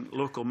establishing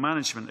local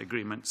management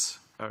agreements,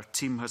 our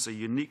team has a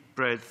unique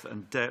breadth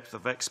and depth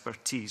of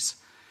expertise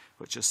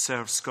which has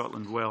served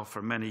Scotland well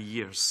for many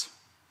years.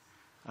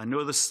 I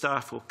know the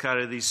staff will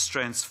carry these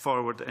strengths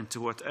forward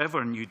into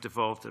whatever new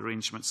devolved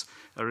arrangements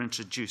are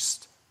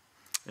introduced.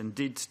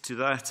 Indeed, to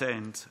that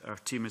end, our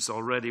team is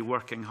already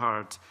working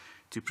hard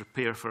to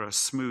prepare for a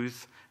smooth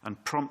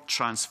and prompt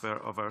transfer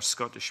of our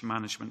Scottish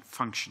management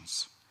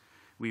functions.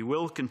 We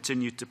will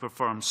continue to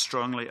perform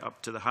strongly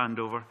up to the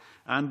handover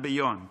and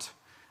beyond,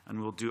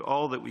 and will do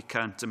all that we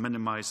can to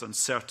minimise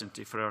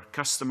uncertainty for our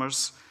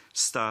customers,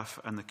 staff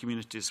and the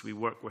communities we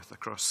work with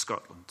across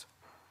Scotland.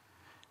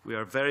 We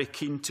are very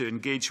keen to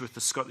engage with the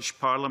Scottish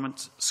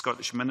Parliament,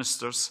 Scottish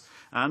ministers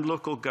and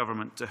local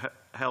government to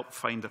help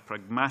find a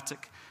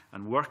pragmatic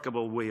and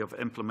workable way of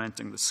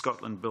implementing the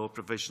Scotland Bill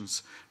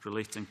provisions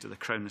relating to the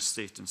Crown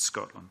Estate in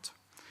Scotland.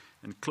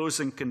 In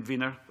closing,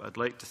 Convener, I'd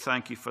like to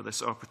thank you for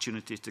this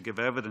opportunity to give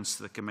evidence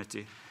to the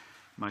committee.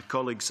 My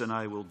colleagues and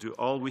I will do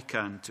all we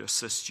can to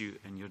assist you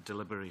in your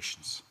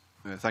deliberations.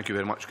 Thank you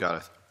very much,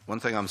 Gareth.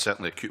 One thing I'm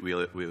certainly acutely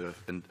aware of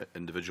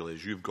individually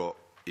is you've got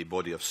a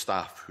body of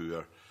staff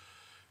who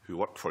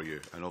work for you,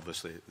 and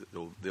obviously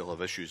they'll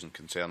have issues and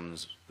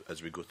concerns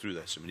as we go through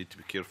this, and we need to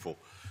be careful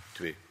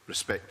to be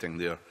respecting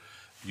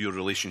your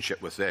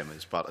relationship with them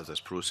as part of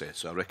this process,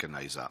 so I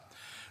recognise that.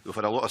 We've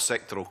had a lot of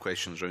sectoral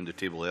questions around the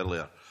table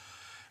earlier,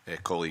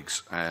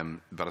 colleagues,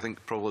 but I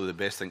think probably the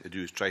best thing to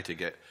do is try to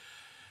get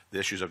the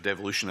issues of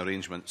devolution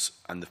arrangements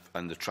and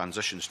the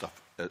transition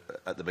stuff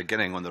at the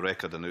beginning on the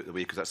record and out the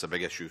way, because that's a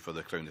big issue for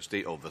the Crown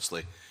Estate,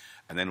 obviously,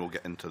 and then we'll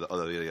get into the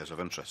other areas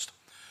of interest.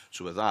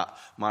 So with that,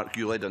 Mark,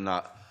 you led on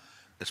that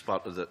as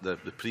part of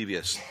the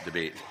previous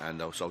debate,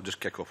 and so I'll just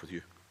kick off with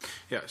you.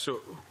 Yeah,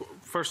 so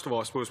first of all,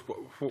 I suppose,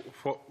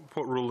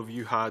 what role have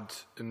you had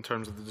in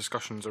terms of the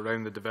discussions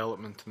around the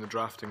development and the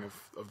drafting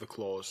of the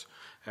clause,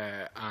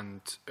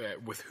 and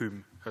with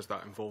whom has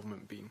that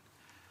involvement been?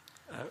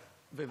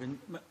 Vivienne,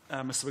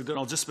 Mr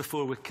MacDonald, just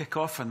before we kick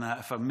off on that,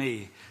 if I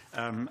may,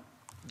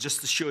 just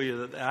to show you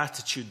that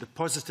the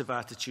positive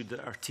attitude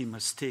that our team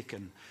has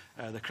taken,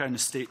 the Crown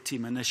Estate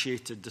team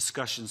initiated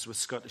discussions with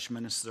Scottish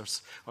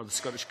ministers, or the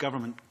Scottish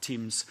Government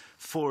teams,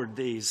 4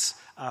 days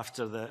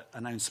after the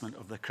announcement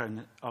of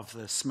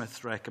the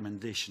Smith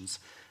recommendations.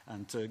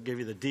 And to give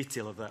you the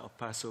detail of that, I'll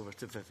pass over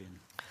to Vivienne.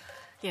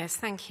 Yes,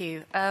 thank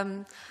you.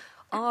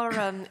 Our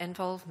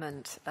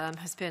involvement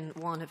has been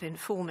one of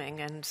informing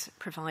and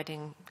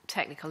providing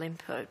technical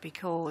input,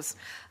 because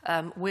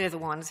we're the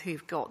ones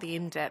who've got the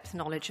in-depth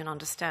knowledge and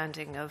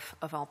understanding of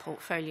our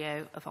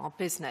portfolio, of our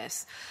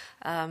business.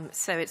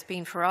 So it's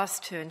been for us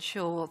to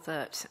ensure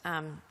that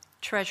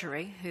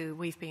Treasury, who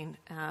we've been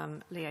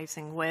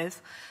liaising with,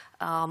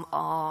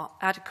 are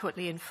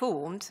adequately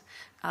informed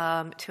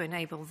to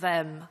enable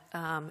them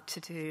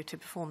to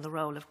perform the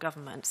role of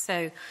government.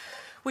 So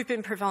We've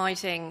been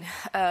providing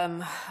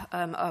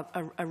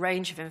a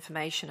range of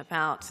information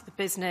about the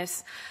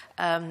business,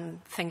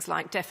 things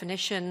like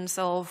definitions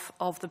of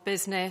the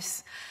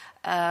business,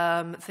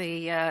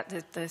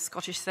 the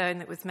Scottish zone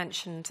that was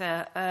mentioned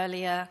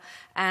earlier,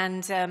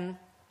 and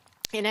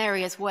in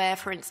areas where,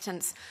 for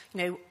instance,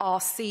 our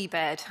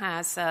seabed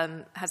has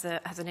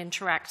an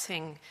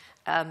interacting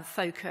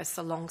focus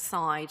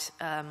alongside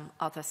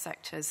other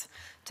sectors,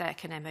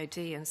 DEC and MOD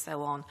and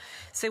so on.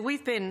 So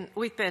we've been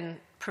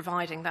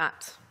providing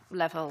that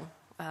level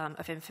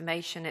of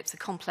information. It's a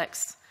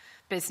complex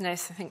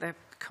business. I think the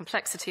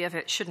complexity of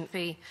it shouldn't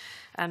be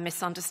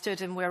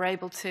misunderstood, and we're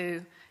able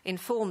to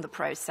inform the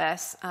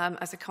process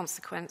as a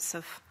consequence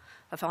of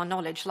our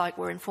knowledge, like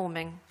we're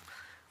informing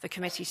the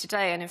committee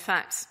today. And in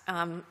fact,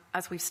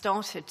 as we've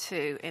started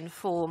to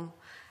inform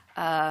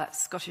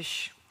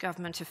Scottish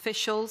Government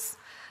officials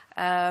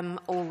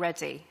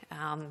already,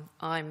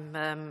 I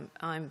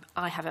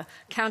have a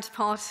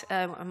counterpart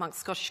amongst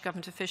Scottish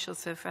Government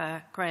officials of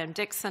Graham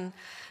Dixon,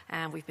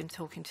 and we've been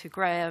talking to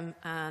Graham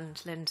and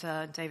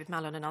Linda and David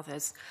Mallon and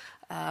others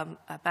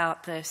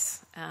about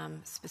this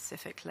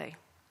specifically.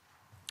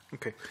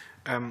 Okay.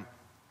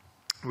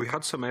 We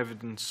had some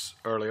evidence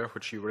earlier,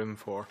 which you were in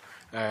for,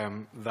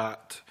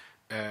 that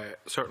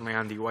certainly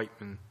Andy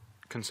Wightman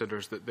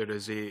considers that there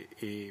is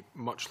a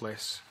much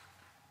less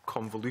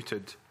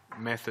convoluted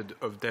method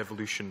of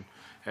devolution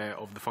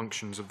of the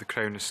functions of the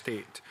Crown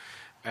Estate.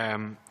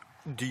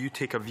 Do you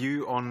take a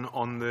view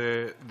on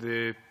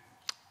the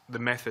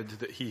method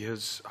that he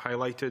has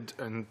highlighted,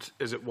 and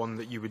is it one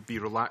that you would be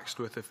relaxed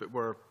with if it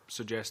were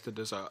suggested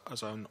as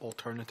an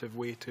alternative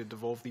way to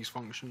devolve these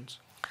functions?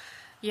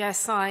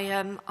 Yes,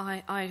 I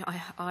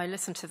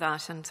listened to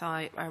that, and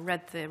I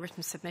read the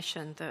written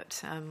submission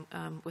that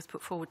was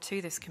put forward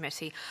to this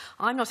committee.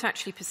 I'm not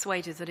actually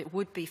persuaded that it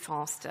would be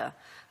faster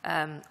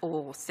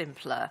or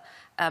simpler.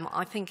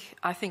 I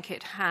think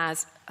it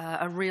has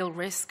a real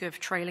risk of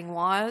trailing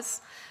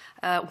wires.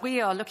 We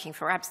are looking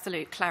for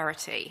absolute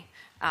clarity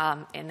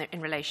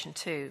in relation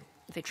to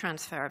the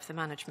transfer of the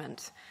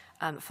management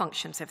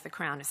functions of the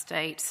Crown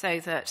Estate, so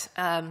that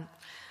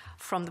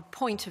from the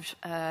point of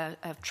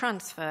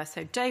transfer,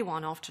 so day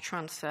one after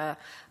transfer,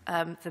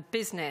 the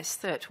business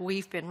that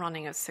we've been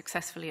running as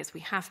successfully as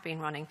we have been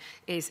running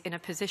is in a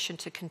position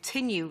to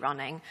continue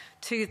running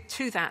to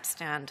that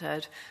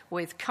standard,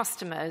 with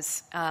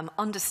customers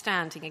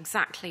understanding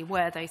exactly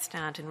where they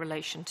stand in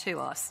relation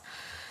to us.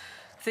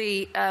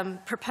 The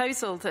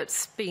proposal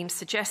that's been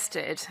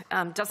suggested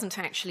doesn't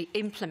actually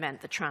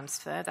implement the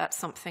transfer. That's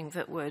something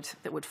that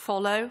would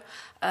follow.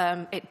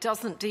 It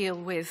doesn't deal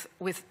with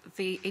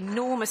the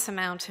enormous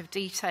amount of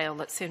detail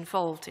that's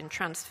involved in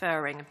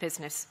transferring a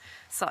business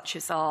such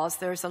as ours.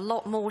 There is a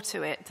lot more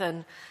to it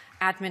than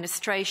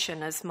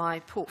administration, as my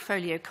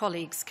portfolio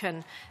colleagues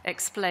can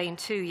explain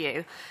to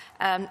you.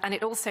 And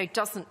it also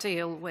doesn't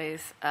deal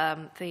with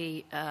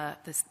the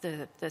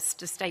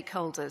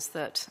stakeholders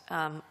that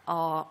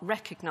are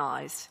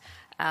recognised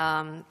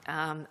in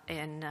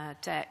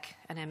DEC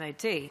and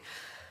MOD.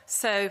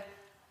 So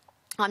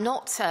I'm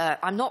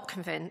not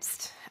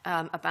convinced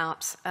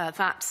about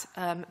that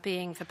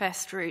being the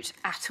best route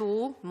at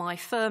all. My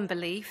firm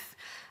belief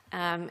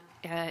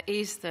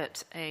is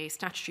that a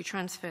statutory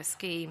transfer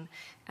scheme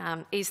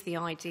is the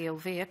ideal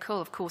vehicle.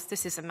 Of course,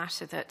 this is a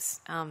matter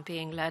that's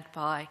being led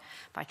by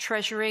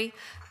Treasury,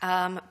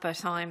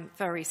 but I'm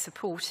very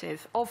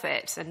supportive of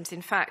it. And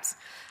in fact,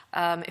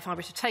 if I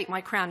were to take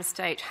my Crown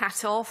Estate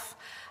hat off,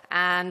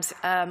 and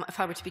if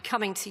I were to be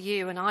coming to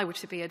you and I were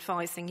to be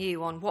advising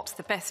you on what's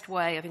the best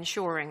way of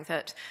ensuring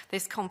that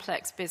this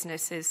complex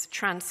business is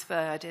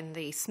transferred in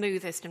the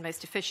smoothest and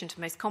most efficient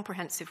and most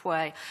comprehensive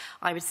way,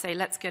 I would say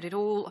let's get it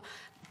all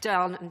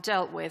done and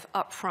dealt with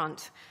up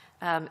front,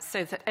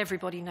 so that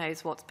everybody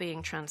knows what's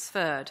being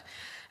transferred.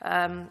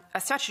 A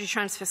statutory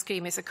transfer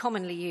scheme is a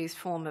commonly used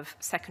form of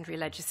secondary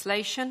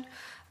legislation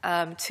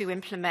to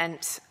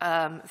implement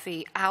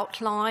the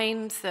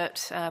outlines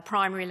that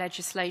primary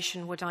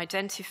legislation would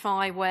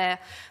identify, where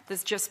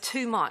there's just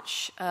too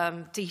much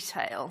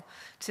detail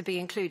to be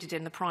included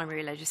in the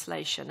primary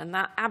legislation. And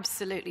that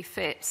absolutely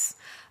fits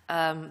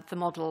the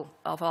model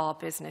of our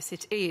business.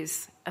 It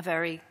is a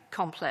very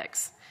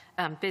complex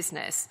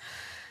business.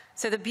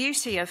 So the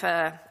beauty of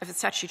a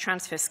statutory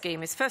transfer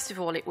scheme is, first of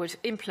all, it would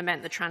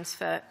implement the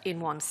transfer in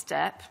one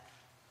step.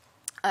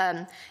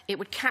 It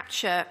would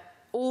capture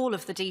all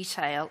of the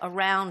detail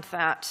around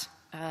that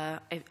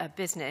a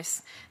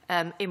business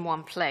in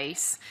one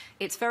place.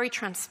 It's very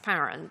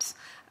transparent.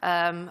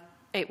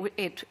 It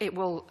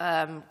will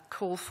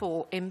call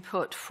for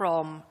input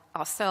from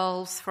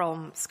ourselves,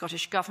 from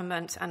Scottish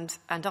Government and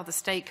other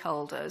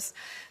stakeholders.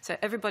 So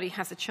everybody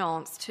has a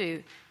chance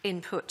to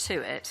input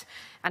to it,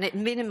 and it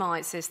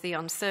minimises the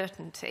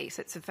uncertainty.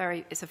 So it's a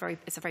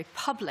very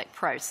public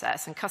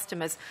process, and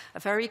customers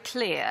are very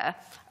clear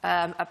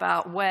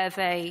about where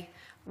they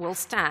will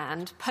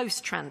stand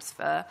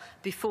post-transfer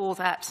before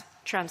that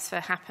transfer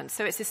happens.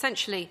 So it's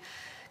essentially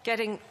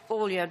getting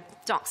all your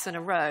ducks in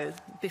a row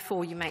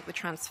before you make the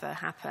transfer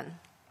happen.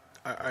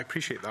 I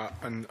appreciate that,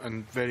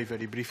 and very,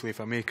 very briefly, if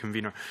I may,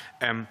 Convener.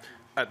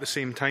 At the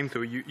same time,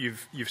 though,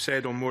 you've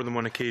said on more than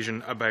one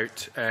occasion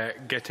about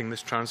getting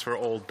this transfer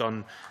all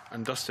done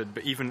and dusted,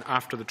 but even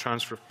after the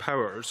transfer of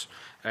powers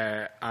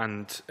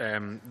and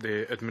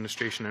the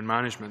administration and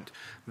management,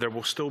 there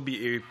will still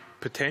be a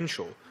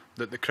potential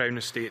that the Crown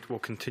Estate will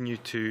continue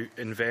to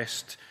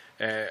invest,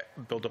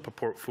 build up a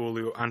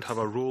portfolio and have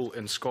a role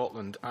in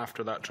Scotland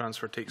after that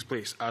transfer takes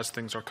place, as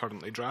things are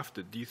currently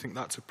drafted. Do you think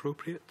that's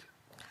appropriate?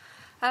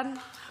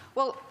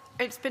 Well,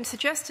 it's been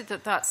suggested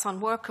that that's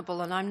unworkable,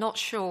 and I'm not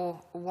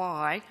sure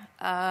why.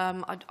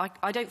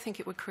 I don't think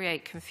it would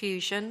create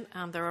confusion.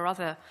 There are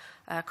other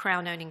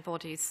Crown-owning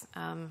bodies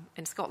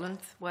in Scotland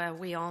where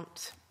we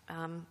aren't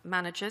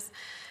managers.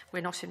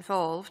 We're not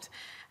involved.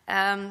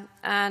 You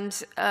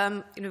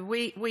know,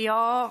 we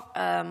are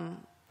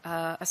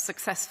a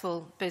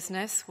successful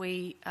business.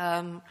 We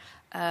are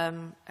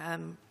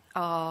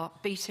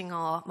beating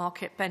our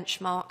market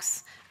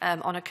benchmarks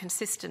on a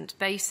consistent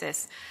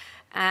basis.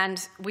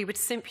 And we would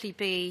simply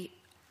be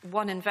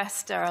one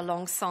investor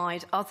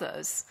alongside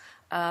others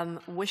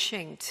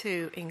wishing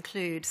to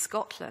include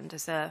Scotland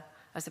as a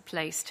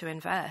place to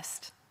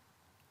invest.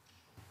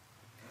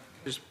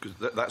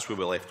 That's where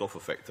we left off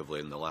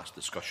effectively in the last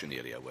discussion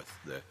area with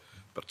the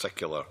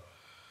particular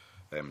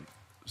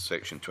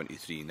Section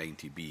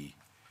 2390B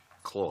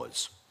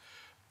clause.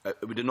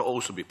 Would it not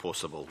also be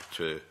possible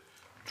to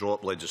draw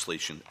up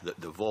legislation that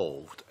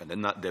devolved, and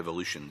in that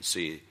devolution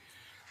say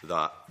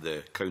that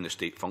the Crown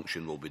Estate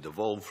function will be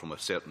devolved from a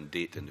certain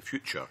date in the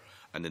future,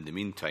 and in the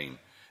meantime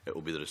it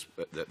will be a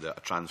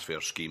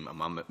transfer scheme, a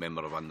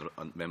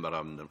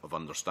memorandum of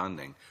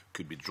understanding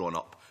could be drawn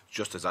up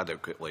just as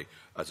adequately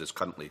as is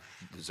currently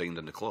designed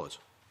in the clause?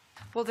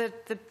 Well,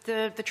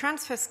 the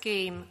transfer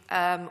scheme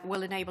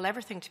will enable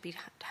everything to be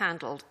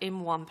handled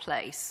in one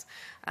place,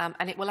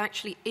 and it will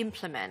actually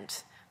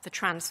implement the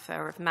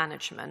transfer of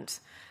management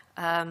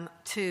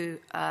to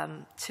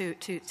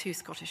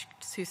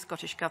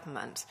Scottish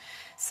Government.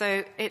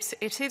 So it's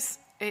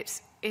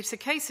a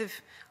case of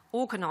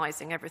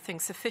organising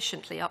everything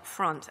sufficiently up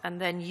front and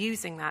then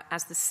using that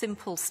as the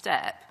simple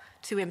step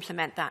to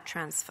implement that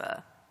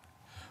transfer.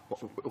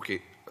 Well,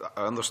 okay,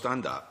 I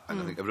understand that,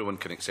 and I think everyone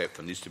can accept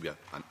there needs to be an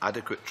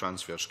adequate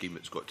transfer scheme.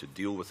 It's got to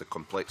deal with the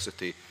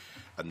complexity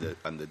and the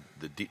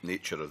deep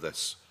nature of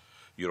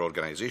your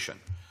organisation.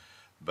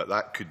 But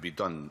that could be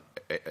done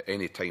at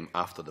any time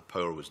after the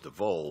power was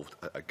devolved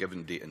at a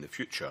given date in the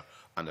future,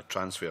 and a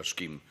transfer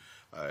scheme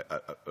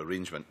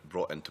arrangement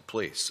brought into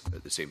place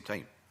at the same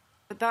time.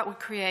 But that would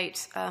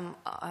create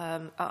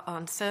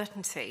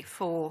uncertainty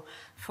for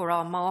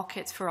our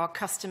markets, for our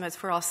customers,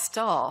 for our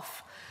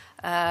staff,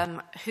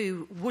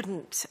 who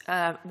wouldn't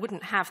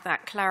have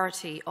that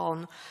clarity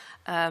on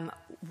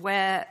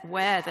where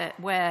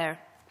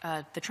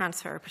the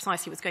transfer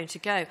precisely was going to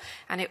go,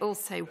 and it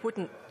also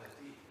wouldn't.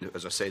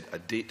 As I said, a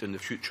date in the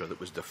future that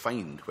was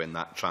defined when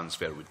that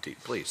transfer would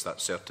take place. That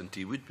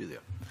certainty would be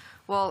there.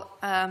 Well,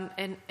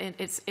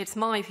 it's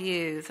my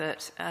view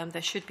that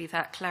there should be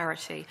that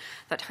clarity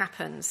that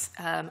happens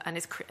and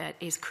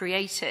is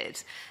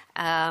created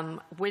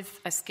with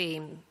a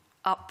scheme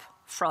up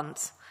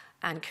front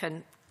and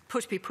can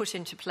be put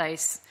into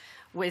place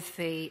with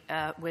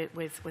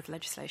with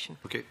legislation.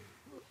 Okay,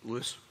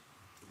 Lewis.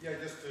 Yeah,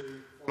 just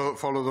to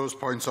follow those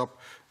points up.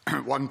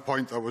 One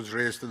point that was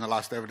raised in the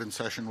last evidence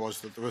session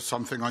was that there was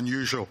something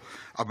unusual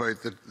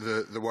about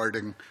the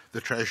wording, the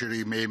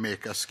Treasury may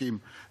make a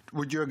scheme.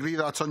 Would you agree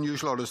that's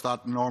unusual, or is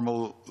that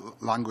normal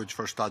language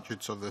for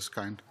statutes of this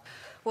kind?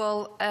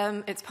 Well,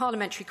 it's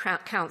Parliamentary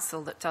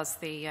Counsel that does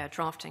the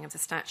drafting of the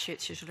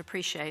statutes, you should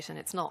appreciate, and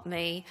it's not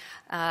me.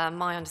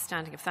 My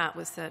understanding of that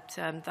was that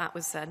that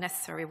was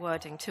necessary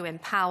wording to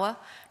empower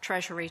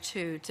Treasury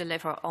to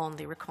deliver on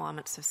the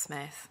requirements of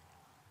Smith.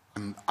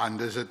 And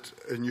is it,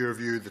 in your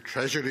view, the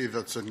Treasury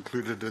that's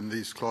included in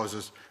these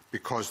clauses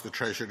because the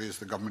Treasury is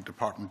the government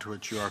department to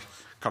which you are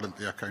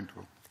currently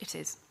accountable? It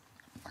is.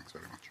 Thanks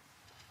very much.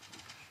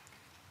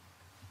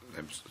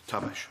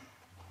 Tavish.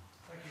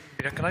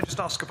 Can I just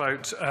ask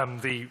about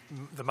the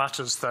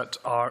matters that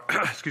are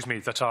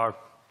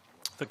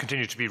that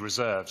continue to be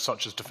reserved,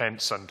 such as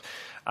defence and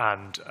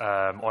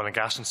oil and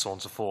gas and so on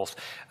and so forth?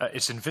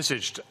 It's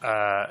envisaged,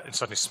 and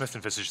certainly Smith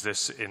envisaged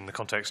this in the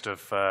context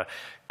of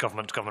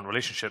government-to-government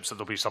relationships, that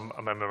there'll be some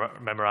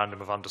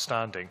memorandum of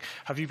understanding.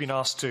 Have you been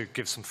asked to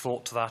give some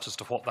thought to that as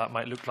to what that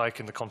might look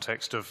like in the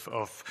context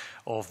of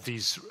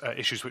these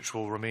issues which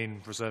will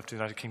remain reserved to the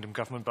United Kingdom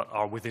government but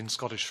are within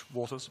Scottish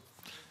waters?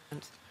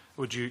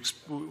 Would you,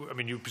 I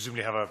mean, you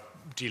presumably have a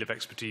deal of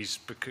expertise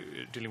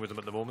dealing with them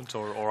at the moment,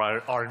 or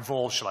are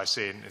involved, shall I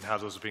say, in how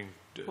those are being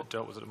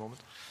dealt with at the moment?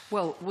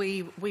 Well,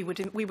 we would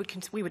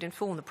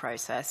inform the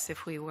process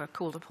if we were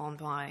called upon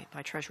by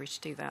Treasury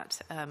to do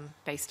that,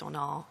 based on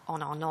our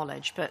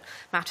knowledge. But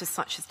matters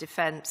such as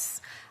defence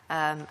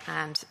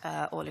and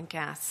oil and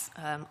gas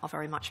are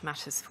very much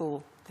matters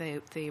for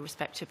the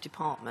respective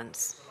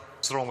departments.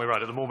 It's the wrong way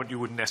around. At the moment, you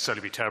wouldn't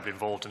necessarily be terribly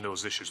involved in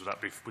those issues.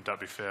 Would that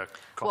be fair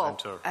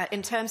comment? Well,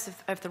 in terms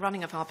of the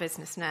running of our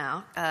business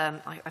now,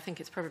 I think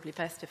it's probably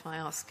best if I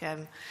ask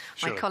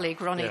my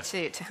colleague Ronnie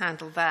to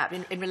handle that.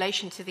 In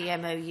relation to the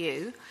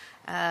MOU,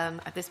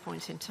 at this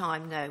point in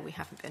time, no, we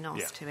haven't been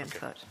asked to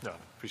input. Okay. No,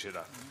 appreciate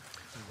that.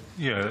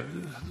 Yeah,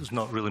 there's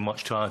not really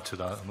much to add to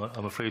that.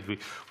 I'm afraid we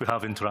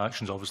have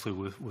interactions, obviously,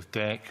 with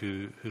DEC,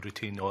 who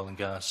retain oil and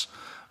gas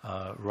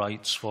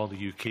rights for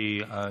the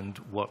UK, and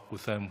work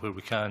with them where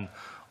we can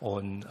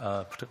on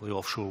particularly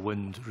offshore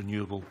wind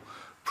renewable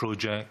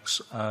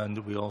projects. And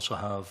we also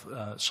have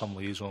some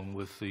liaison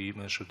with the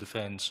Minister of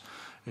Defence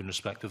in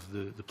respect of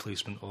the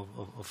placement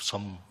of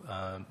some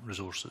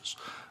resources.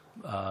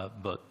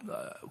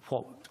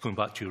 Going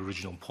back to your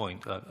original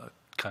point, I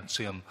can't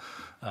say I'm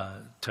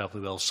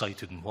terribly well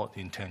cited in what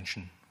the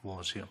intention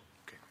was here.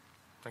 Okay.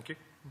 Thank you.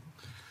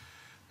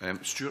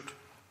 Stuart?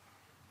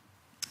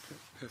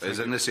 Is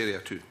it in this area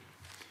too?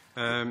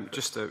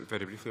 Just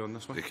very briefly on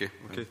this one. Okay.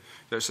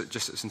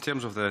 It's in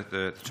terms of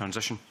the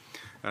transition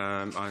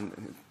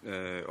and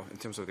in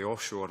terms of the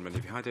offshore. I mean,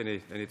 have you had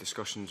any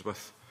discussions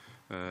with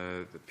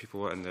the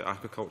people in the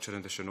aquaculture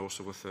industry and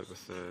also with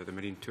the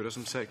marine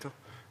tourism sector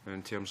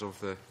in terms of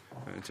the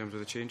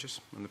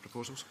changes and the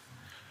proposals?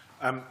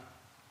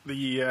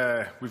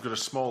 We've got a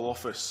small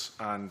office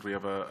and we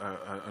have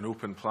an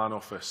open plan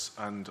office,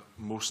 and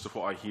most of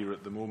what I hear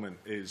at the moment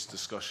is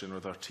discussion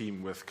with our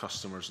team with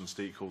customers and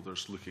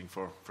stakeholders looking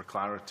for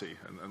clarity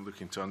and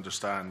looking to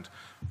understand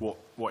what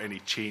any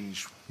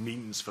change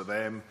means for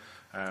them.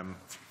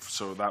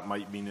 So that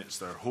might mean it's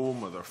their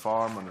home or their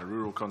farm in a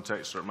rural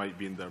context, or it might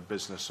be in their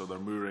business or their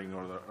mooring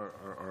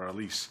or a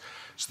lease.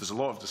 So there's a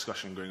lot of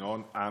discussion going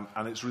on,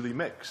 and it's really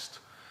mixed.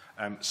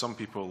 Some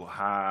people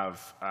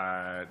have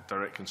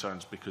direct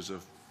concerns because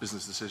of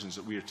business decisions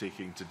that we are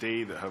taking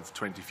today that have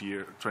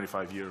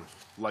 25-year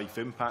life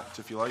impact,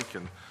 if you like,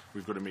 and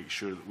we've got to make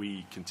sure that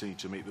we continue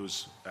to make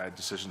those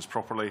decisions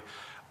properly.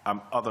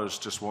 Others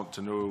just want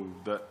to know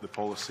that the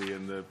policy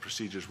and the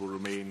procedures will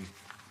remain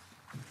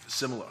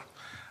similar.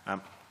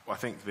 I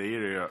think the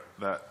area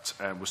that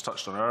was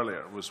touched on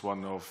earlier was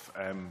one of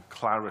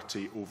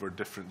clarity over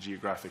different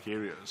geographic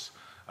areas.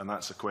 And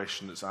that's a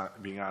question that's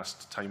being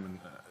asked time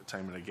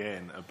and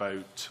again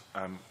about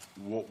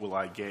what will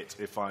I get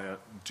if I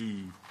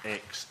do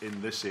X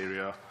in this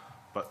area,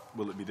 but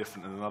will it be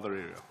different in another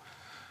area?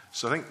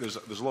 So I think there's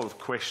a lot of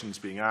questions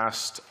being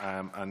asked,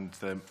 I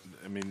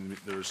mean,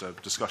 there's a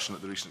discussion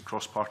at the recent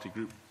cross-party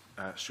group,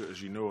 Stuart,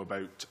 as you know,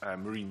 about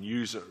marine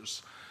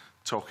users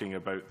talking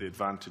about the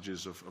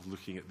advantages of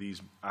looking at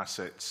these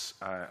assets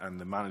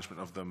and the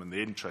management of them and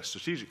the interest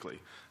strategically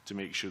to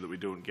make sure that we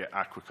don't get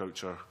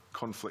aquaculture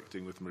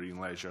conflicting with marine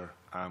leisure,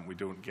 we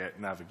don't get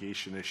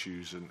navigation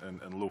issues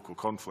and local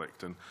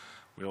conflict. And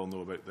we all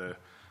know about the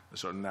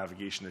sort of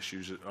navigation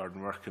issues that are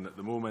working at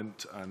the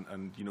moment.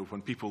 And you know,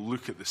 when people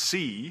look at the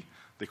sea,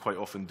 they quite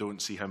often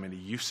don't see how many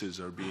uses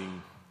are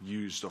being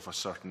used of a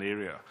certain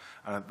area.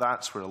 And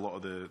that's where a lot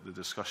of the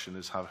discussion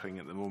is happening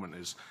at the moment,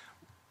 is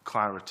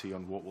clarity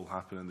on what will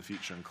happen in the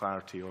future and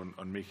clarity on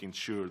making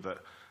sure that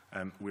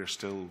we're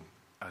still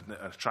an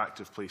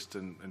attractive place to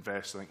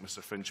invest. I think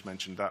Mr. Finch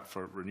mentioned that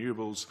for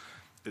renewables.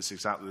 It's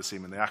exactly the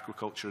same in the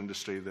aquaculture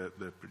industry.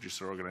 The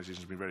producer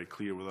organisation has been very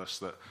clear with us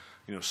that,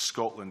 you know,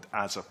 Scotland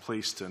as a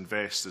place to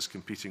invest is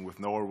competing with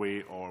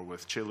Norway or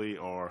with Chile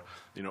or,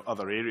 you know,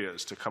 other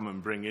areas to come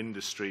and bring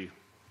industry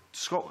to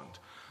Scotland,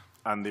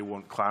 and they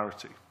want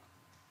clarity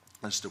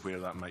as to where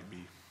that might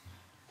be.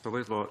 The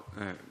Laidlaw,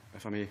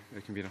 if I may,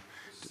 Convener.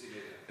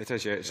 It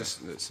is, yeah. It's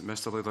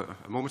Mr. Laidlaw.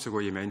 A moment ago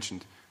you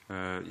mentioned,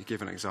 you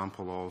gave an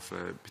example of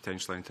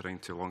potentially entering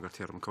into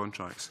longer-term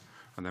contracts,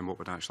 and then what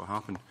would actually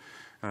happen.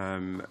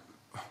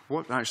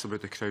 What actually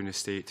would the Crown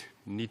Estate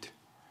need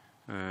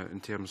in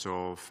terms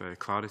of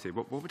clarity?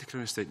 What would the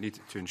Crown Estate need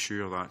to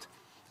ensure that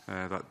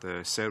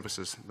the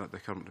services that they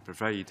currently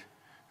provide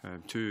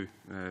to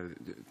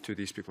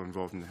these people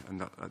involved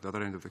at the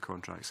other end of the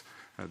contracts,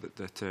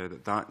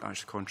 that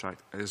actual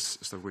contract is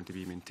still going to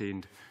be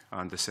maintained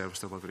and the service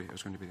delivery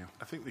is going to be there?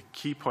 I think the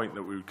key point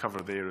that we would cover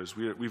there is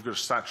we've got a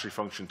statutory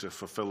function to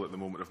fulfil at the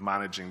moment of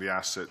managing the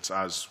assets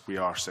as we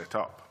are set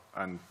up.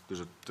 And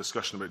there's a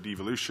discussion about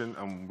devolution,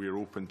 and we're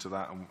open to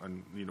that,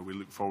 and you know, we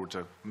look forward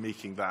to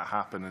making that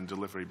happen and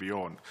delivery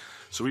beyond.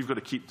 So we've got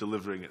to keep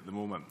delivering at the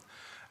moment.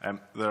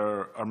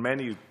 There are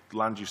many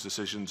land use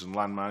decisions and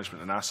land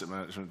management and asset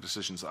management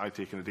decisions that I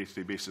take on a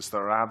day-to-day basis that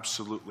are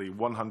absolutely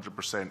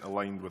 100%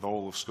 aligned with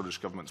all of Scottish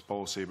Government's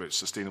policy about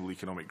sustainable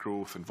economic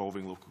growth,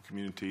 involving local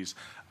communities,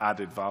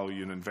 added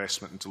value and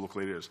investment into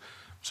local areas.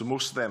 So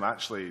most of them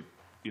actually,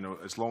 you know,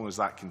 as long as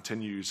that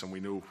continues and we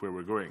know where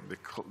we're going,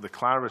 the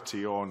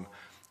clarity on,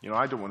 you know,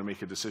 I don't want to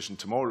make a decision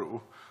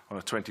tomorrow on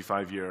a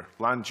 25-year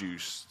land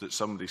use that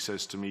somebody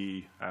says to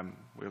me,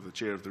 we have the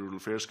chair of the Rural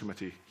Affairs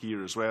Committee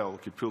here as well,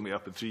 could pull me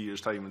up in 3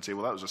 years' time and say,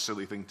 well, that was a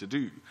silly thing to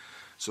do.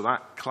 So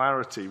that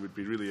clarity would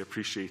be really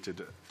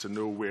appreciated, to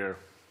know where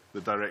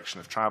the direction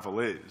of travel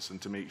is and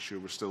to make sure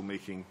we're still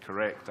making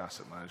correct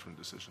asset management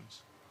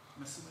decisions.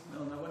 Mr.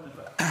 McMillan, I wonder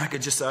if I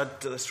could just add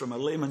to this from a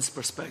layman's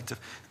perspective.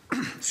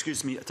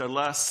 Excuse me, at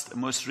our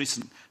most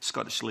recent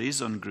Scottish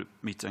Liaison Group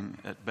meeting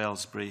at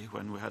Bellsbury,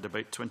 when we had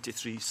about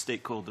 23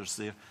 stakeholders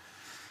there,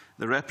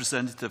 the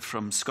representative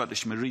from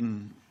Scottish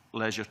Marine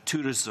Leisure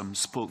Tourism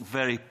spoke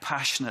very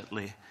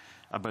passionately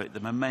about the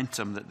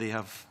momentum that they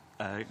have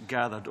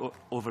gathered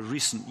over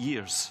recent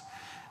years.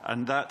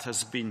 And that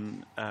has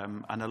been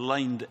an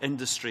aligned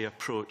industry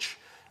approach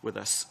with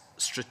a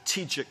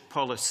strategic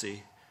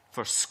policy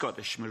for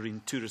Scottish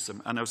marine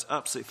tourism. And I was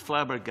absolutely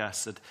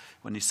flabbergasted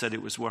when he said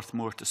it was worth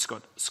more to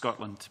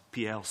Scotland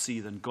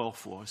PLC than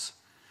golf was.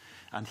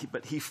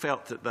 But he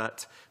felt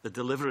that the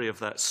delivery of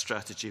that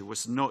strategy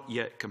was not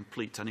yet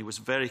complete, and he was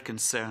very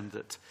concerned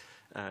that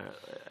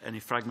any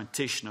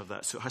fragmentation of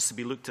that. So it has to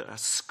be looked at a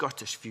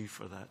Scottish view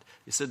for that.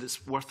 He said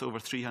it's worth over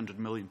 £300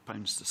 million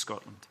to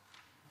Scotland.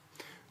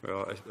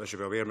 Well, as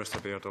you're aware,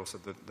 Mr Baird, also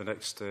the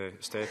next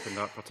step in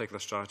that particular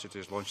strategy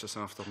is launched this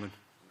afternoon.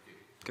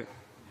 Okay.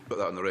 Put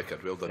that on the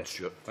record. Well done, yes.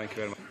 Stuart. Thank you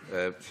very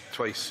much.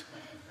 Twice.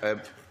 I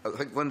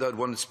think Linda had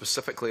one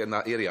specifically in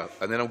that area,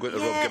 and then I'm going to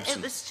Rob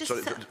Gibson.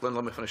 Sorry, Linda,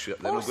 let me finish it.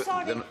 Then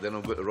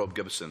I'm going to Rob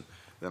Gibson.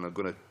 Then I'm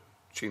going to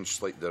change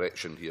slight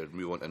direction here and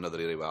move on to another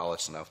area with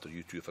Alison after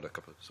you two for a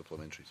couple of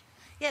supplementaries.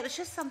 Yeah, it was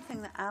just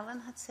something that Alan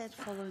had said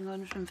following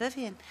on from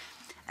Vivienne.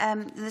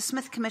 The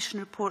Smith Commission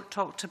report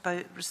talked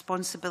about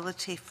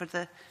responsibility for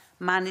the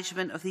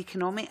management of the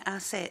economic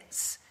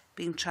assets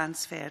being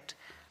transferred.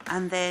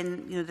 And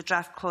then, you know, the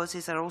draft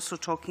clauses are also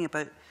talking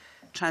about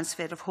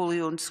transfer of wholly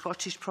owned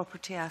Scottish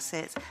property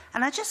assets.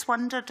 And I just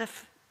wondered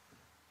if,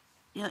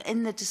 you know,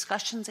 in the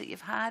discussions that you've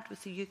had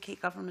with the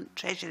UK Government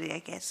Treasury, I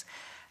guess,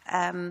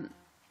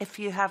 if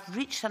you have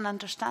reached an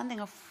understanding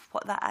of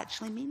what that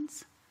actually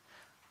means.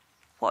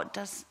 What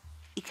does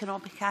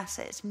economic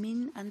assets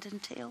mean and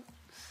entail?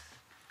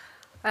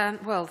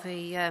 Well,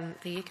 the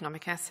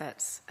economic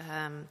assets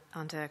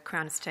under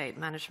Crown Estate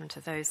management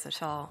are those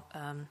that are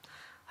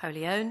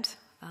wholly owned.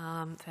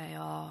 They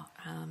are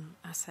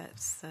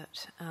assets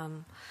that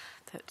are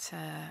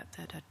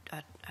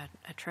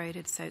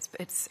traded. So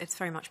it's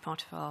very much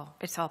part of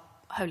our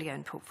wholly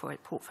owned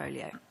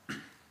portfolio.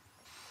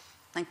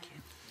 Thank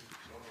you.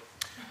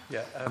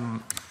 Yeah,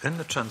 in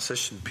the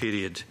transition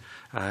period,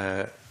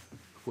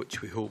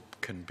 which we hope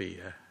can be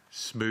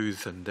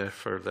smooth, and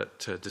therefore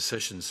that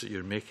decisions that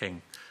you're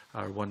making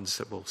are ones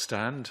that will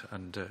stand,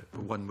 and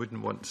one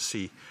wouldn't want to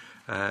see,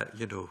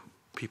 you know,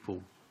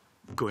 people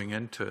going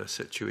into a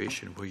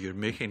situation where you're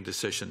making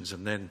decisions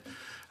and then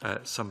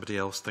somebody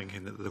else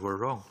thinking that they were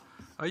wrong.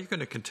 Are you going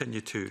to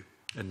continue to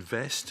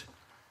invest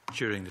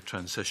during the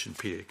transition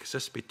period? Because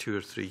this will be 2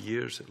 or 3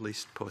 years at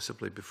least,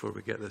 possibly, before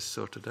we get this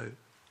sorted out.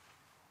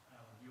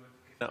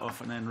 That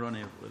off, and then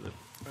Ronnie with it.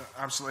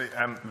 Absolutely.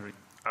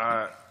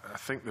 I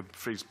think the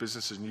phrase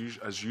business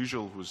as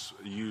usual was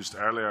used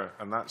earlier,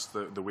 and that's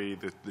the way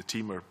the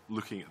team are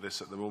looking at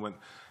this at the moment.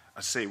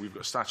 I say we've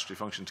got a statutory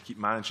function to keep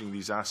managing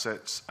these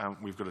assets, and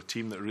we've got a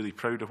team that are really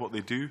proud of what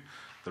they do.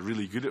 They're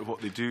really good at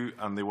what they do,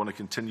 and they want to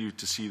continue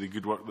to see the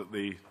good work that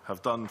they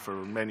have done for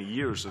many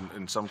years, and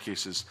in some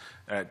cases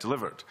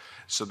delivered.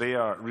 So they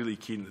are really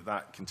keen that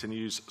that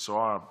continues. So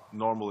our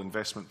normal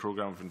investment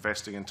programme of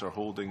investing into our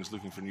holdings,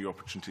 looking for new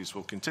opportunities,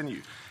 will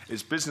continue.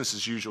 It's business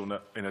as usual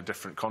in a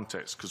different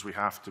context, because we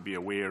have to be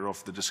aware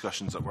of the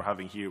discussions that we're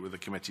having here with the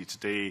committee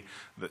today,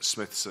 that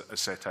Smith's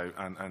set out,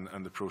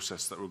 and the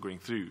process that we're going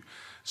through.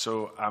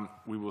 So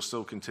we will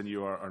still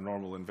continue our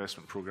normal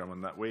investment programme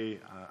in that way,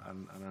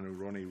 and I know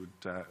Ronnie would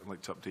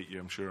like to update you,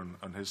 I'm sure,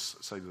 on his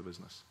side of the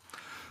business.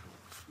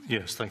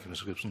 Yes, thank you,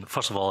 Mr Gibson.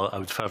 First of all, I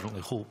would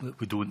fervently hope that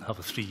we don't have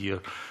a 3-year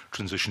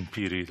transition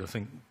period. I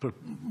think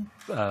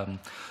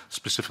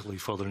specifically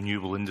for the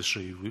renewable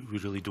industry, we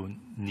really don't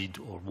need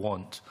or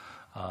want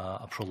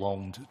a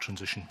prolonged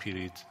transition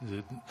period.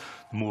 The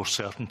more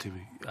certainty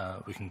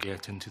we can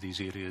get into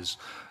these areas,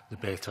 the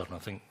better. And I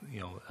think,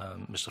 you know,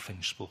 Mr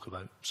Finch spoke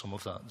about some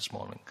of that this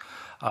morning.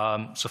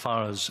 So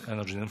far as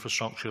energy and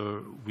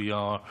infrastructure, we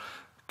are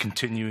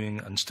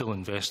continuing and still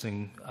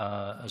investing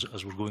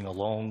as we're going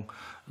along.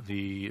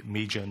 The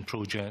Maygen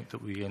project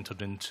that we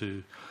entered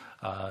into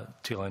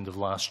tail end of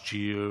last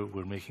year,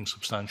 we're making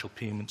substantial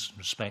payments in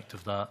respect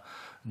of that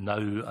now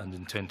and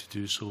intend to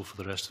do so for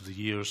the rest of the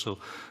year. So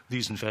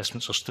these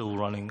investments are still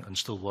running and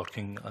still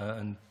working,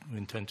 and we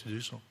intend to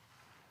do so.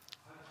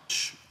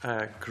 How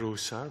much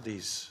gross are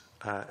these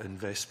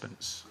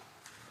investments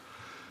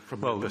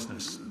from the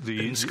business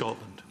in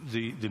Scotland?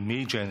 The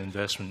Maygen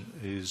investment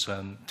is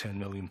 £10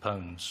 million.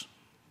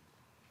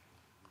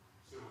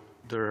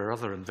 There are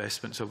other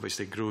investments,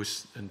 obviously,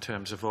 gross in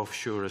terms of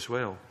offshore as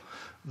well.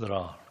 There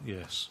are,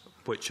 yes.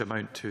 Which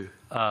amount to?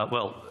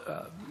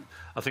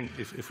 I think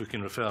if we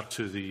can refer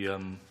to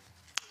the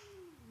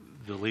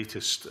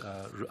latest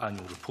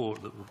annual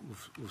report that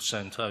we've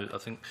sent out, I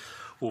think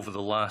over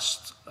the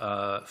last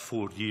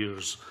 4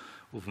 years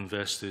we've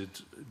invested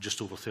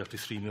just over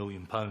 £33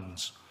 million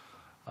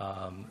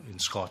in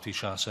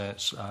Scottish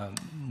assets, and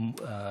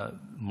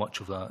much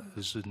of that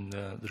is in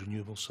the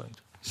renewables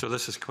side. So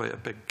this is quite a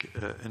big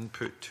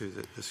input to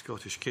the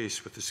Scottish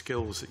case, with the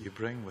skills that you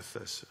bring with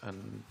this, and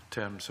in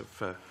terms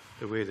of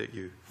the way that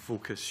you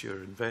focus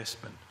your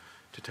investment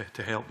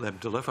to help them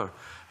deliver.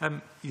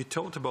 You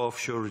talked about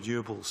offshore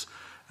renewables,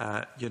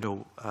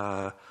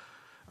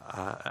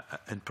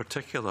 in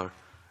particular.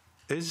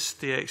 Is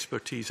the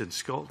expertise in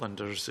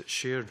Scotland, or is it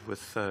shared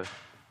with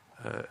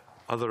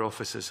other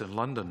offices in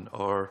London,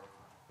 or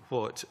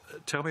what?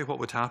 Tell me what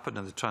would happen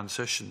in the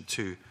transition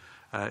to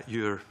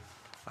your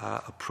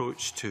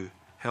approach to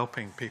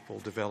helping people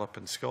develop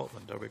in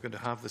Scotland. Are we going to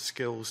have the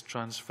skills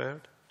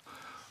transferred?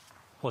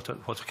 What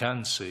I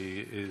can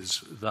say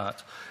is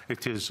that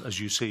it is, as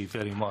you say,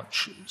 very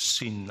much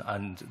seen,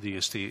 and the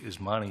estate is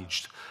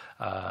managed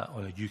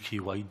on a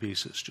UK-wide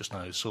basis just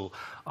now. So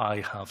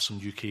I have some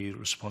UK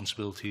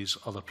responsibilities.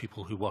 Other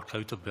people who work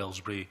out of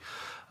Bellsbury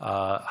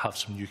have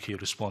some UK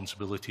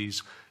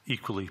responsibilities.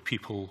 Equally,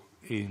 people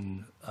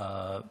in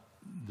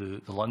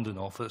the London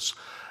office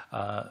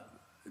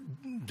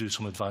do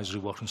some advisory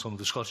work on some of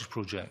the Scottish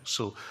projects.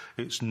 So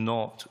it's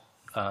not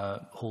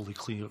wholly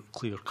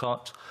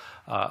clear-cut.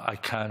 I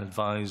can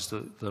advise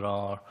that there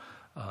are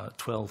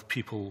 12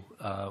 people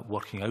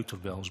working out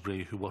of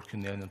Bellsbury who work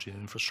in the energy and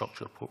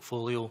infrastructure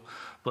portfolio,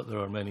 but there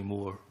are many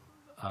more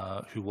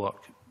who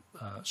work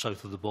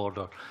south of the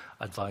border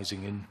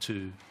advising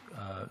into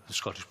the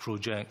Scottish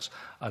projects,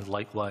 and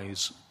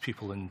likewise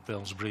people in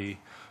Bellsbury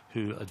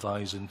who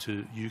advise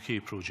into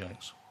UK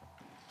projects.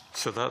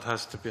 So that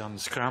has to be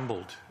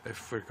unscrambled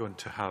if we're going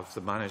to have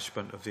the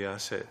management of the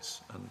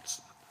assets and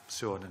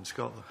so on in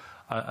Scotland.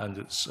 And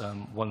it's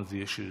one of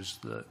the issues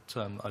that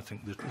I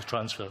think the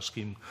transfer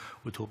scheme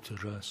would hope to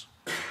address.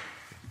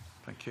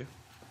 Thank you.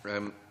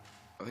 I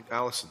think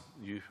Alison,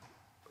 you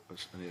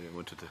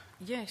wanted to...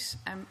 Yes,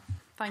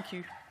 thank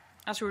you.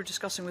 As we were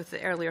discussing with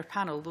the earlier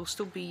panel, there'll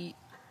still be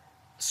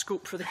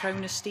scope for the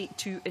Crown Estate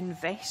to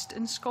invest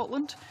in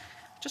Scotland.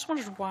 Just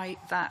wondered why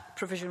that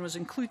provision was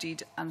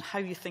included and how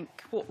you think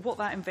what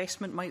that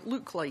investment might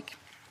look like.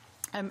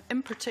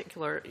 In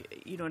particular,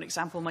 an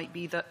example might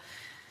be that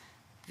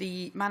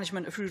the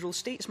management of rural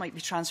estates might be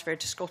transferred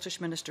to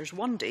Scottish ministers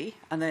one day,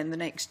 and then the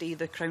next day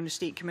the Crown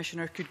Estate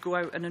Commissioner could go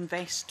out and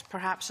invest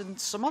perhaps in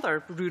some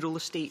other rural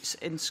estates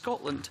in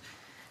Scotland.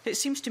 It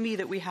seems to me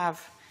that we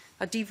have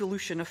a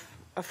devolution of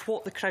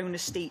what the Crown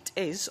Estate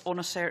is on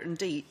a certain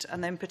date,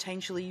 and then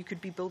potentially you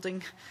could be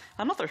building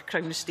another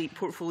Crown Estate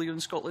portfolio in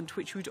Scotland,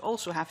 which would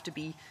also have to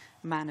be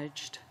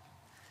managed.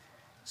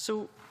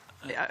 So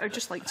I'd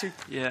just like to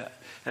hear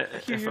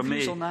your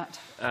views on that.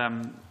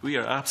 We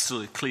are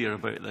absolutely clear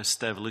about this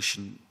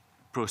devolution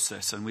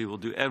process, and we will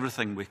do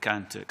everything we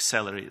can to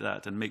accelerate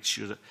that and make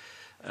sure that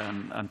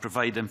and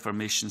provide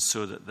information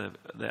so that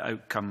the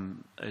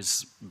outcome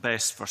is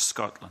best for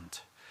Scotland.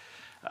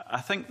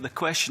 I think the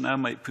question I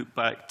might put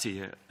back to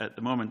you at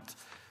the moment,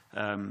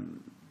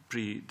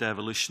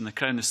 pre-devolution, the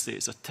Crown Estate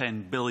is a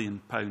 £10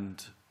 billion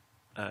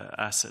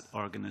asset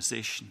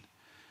organisation.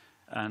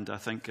 And I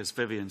think, as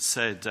Vivienne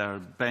said, our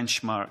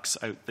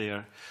benchmarks out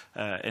there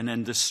in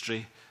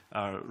industry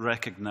are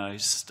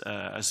recognised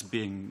as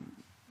being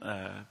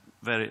either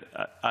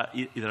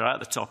at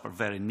the top or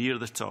very near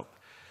the top.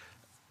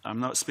 I'm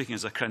not speaking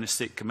as a Crown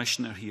Estate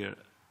Commissioner here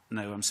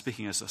now, I'm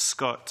speaking as a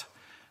Scot.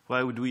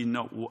 Why would we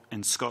not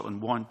in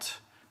Scotland want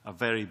a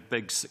very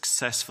big,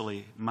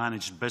 successfully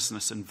managed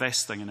business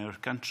investing in our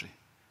country?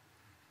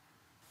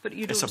 But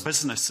you it's a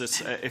business.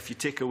 It's, if you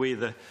take away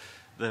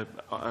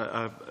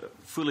I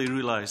fully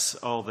realise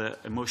all the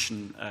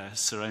emotion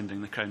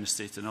surrounding the Crown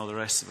Estate and all the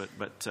rest of it,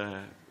 but...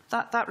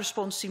 That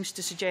response seems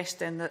to suggest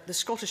then that the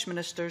Scottish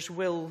ministers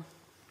will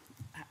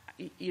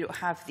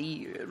have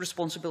the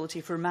responsibility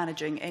for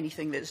managing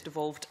anything that's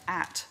devolved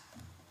at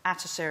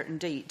a certain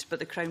date, but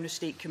the Crown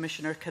Estate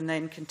Commissioner can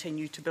then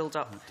continue to build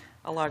up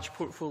a large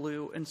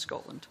portfolio in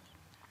Scotland.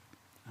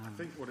 I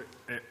think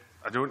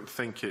I don't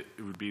think it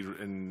would be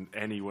in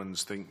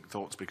anyone's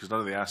thoughts, because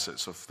none of the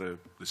assets of the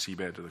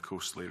seabed or the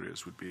coastal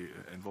areas would be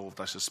involved.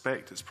 I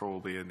suspect it's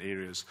probably in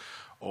areas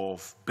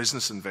of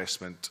business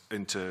investment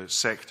into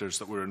sectors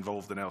that we're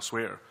involved in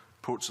elsewhere,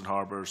 ports and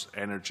harbours,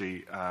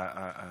 energy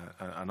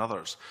and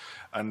others.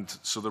 And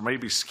so there may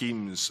be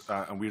schemes,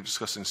 and we're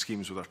discussing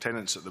schemes with our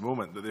tenants at the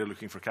moment, that they're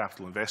looking for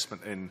capital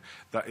investment in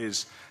that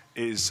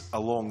is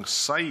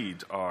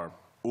alongside our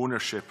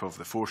ownership of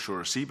the foreshore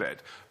or seabed,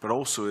 but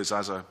also is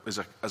as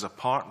a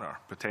partner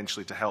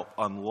potentially to help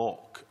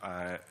unlock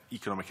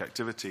economic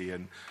activity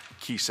in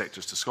key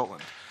sectors to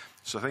Scotland.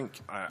 So I think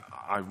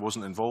I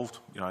wasn't involved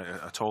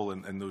at all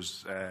in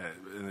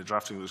the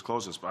drafting of those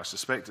clauses, but I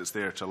suspect it's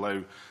there to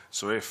allow.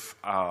 So if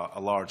a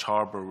large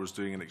harbour was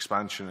doing an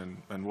expansion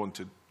and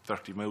wanted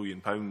 £30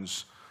 million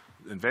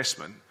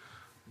investment,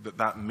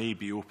 that may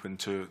be open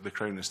to the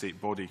Crown Estate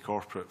body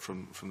corporate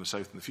from the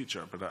south in the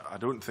future. But I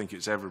don't think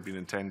it's ever been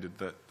intended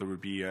that there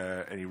would be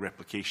any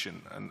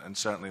replication, and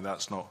certainly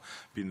that's not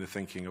been the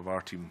thinking of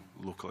our team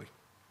locally.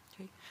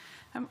 Okay.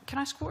 Can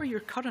I ask, what are your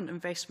current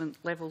investment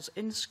levels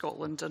in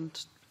Scotland,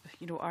 and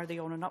you know, are they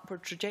on an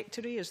upward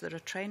trajectory? Is there a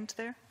trend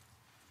there?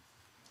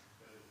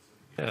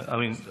 Yeah, I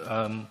mean,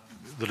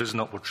 there is an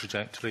upward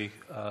trajectory.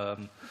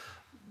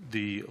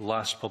 The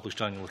last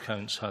published annual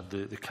accounts had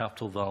the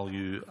capital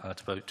value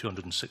at about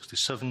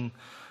 267.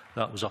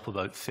 That was up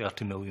about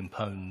 £30 million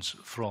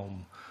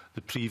from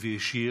the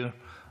previous year,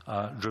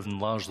 driven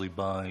largely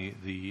by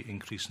the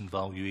increase in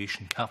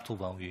valuation, capital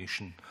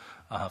valuation,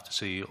 I have to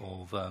say,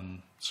 of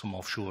some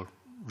offshore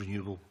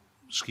renewable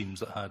schemes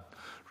that had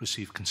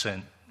received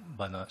consent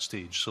by that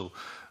stage. So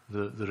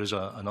there is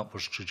an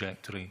upwards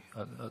trajectory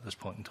at this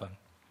point in time.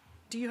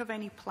 Do you have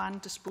any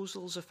planned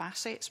disposals of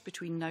assets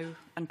between now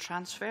and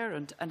transfer?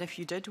 And if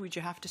you did, would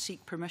you have to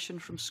seek permission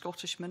from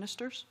Scottish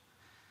ministers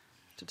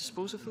to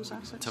dispose of those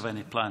assets? To have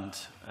any planned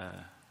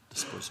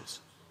disposals?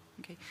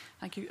 Okay,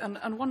 thank you.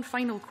 And one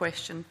final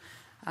question.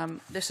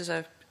 This is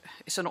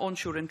it's an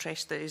onshore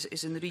interest that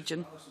is in the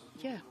region.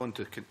 Yeah. On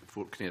to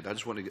Fort Kinnaird, I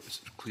just want to get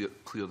this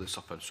clear this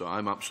up. So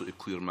I'm absolutely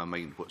clear in my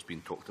mind what's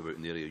been talked about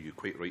in the area. You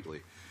quite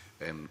rightly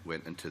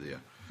went into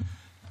there.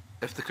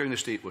 If the Crown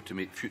Estate were to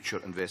make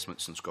future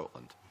investments in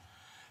Scotland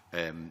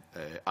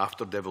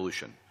after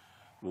devolution,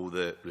 will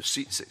the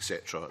receipts,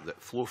 etc.,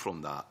 that flow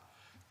from that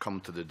come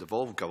to the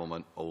devolved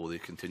government, or will they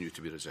continue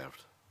to be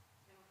reserved?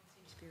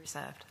 To be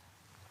reserved.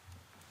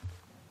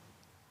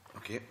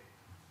 Okay.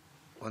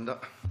 Linda?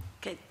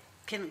 Okay.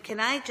 Can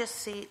I just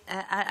say,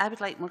 I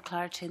would like more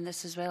clarity in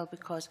this as well,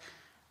 because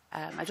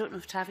I don't know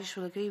if Tavish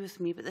will agree with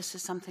me, but this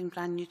is something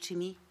brand new to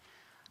me.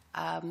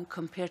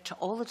 Compared to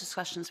all the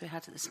discussions we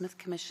had at the Smith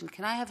Commission.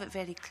 Can I have it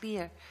very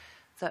clear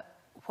that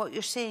what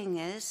you're saying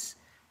is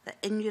that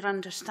in your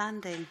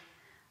understanding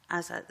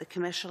as the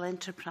commercial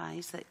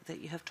enterprise that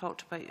you have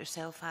talked about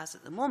yourself as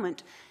at the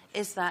moment,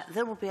 is that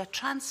there will be a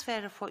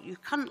transfer of what you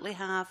currently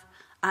have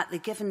at the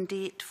given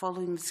date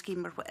following the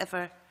scheme or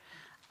whatever,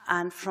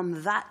 and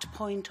from that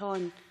point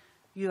on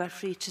you are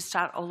free to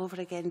start all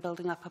over again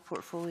building up a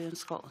portfolio in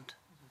Scotland?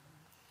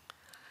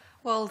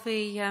 Well,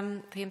 the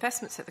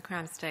investments that the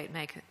Crown Estate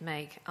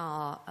make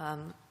are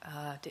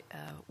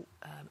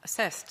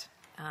assessed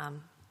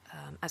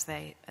as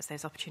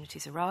those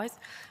opportunities arise,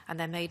 and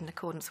they're made in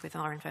accordance with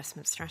our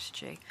investment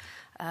strategy.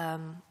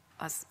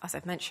 As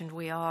I've mentioned,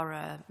 we are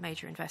a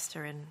major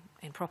investor in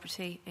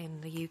property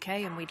in the UK,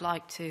 and we'd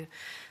like to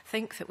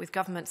think that with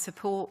government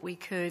support we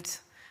could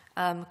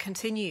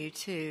continue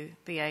to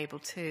be able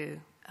to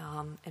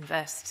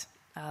invest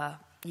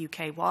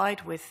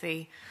UK-wide with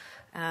the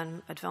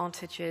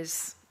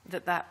advantages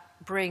that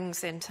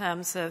brings in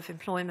terms of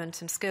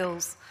employment and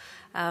skills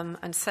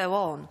and so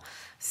on.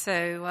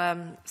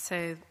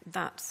 So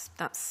that's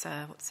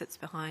what sits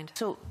behind.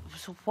 So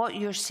what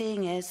you're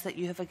saying is that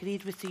you have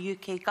agreed with the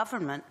UK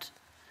government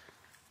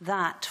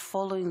that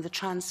following the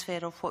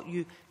transfer of what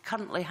you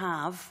currently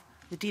have,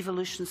 the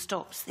devolution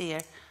stops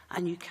there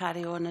and you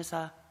carry on as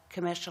a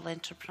commercial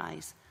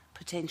enterprise,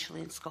 potentially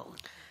in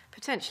Scotland?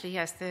 Potentially,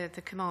 yes. The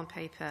command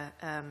paper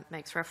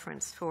makes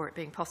reference for it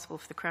being possible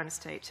for the Crown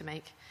Estate to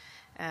make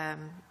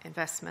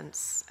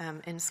investments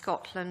in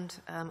Scotland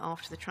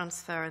after the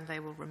transfer, and they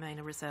will remain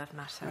a reserved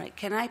matter. Right.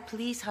 Can I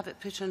please have it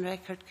put on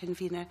record,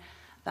 Convener,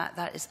 that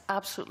that is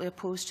absolutely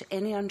opposed to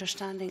any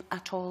understanding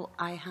at all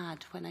I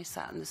had when I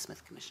sat on the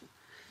Smith Commission?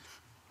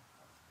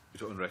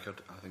 Put it on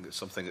record. I think it's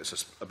something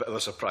that's a bit of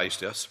a surprise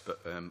to us, but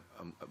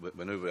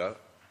we know we are.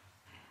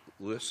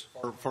 Lewis?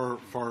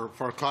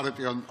 For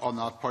clarity on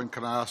that point,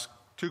 can I ask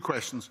two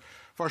questions?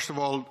 First of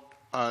all,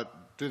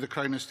 do the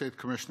Crown Estate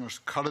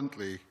Commissioners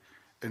currently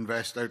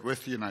invest out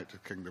with the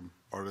United Kingdom,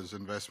 or is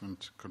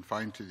investment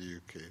confined to the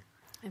UK?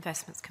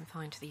 Investments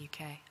confined to the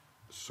UK.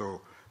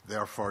 So,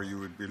 therefore, you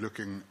would be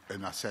looking,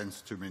 in a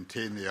sense, to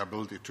maintain the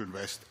ability to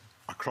invest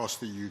across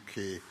the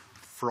UK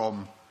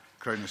from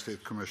Crown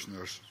Estate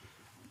Commissioners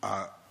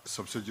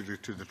subsidiary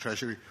to the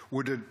Treasury.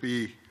 Would it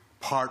be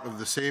part of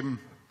the same,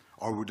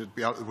 or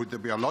would there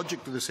be a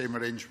logic to the same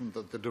arrangement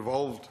that the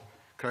devolved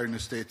Crown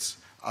Estates,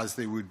 as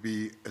they would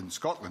be in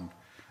Scotland,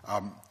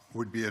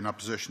 would be in a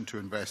position to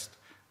invest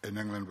in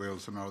England,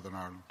 Wales and Northern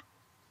Ireland,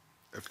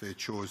 if they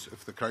chose,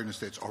 if the Crown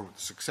Estates or the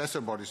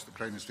successor bodies to the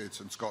Crown Estates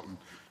in Scotland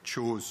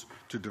chose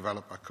to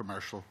develop a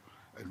commercial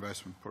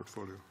investment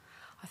portfolio?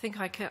 I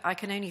think I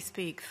can only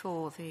speak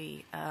for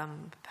the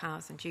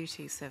powers and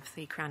duties of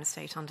the Crown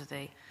Estate under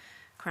the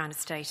Crown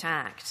Estate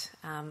Act,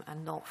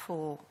 and not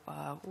for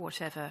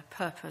whatever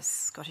purpose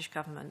Scottish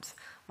Government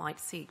might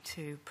seek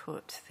to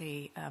put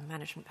the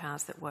management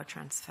powers that were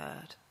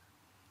transferred.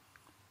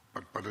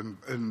 But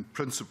in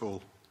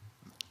principle,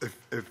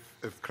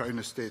 if Crown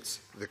Estates,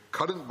 the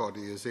current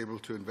body, is able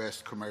to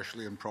invest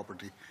commercially in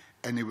property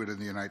anywhere in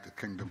the United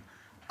Kingdom,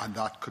 and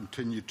that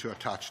continued to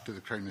attach to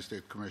the Crown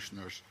Estate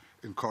Commissioners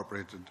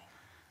incorporated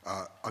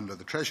under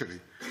the Treasury,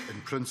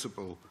 in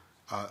principle,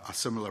 a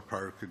similar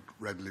power could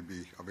readily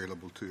be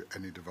available to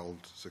any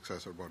devolved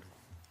successor body.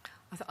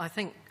 I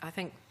think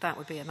that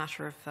would be a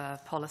matter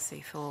of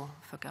policy for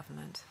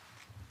government.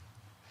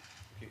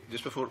 Okay.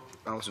 Just before,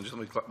 Alison, just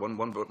let me one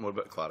more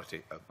bit of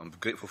clarity. I'm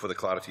grateful for the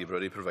clarity you've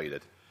already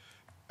provided.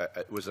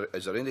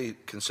 Is there any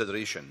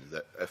consideration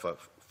that if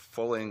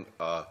following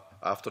a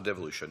after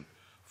devolution,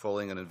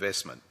 following an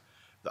investment,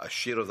 that a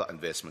share of that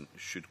investment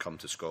should come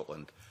to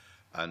Scotland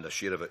and a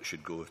share of it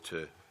should go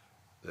to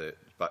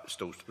but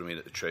still remain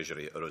at the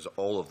Treasury, or is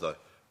all of the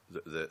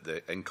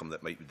income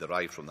that might be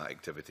derived from that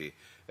activity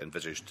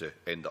envisaged to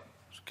end up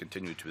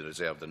continue to be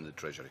reserved in the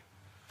Treasury?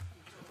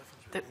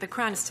 The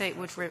Crown Estate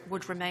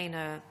would remain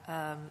a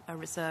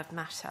reserved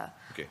matter.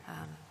 Okay.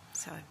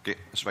 Okay,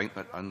 that's fine.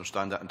 I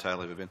understand that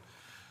entirely, Vivienne.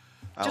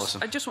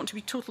 I just want to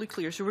be totally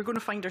clear. So we're going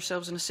to find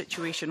ourselves in a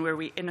situation where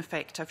we, in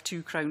effect, have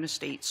two Crown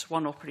Estates,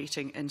 one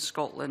operating in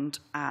Scotland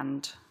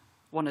and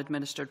one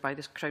administered by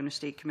the Crown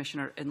Estate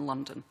Commissioner in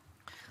London.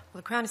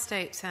 Well, the Crown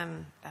Estate,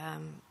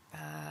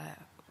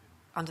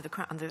 under the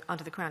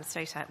Crown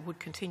Estate Act, would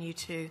continue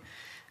to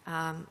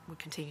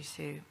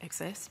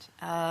exist.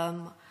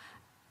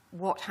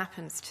 What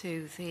happens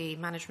to the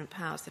management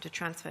powers that are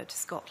transferred to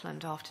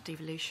Scotland after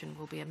devolution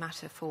will be a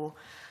matter for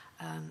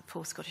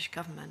Scottish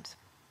Government.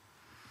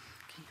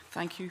 Okay,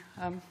 thank you.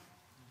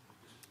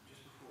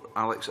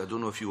 Alex, I don't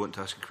know if you want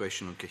to ask a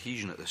question on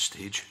cohesion at this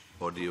stage,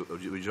 or would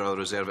you rather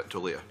reserve it till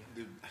later?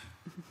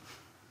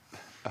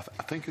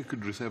 I think I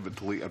could reserve it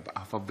till later, but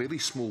I have a very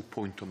small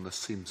point on this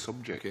same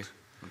subject.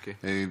 Okay.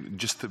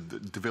 Just to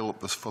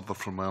develop this further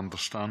from my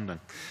understanding.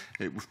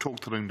 We've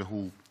talked around the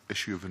whole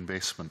issue of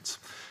investments.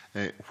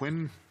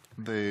 When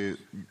the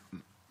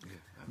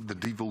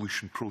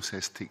devolution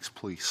process takes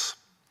place,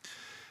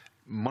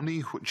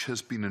 money which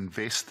has been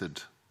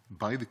invested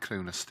by the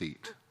Crown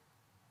Estate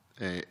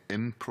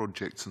in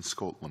projects in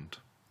Scotland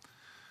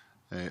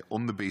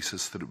on the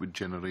basis that it would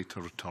generate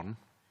a return,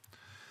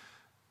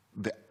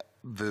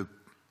 the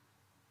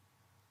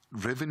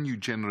revenue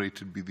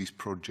generated by these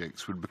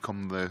projects would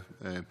become the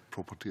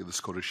property of the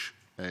Scottish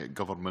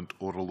Government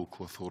or a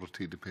local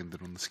authority,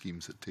 depending on the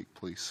schemes that take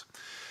place.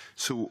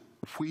 So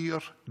where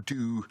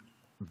do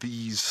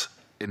these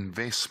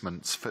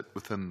investments fit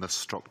within this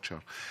structure?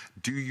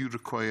 Do you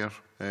require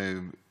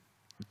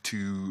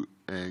to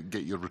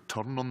get your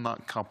return on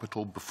that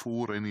capital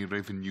before any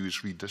revenue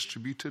is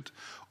redistributed?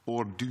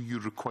 Or do you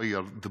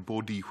require the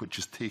body which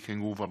is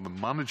taking over the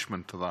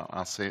management of that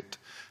asset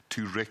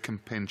to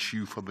recompense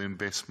you for the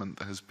investment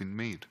that has been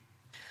made?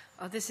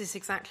 This is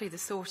exactly the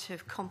sort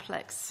of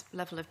complex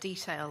level of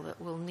detail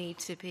that will need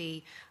to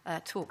be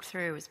talked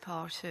through as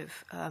part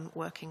of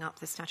working up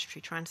the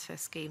statutory transfer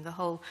scheme. The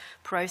whole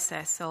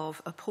process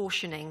of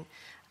apportioning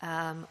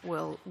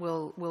will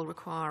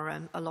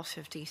require a lot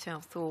of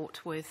detailed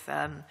thought with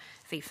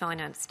the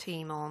finance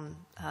team on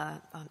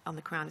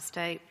the Crown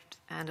Estate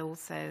and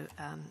also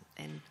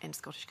in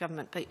Scottish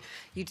Government. But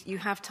you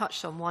have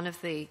touched on one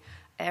of the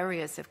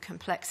areas of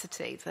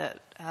complexity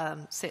that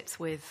sits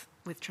with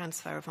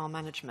transfer of our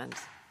management.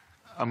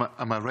 Am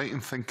I right in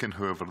thinking,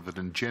 however, that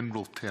in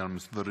general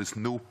terms there is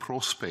no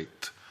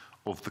prospect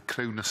of the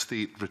Crown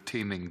Estate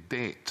retaining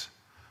debt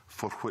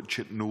for which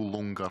it no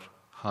longer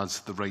has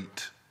the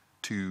right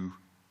to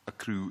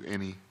accrue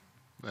any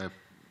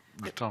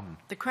return?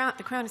 The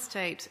Crown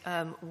Estate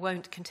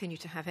won't continue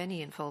to have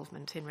any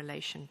involvement in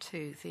relation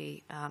to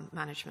the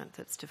management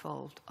that's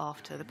devolved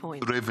after the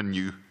point. The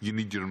revenue, you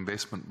need your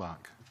investment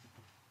back.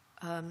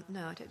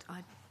 No,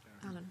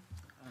 Alan.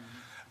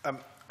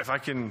 If I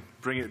can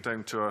bring it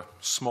down to a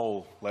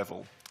small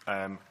level,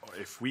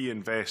 if we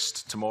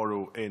invest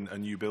tomorrow in a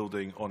new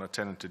building on a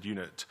tenanted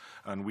unit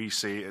and we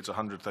say it's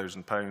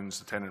 £100,000,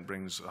 the tenant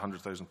brings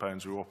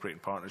 £100,000, we operate in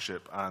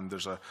partnership and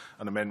there's an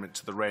amendment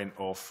to the rent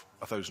of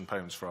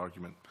 £1,000 for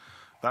argument,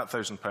 that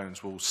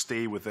 £1,000 will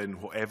stay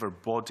within whatever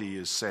body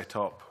is set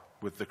up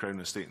with the Crown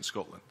Estate in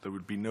Scotland. There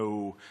would be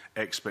no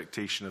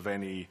expectation of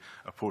any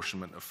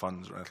apportionment of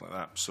funds or anything like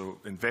that. So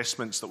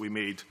investments that we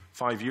made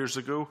 5 years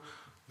ago,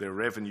 their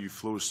revenue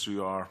flows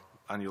through our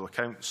annual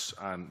accounts,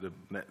 and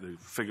the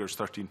figure's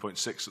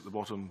 13.6 at the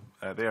bottom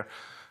there.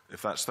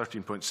 If that's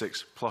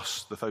 13.6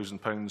 plus the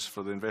 £1,000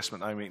 for the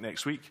investment I make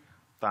next week,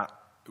 that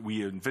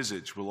we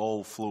envisage will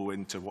all flow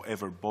into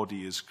whatever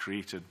body is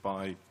created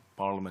by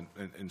Parliament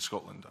in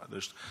Scotland.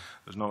 There's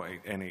not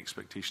any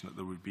expectation that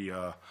there would be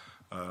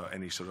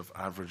any sort of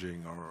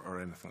averaging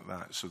or anything like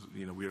that. So,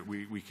 you know,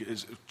 we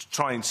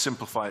try and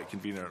simplify it,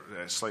 convener,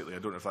 slightly. I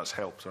don't know if that's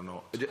helped or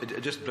not.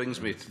 It just brings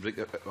me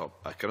to, well,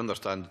 I can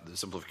understand the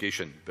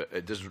simplification, but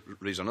it does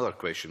raise another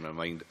question in my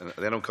mind. And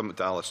then I'll come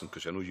to Alison,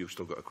 because I know you've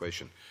still got a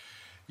question.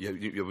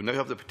 You will now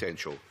have the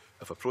potential,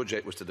 if a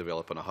project was to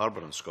develop in a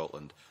harbour in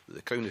Scotland, that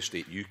the Crown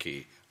Estate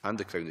UK and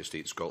the Crown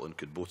Estate Scotland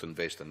could both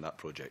invest in that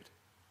project.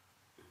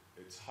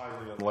 It's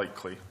highly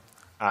unlikely.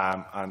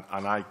 And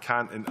I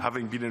can't,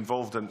 having been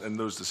involved in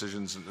those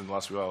decisions in the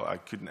last while, I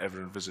couldn't ever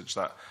envisage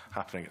that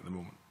happening at the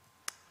moment.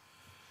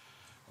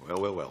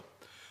 Well.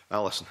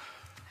 Alison.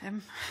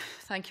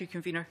 Thank you,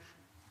 Convener.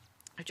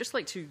 I'd just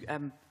like to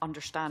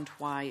understand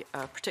why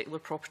a particular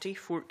property,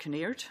 Fort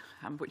Comhairle,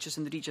 which is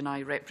in the region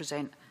I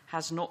represent,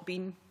 has not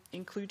been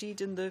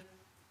included in the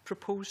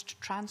proposed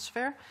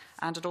transfer.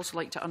 And I'd also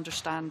like to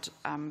understand,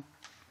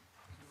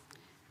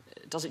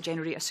 does it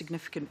generate a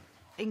significant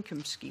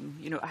income scheme?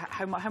 You know,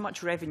 how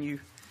much revenue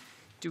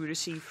do we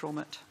receive from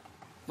it?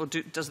 Or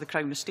does the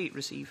Crown Estate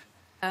receive?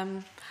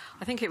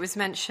 I think it was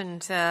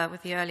mentioned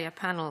with the earlier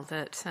panel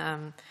that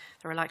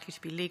there are likely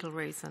to be legal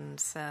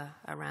reasons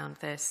around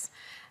this.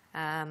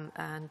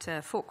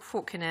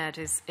 Fort Kinnaird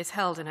is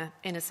held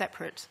in a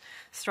separate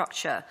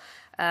structure.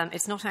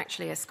 It's not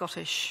actually a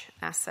Scottish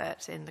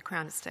asset in the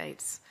Crown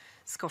Estate's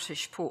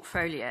Scottish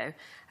portfolio.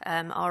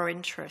 Our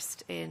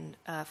interest in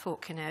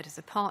Fort Kinnaird is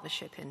a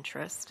partnership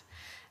interest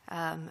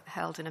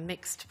held in a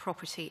mixed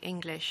property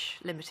English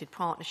limited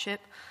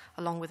partnership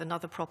along with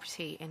another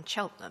property in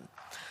Cheltenham.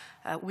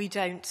 We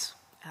don't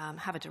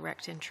have a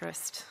direct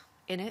interest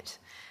in it.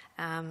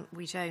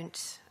 We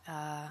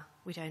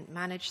don't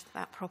manage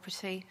that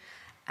property.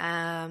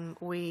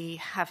 We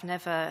have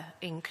never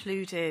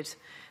included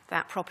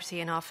that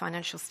property in our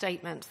financial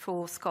statement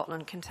for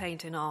Scotland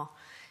contained in our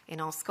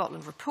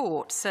Scotland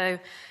report. So,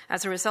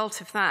 as a result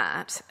of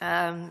that,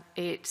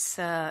 it's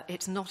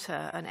not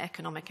an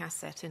economic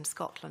asset in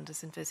Scotland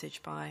as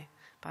envisaged by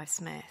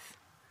Smith.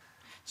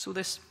 So,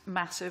 this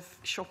massive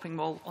shopping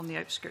mall on the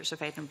outskirts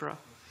of Edinburgh,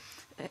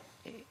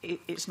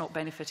 it's not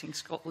benefiting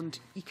Scotland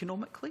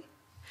economically?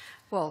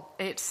 Well,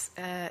 it's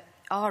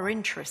our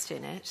interest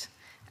in it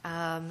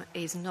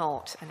is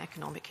not an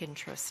economic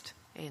interest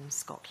in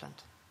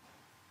Scotland.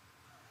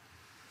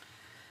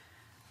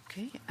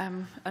 Okay,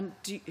 and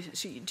do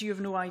you have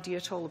no idea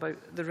at all about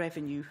the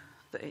revenue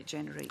that it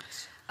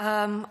generates?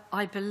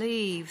 I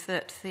believe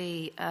that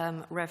the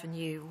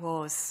revenue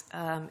was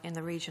in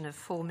the region of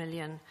 4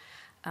 million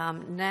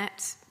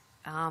net,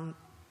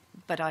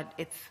 but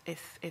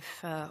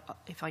if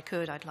I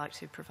could, I'd like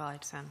to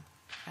provide some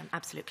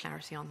absolute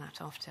clarity on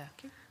that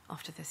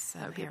after this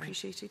that would be hearing.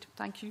 Appreciated.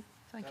 Thank you.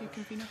 Thank you,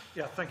 Convener.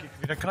 Yeah, thank you,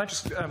 Convener. Can I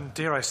just,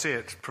 dare I say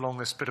it, prolong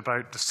this bit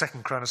about the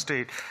second Crown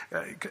Estate?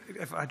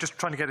 I'm just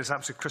trying to get this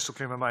absolutely crystal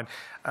clear in my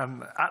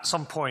mind. At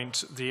some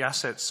point, the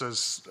assets,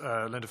 as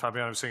Linda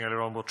Fabiano was saying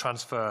earlier on, will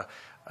transfer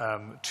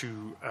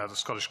to the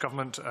Scottish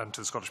Government and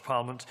to the Scottish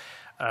Parliament.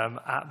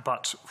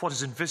 But what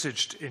is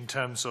envisaged in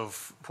terms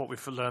of what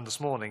we've learned this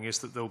morning is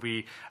that there will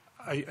be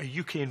a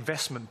UK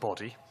investment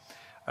body,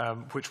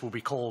 which will be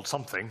called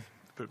something,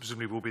 but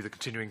presumably will be the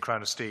continuing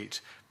Crown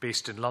Estate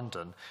based in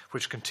London,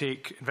 which can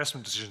take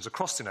investment decisions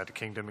across the United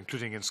Kingdom,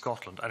 including in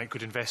Scotland, and it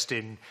could invest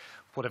in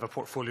whatever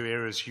portfolio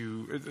areas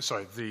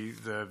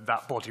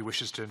that body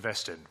wishes to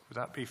invest in. Would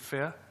that be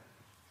fair?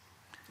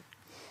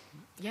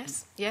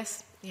 Yes,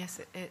 it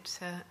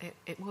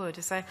would.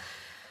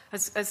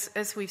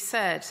 As we've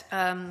said,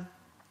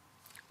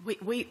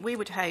 we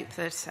would hope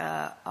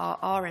that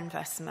our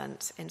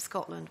investment in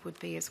Scotland would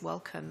be as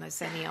welcome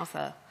as any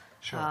other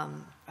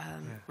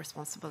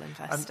responsible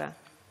investor.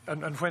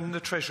 And when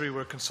the Treasury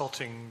were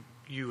consulting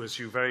you, as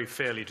you very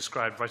fairly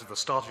described right at the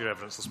start of your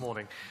evidence this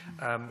morning,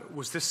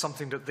 was this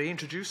something that they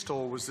introduced,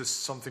 or was this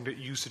something that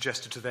you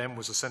suggested to them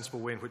was a sensible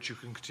way in which you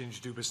can continue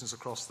to do business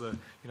across the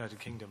United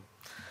Kingdom?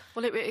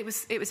 Well, it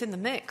was in the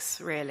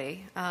mix,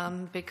 really,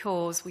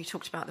 because we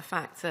talked about the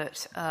fact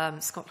that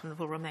Scotland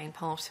will remain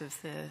part of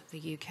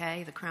the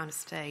UK, the Crown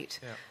Estate,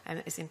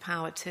 is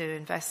empowered to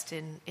invest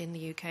in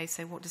the UK.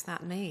 So what does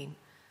that mean?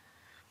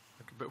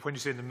 But when you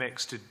say in the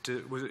mix,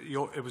 it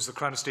was the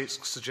Crown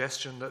Estate's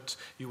suggestion that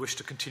you wish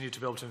to continue to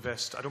be able to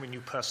invest? I don't mean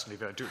you personally,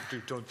 but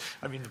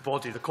I mean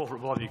the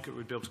corporate body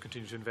would be able to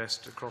continue to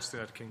invest across the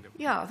United Kingdom.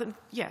 Yeah,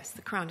 yes,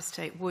 the Crown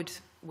Estate would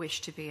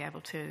wish to be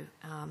able to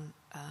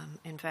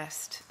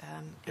invest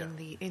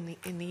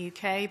in the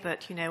UK,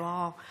 but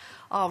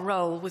our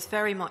role was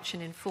very much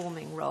an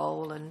informing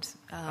role, and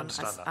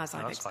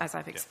as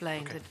I've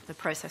explained, the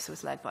process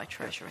was led by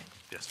Treasury.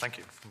 Yes, thank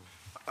you.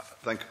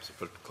 Thank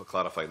you for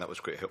clarifying. That was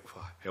quite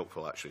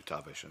helpful actually,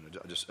 Tavish. And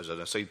just as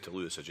an aside to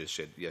Lewis, I just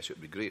said, yes, it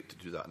would be great to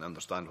do that and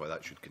understand why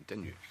that should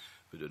continue.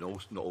 But it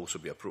would not also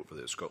be appropriate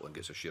that Scotland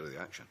gets a share of the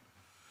action.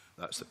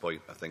 That's the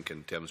point, I think,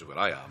 in terms of where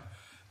I am,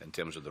 in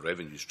terms of the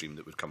revenue stream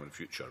that would come in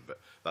future. But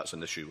that's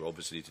an issue we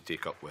obviously need to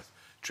take up with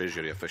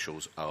Treasury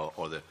officials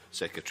or the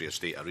Secretary of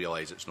State. I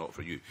realise it's not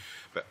for you.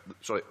 But,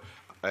 sorry,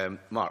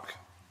 Mark.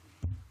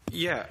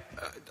 Yeah,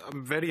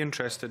 I'm very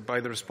interested by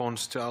the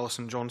response to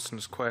Alison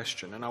Johnston's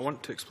question, and I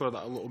want to explore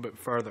that a little bit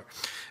further.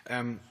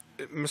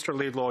 Mr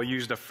Laidlaw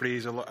used a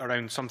phrase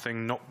around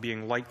something not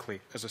being likely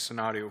as a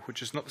scenario,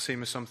 which is not the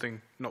same as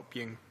something not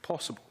being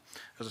possible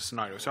as a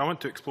scenario. So I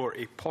want to explore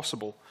a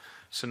possible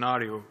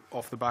scenario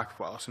off the back of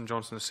what Alison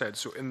Johnston has said.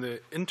 So in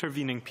the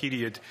intervening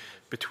period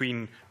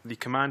between the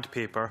command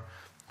paper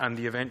and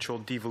the eventual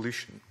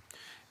devolution,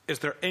 is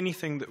there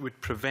anything that would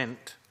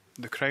prevent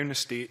the Crown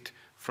Estate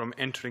from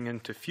entering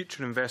into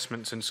future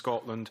investments in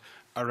Scotland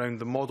around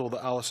the model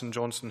that Alison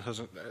Johnston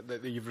has,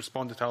 that you've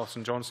responded to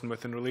Alison Johnston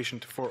with in relation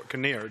to Fort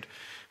Kinnaird,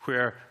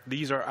 where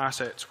these are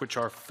assets which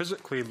are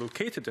physically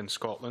located in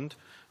Scotland,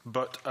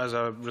 but as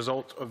a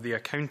result of the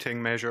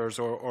accounting measures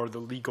or the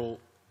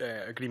legal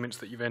agreements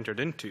that you've entered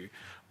into,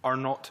 are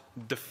not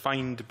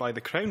defined by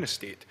the Crown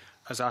Estate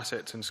as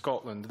assets in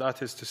Scotland.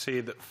 That is to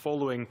say that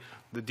following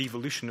the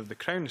devolution of the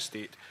Crown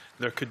Estate,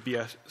 there could be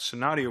a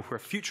scenario where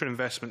future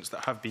investments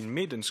that have been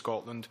made in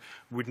Scotland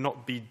would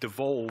not be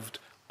devolved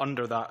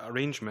under that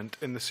arrangement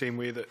in the same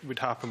way that would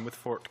happen with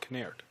Fort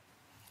Kinnaird.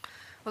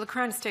 Well, the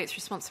Crown Estate's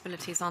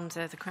responsibilities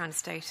under the Crown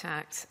Estate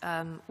Act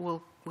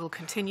will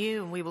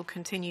continue, and we will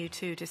continue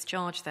to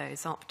discharge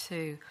those up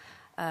to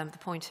the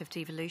point of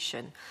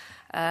devolution.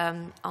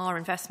 Our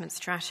investment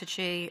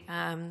strategy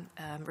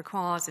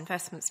requires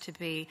investments to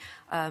be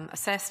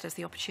assessed as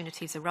the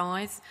opportunities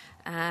arise,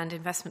 and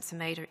investments are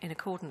made in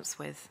accordance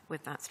with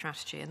that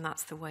strategy, and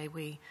that's the way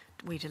we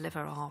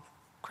deliver our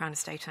Crown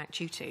Estate Act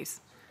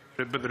duties.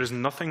 But there is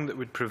nothing that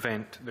would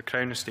prevent the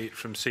Crown Estate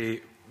from,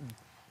 say,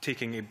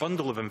 taking a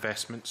bundle of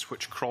investments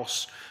which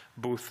cross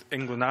both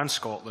England and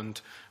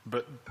Scotland,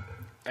 but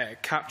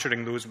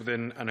capturing those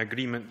within an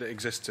agreement that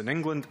exists in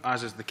England,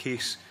 as is the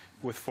case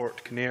with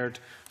Fort Kinnaird,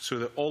 so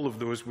that all of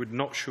those would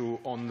not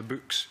show on the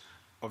books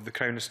of the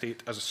Crown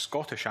Estate as a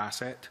Scottish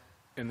asset,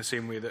 in the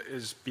same way that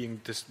is being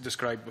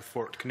described with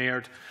Fort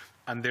Kinnaird,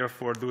 and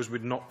therefore those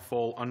would not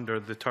fall under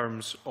the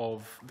terms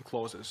of the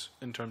clauses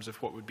in terms of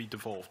what would be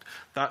devolved.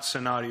 That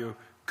scenario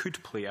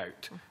could play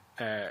out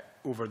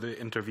over the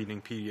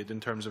intervening period in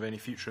terms of any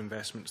future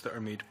investments that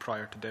are made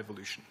prior to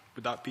devolution.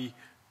 Would that be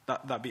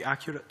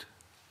accurate?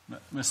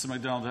 Mr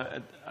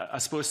MacDonald, I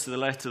suppose to the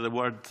letter of the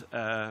word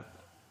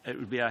it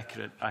would be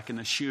accurate. I can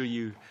assure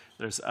you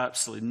there's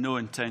absolutely no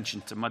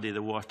intention to muddy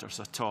the waters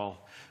at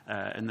all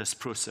in this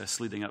process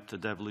leading up to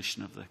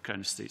devolution of the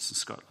Crown Estates in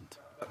Scotland.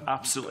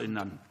 Absolutely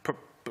none.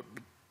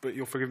 But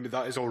you'll forgive me,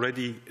 that is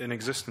already in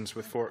existence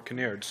with Fort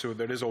Kinnaird, so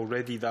there is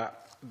already that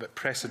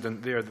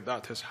precedent there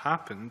that has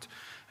happened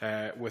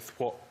with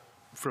what,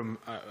 I'm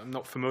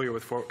not familiar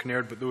with Fort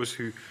Kinnaird, but those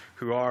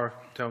who are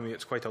tell me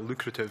it's quite a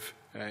lucrative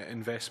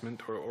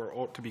investment, or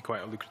ought to be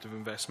quite a lucrative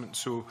investment.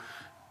 So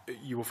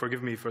you will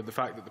forgive me for the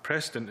fact that the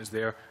precedent is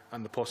there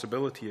and the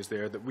possibility is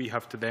there, that we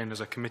have to then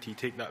as a committee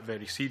take that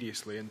very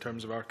seriously in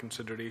terms of our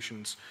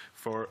considerations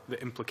for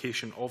the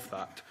implication of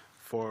that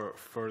for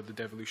the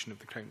devolution of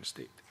the Crown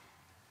Estate.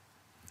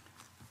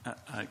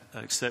 I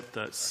accept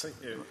that.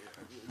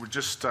 We're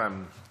just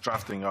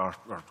drafting or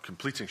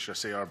completing, should I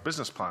say, our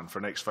business plan for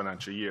next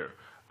financial year,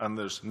 and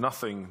there's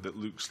nothing that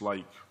looks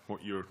like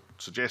what you're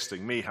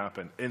suggesting may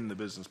happen in the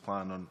business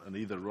plan on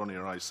either Ronnie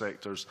or I's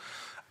sectors.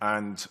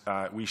 And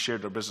we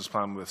shared our business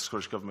plan with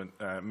Scottish Government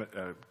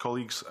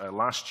colleagues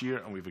last year,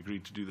 and we've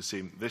agreed to do the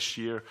same this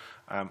year.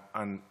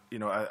 And you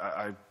know,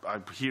 I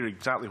hear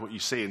exactly what you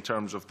say in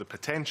terms of the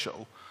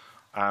potential,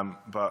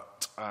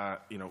 but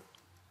you know,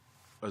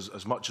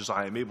 as much as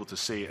I am able to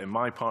say in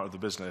my part of the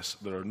business,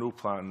 there are no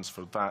plans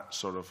for that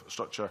sort of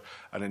structure.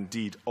 And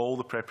indeed, all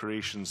the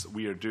preparations that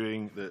we are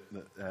doing, that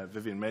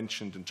Vivienne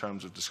mentioned in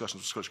terms of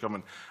discussions with Scottish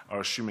Government, are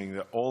assuming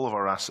that all of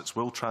our assets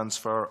will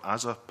transfer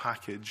as a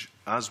package,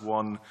 as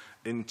one,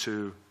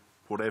 into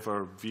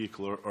whatever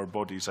vehicle or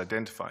body is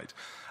identified.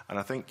 And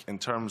I think in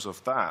terms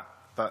of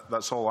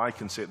that's all I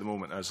can say at the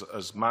moment.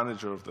 As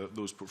manager of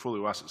those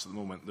portfolio assets at the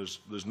moment,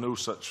 there's no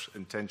such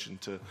intention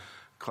to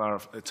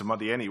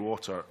muddy any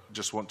water.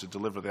 Just want to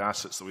deliver the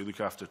assets that we look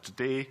after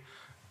today,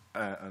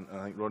 and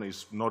I think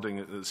Ronnie's nodding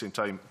at the same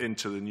time,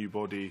 into the new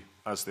body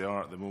as they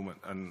are at the moment.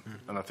 And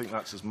I think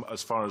that's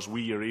as far as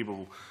we are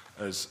able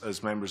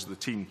as members of the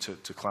team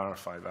to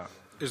clarify that.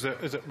 Is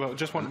it well,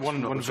 just one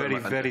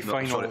very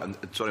final...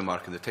 Sorry,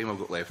 Mark, in the time I've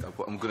got left,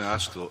 what I'm going to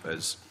ask, though,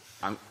 is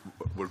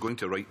we're going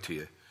to write to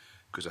you,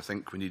 because I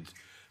think we need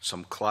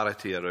some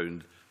clarity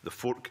around the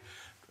fork.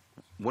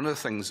 One of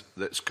the things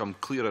that's come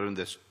clear around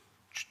this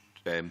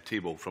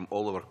table from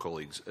all of our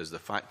colleagues is the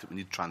fact that we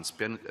need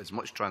as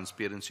much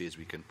transparency as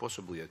we can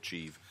possibly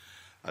achieve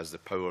as the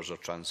powers are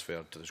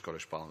transferred to the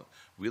Scottish Parliament.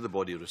 We're the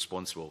body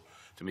responsible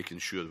to making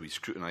sure that we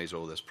scrutinise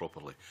all this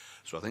properly.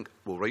 So I think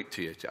we'll write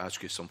to you to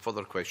ask you some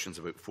further questions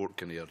about Fort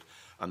Kinnaird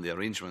and the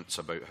arrangements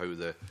about how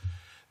the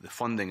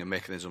funding and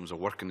mechanisms will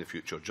work in the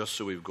future, just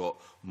so we've got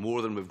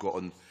more than we've got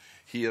on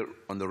here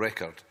on the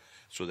record,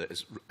 so that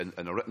it's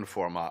in a written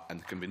format and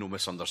there can be no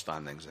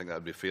misunderstandings. I think that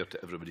would be fair to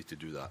everybody to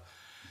do that.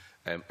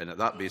 And at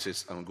that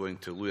basis, I'm going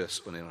to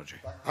Lewis on energy.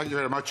 Thank you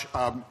very much.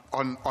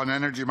 On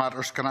energy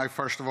matters, can I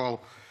first of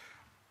all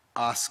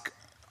ask,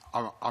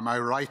 am I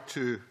right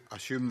to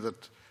assume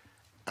that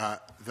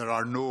there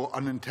are no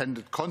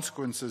unintended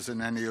consequences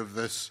in any of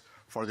this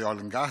for the oil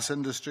and gas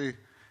industry,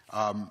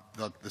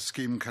 that the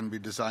scheme can be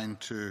designed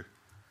to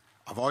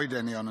avoid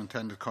any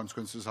unintended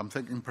consequences? I'm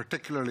thinking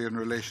particularly in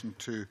relation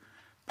to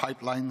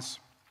pipelines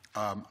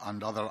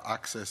and other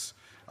access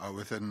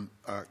within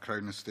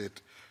Crown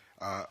Estate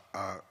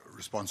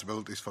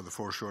responsibilities for the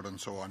foreshore and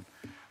so on.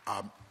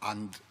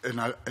 And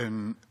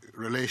in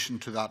relation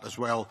to that as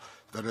well,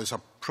 there is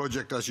a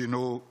project, as you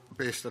know,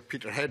 based at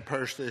Peterhead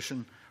Power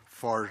Station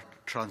for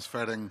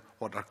transferring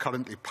what are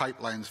currently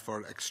pipelines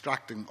for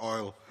extracting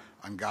oil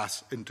and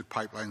gas into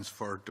pipelines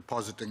for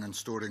depositing and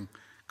storing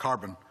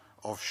carbon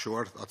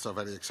offshore. That's a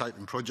very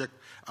exciting project.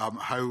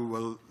 How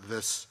will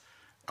this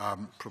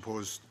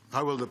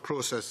how will the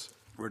process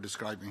we're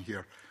describing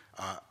here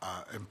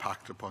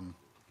impact upon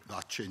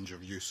that change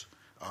of use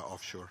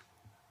offshore?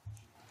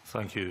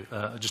 Thank you.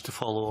 Just to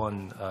follow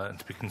on and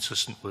to be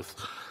consistent with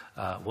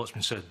what's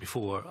been said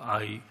before,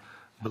 I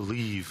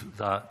believe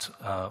that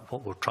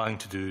what we're trying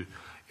to do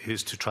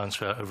is to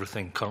transfer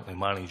everything currently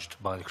managed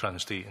by the Crown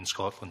Estate in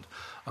Scotland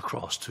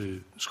across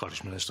to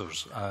Scottish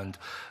ministers, and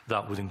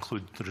that would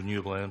include the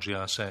renewable energy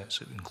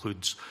assets. It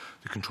includes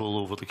the control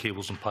over the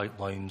cables and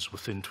pipelines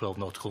within 12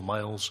 nautical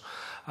miles,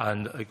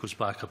 and it goes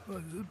back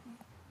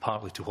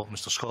partly to what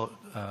Mr Scott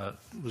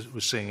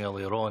was saying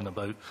earlier on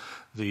about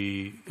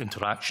the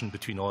interaction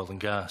between oil and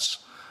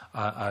gas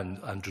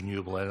and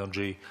renewable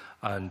energy,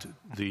 and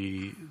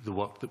the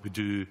work that we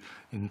do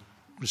in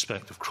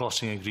respect of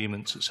crossing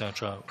agreements,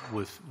 etc.,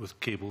 with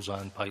cables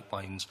and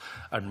pipelines,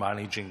 and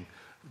managing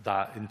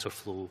that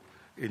interflow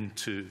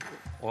into,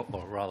 or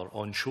rather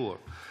onshore.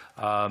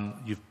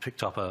 You've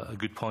picked up a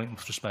good point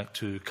with respect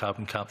to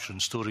carbon capture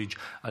and storage,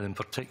 and in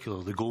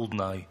particular the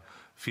Goldeneye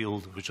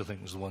field, which I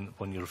think is the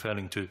one you're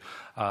referring to,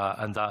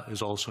 and that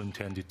is also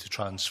intended to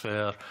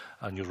transfer.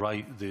 And you're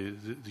right, the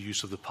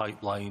use of the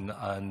pipeline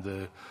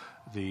and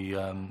the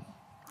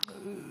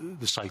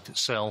site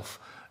itself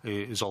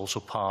is also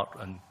part,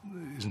 and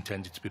is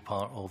intended to be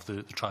part of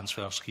the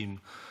transfer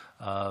scheme.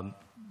 You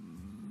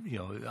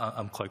know,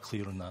 I'm quite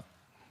clear on that.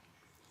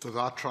 So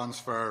that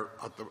transfer,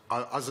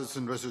 as it's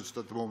envisaged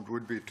at the moment,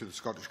 would be to the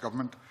Scottish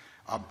Government.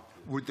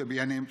 Would there be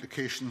any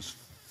implications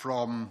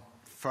from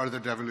further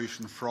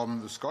devolution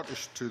from the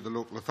Scottish to the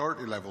local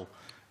authority level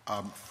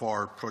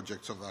for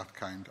projects of that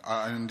kind,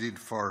 and indeed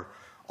for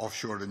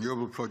offshore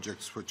renewable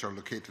projects which are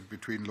located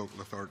between local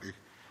authority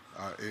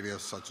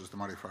areas such as the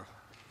Moray Firth?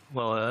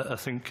 Well, I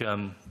think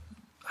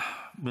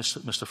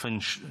Mr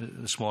Finch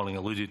this morning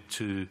alluded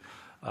to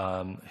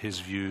his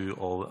view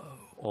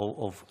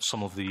of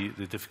some of the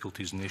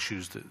difficulties and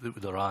issues that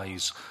would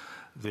arise.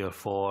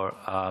 Therefore,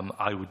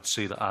 I would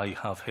say that I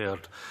have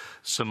heard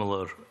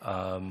similar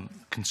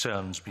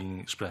concerns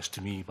being expressed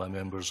to me by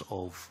members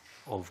of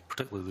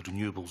particularly the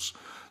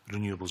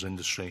renewables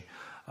industry.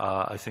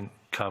 I think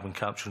carbon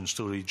capture and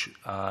storage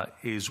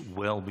is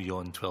well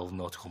beyond 12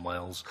 nautical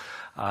miles.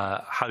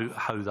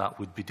 How that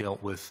would be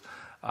dealt with,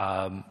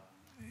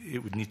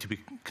 it would need to be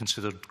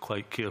considered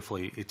quite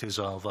carefully. It is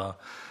of a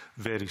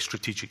very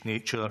strategic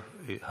nature.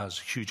 It has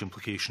huge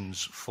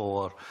implications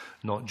for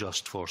not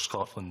just for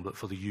Scotland but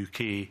for the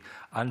UK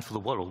and for the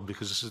world,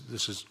 because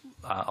this is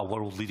a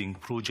world-leading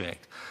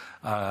project,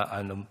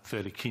 and I'm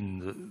very keen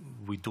that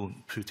we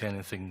don't put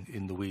anything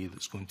in the way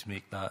that's going to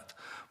make that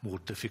more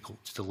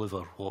difficult to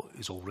deliver what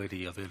is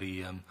already a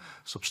very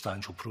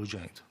substantial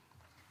project.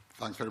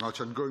 Thanks very much.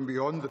 And going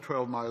beyond the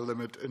 12-mile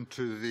limit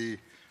into the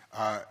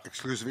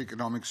exclusive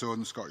economic zone,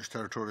 the Scottish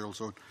territorial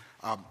zone,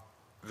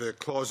 the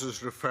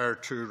clauses refer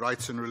to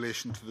rights in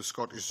relation to the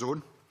Scottish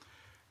zone.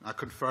 I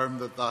confirm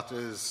that that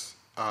is,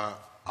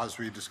 as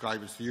we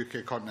describe, it's the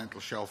UK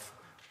continental shelf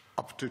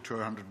up to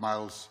 200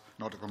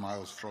 nautical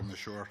miles from the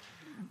shore,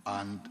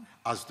 and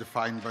as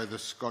defined by the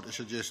Scottish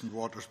Adjacent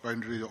Waters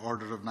Boundary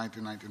Order of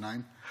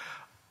 1999.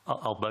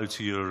 I'll bow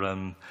to your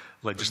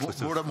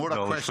legislative more a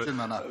knowledge, question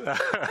than a...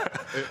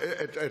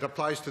 it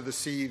applies to the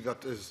sea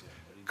that is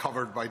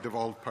covered by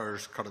devolved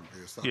powers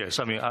currently. Is that yes,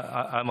 I mean,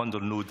 I'm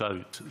under no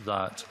doubt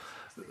that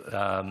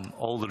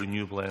all the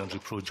renewable energy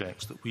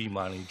projects that we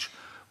manage,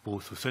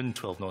 both within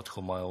 12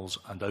 nautical miles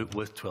and out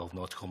with 12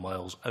 nautical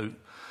miles, out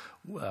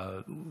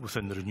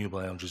within the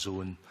renewable energy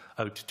zone,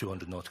 out to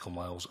 200 nautical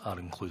miles, are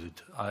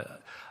included.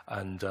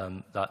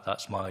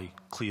 That's my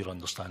clear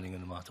understanding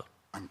in the matter.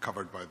 And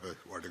covered by the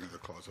wording of the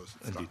clauses.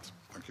 Indeed.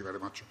 Thank you very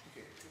much.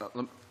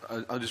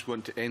 I just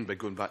want to end by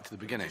going back to the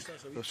beginning.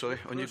 Sorry,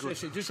 on you go.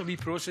 Just a wee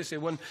processy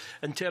one.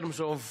 In terms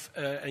of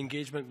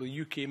engagement with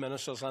UK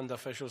ministers and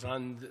officials,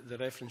 and the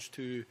reference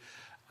to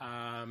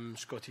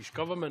Scottish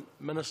Government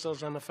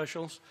ministers and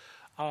officials,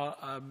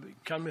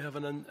 can we have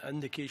an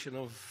indication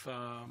of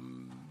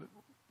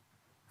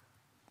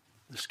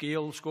the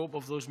scale, scope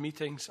of those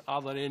meetings?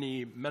 Are there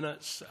any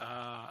minutes,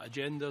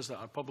 agendas that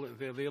are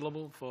publicly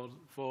available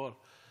for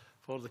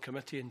the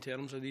committee in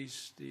terms of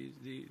these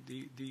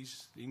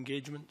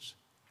engagements?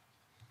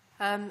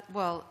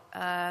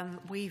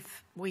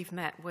 We've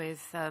met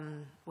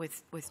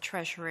with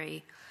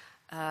Treasury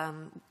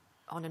on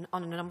a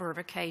number of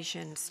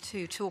occasions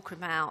to talk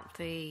about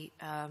the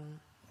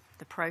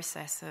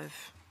process of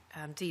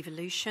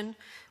devolution.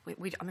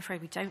 I'm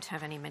afraid we don't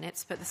have any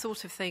minutes, but the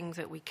sort of things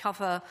that we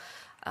cover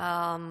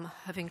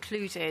have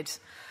included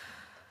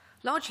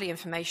largely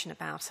information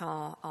about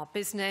our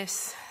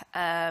business,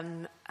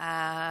 as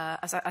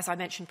I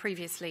mentioned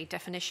previously,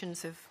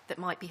 definitions that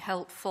might be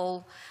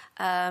helpful,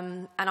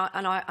 and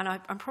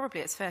probably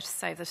it's fair to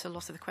say that a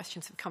lot of the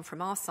questions have come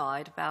from our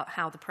side about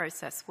how the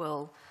process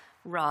will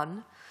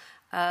run.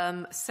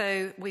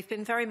 So we've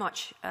been very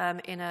much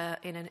in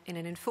an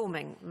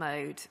informing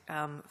mode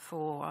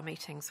for our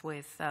meetings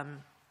with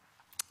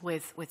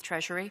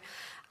Treasury.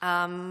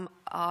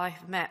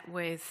 I've met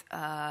with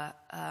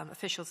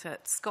officials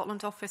at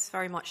Scotland Office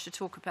very much to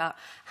talk about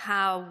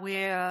how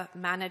we're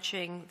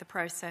managing the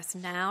process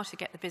now to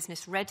get the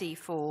business ready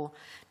for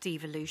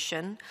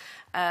devolution.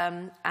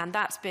 And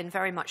that's been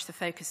very much the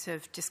focus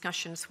of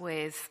discussions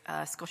with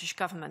Scottish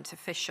Government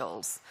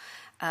officials.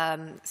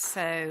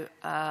 So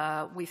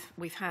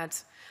we've had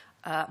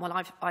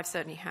Well, I've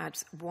certainly had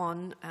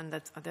one, and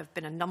there have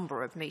been a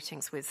number of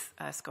meetings with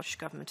Scottish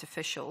Government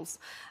officials,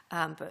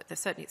 but there's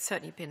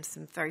certainly been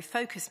some very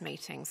focused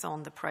meetings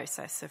on the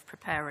process of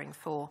preparing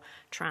for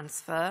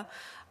transfer.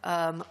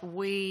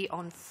 We,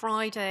 on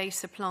Friday,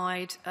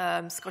 supplied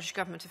Scottish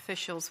Government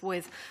officials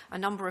with a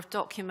number of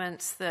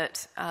documents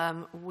that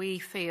we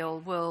feel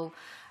will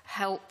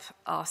help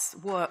us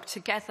work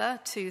together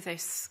to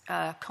this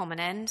common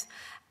end.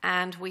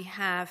 And we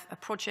have a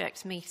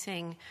project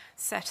meeting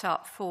set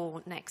up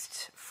for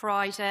next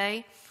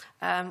Friday,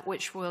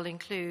 which will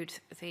include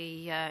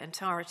the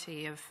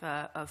entirety of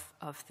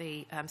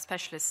the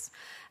specialists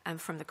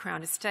from the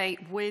Crown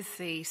Estate with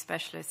the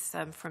specialists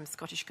from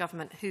Scottish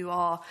Government who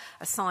are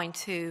assigned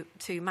to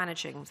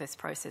managing this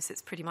process.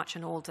 It's pretty much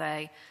an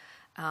all-day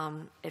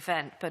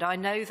event. But I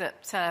know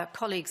that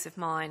colleagues of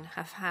mine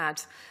have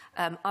had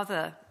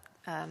other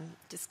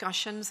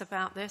discussions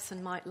about this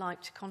and might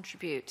like to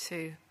contribute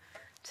to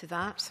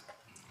that.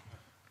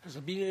 Has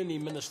there been any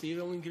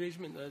ministerial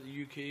engagement at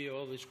the UK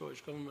or the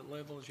Scottish Government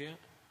levels yet?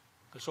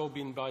 It's all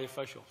been by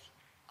officials.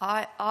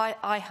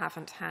 I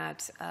haven't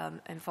had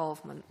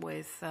involvement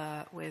with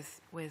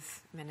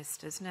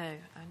ministers, no.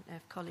 And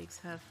if colleagues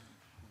have.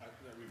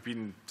 We've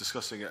been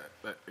discussing it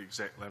at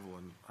exec level,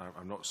 and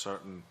I'm not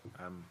certain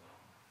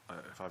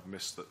if I've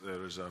missed that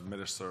there is a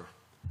minister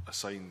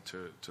assigned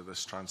to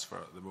this transfer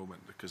at the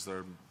moment, because there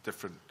are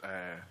different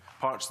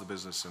parts of the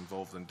business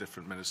involved in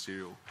different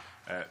ministerial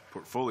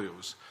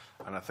portfolios.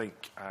 And I think,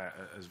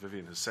 as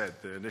Vivienne has said,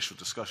 the initial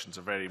discussions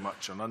are very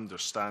much on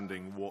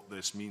understanding what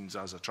this means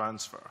as a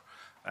transfer.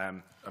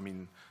 I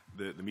mean,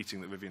 the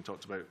meeting that Vivienne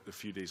talked about a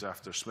few days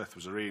after Smith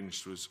was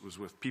arranged was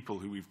with people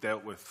who we've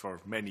dealt with for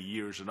many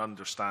years and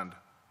understand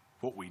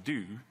what we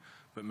do,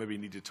 but maybe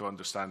needed to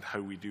understand how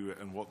we do it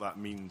and what that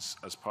means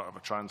as part of a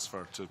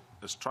transfer to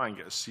try and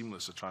get as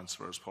seamless a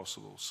transfer as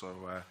possible. So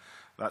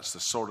that's the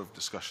sort of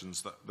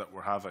discussions that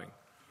we're having.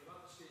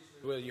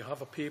 Well, you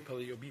have a paper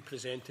that you'll be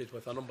presented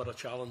with a number of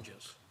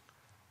challenges.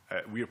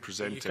 We are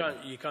presenting.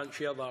 You can't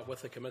share that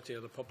with the committee or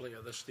the public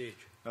at this stage.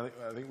 I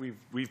think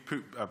we've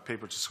put a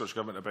paper to Scottish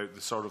Government about the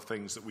sort of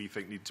things that we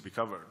think need to be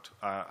covered,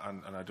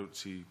 and I don't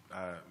see,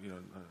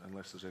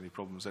 unless there's any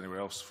problems anywhere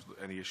else,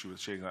 any issue with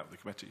sharing that with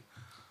the committee.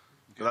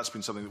 But that's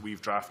been something that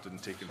we've drafted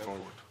and taken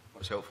forward.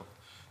 That's helpful.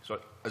 So,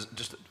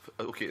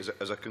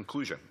 as a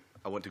conclusion,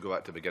 I want to go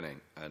back to the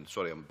beginning, and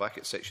sorry, I'm back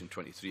at section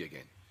 23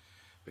 again,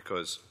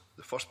 because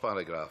the first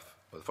paragraph,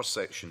 or the first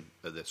section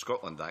of the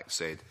Scotland Act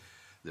said,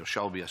 there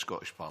shall be a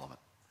Scottish Parliament.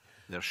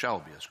 There shall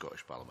be a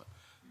Scottish Parliament.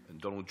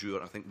 And Donald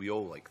Dewar, I think we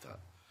all like that.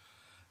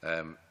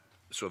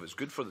 So if it's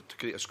good to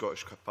create a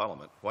Scottish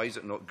Parliament, why is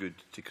it not good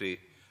to create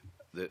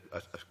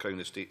a Crown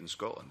Estate in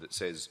Scotland that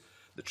says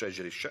the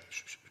Treasury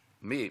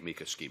may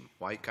make a scheme?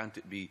 Why can't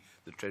it be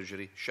the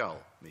Treasury shall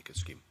make a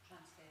scheme?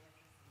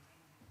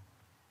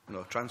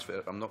 No,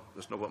 transfer,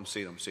 that's not what I'm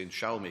saying. I'm saying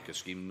shall make a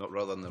scheme, not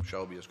rather than there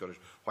shall be a Scottish.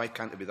 Why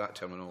can't it be that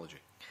terminology?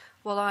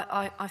 Well,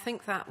 I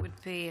think that would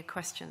be a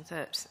question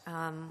that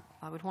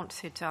I would want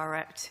to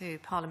direct to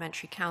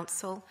Parliamentary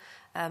Counsel.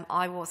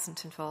 I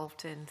wasn't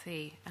involved in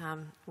the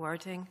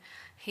wording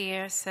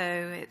here, so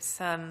it's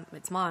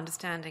my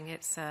understanding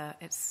it's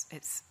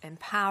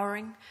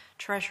empowering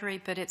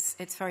Treasury, but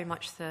it's very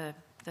much the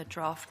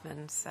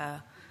draftman's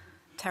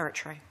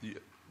territory.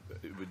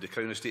 Would the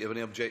Crown Estate have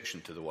any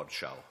objection to the word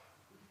shall?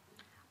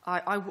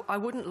 I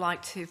wouldn't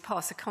like to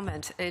pass a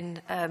comment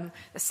in a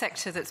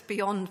sector that's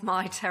beyond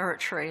my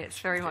territory. It's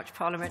very much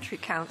Parliamentary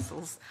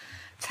Council's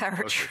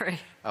territory.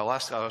 Okay. I'll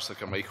ask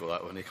Michael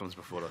that when he comes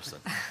before us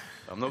then.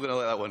 I'm not going to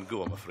let that one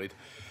go, I'm afraid.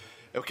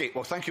 Okay,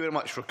 well, thank you very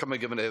much for coming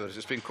and giving evidence.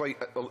 It's been quite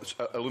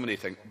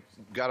illuminating.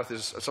 Gareth,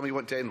 is something you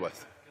want to end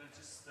with?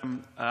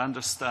 I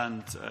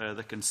understand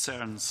the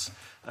concerns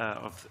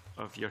of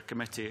your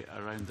committee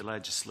around the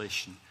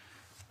legislation.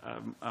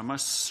 I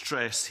must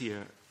stress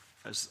here,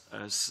 as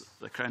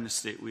the Crown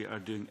Estate, we are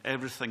doing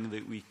everything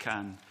that we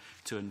can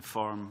to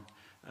inform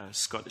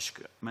Scottish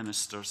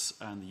ministers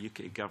and the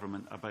UK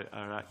Government about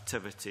our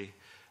activity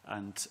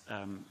and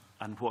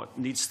what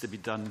needs to be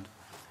done,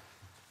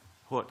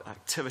 what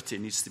activity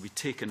needs to be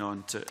taken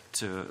on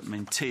to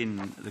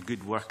maintain the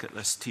good work that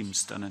this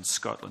team's done in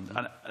Scotland.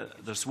 And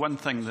there's one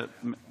thing that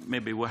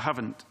maybe we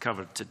haven't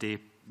covered today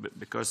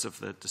because of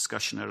the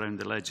discussion around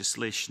the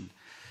legislation,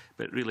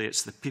 but really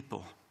it's the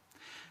people.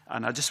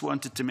 And I just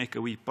wanted to make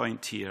a wee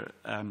point here.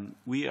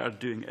 We are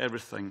doing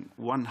everything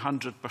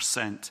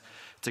 100%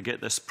 to get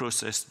this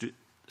process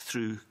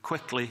through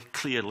quickly,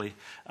 clearly,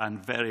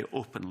 and very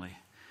openly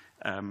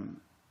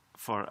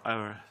for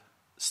our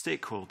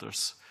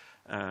stakeholders.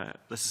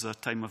 This is a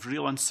time of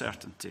real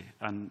uncertainty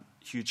and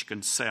huge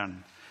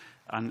concern.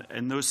 And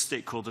in those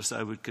stakeholders,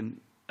 I would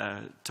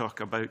talk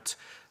about,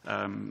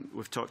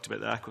 we've talked about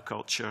the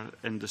aquaculture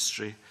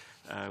industry.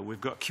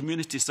 We've got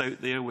communities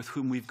out there with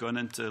whom we've gone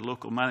into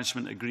local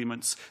management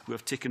agreements who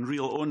have taken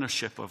real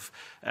ownership of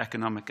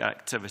economic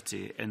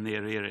activity in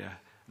their area.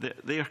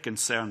 They are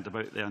concerned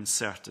about the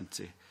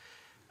uncertainty.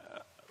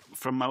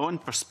 From my own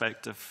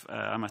perspective,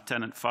 I'm a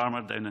tenant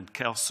farmer down in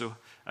Counsel.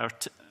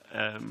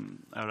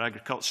 our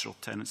agricultural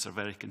tenants are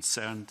very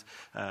concerned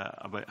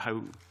about how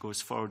it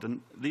goes forward.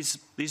 And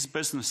these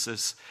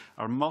businesses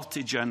are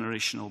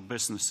multi-generational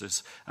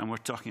businesses, and we're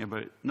talking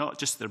about not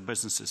just their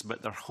businesses,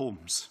 but their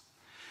homes.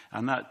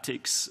 And that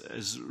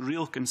is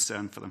real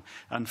concern for them.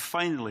 And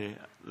finally,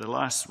 the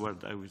last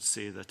word, I would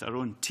say that our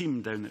own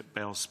team down at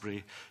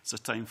Bellsbury, it's a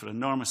time for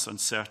enormous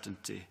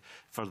uncertainty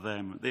for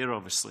them. They're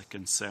obviously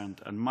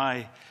concerned. And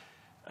my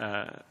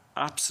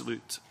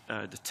absolute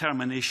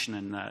determination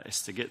in that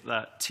is to get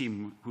that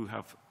team, who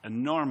have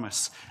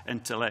enormous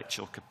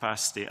intellectual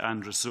capacity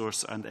and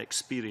resource and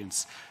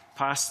experience,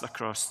 passed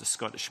across the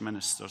Scottish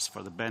ministers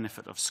for the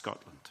benefit of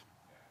Scotland.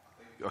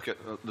 Okay,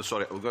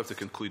 sorry, we're going to have to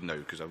conclude now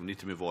because I need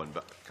to move on.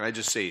 But can I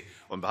just say,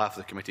 on behalf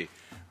of the committee,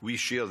 we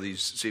share these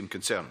same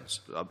concerns.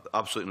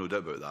 Absolutely no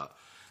doubt about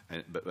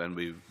that. And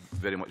we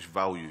very much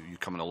value you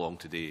coming along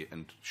today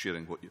and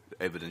sharing what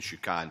evidence you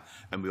can.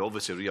 And we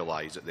obviously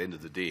realise at the end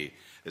of the day,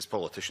 it's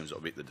politicians that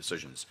will make the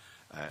decisions.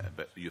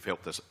 But you've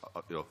helped us,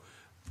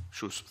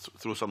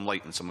 throw some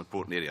light in some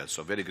important areas.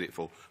 So I'm very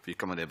grateful for your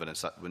coming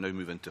evidence. We now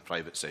move into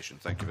private session.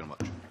 Thank you very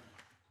much.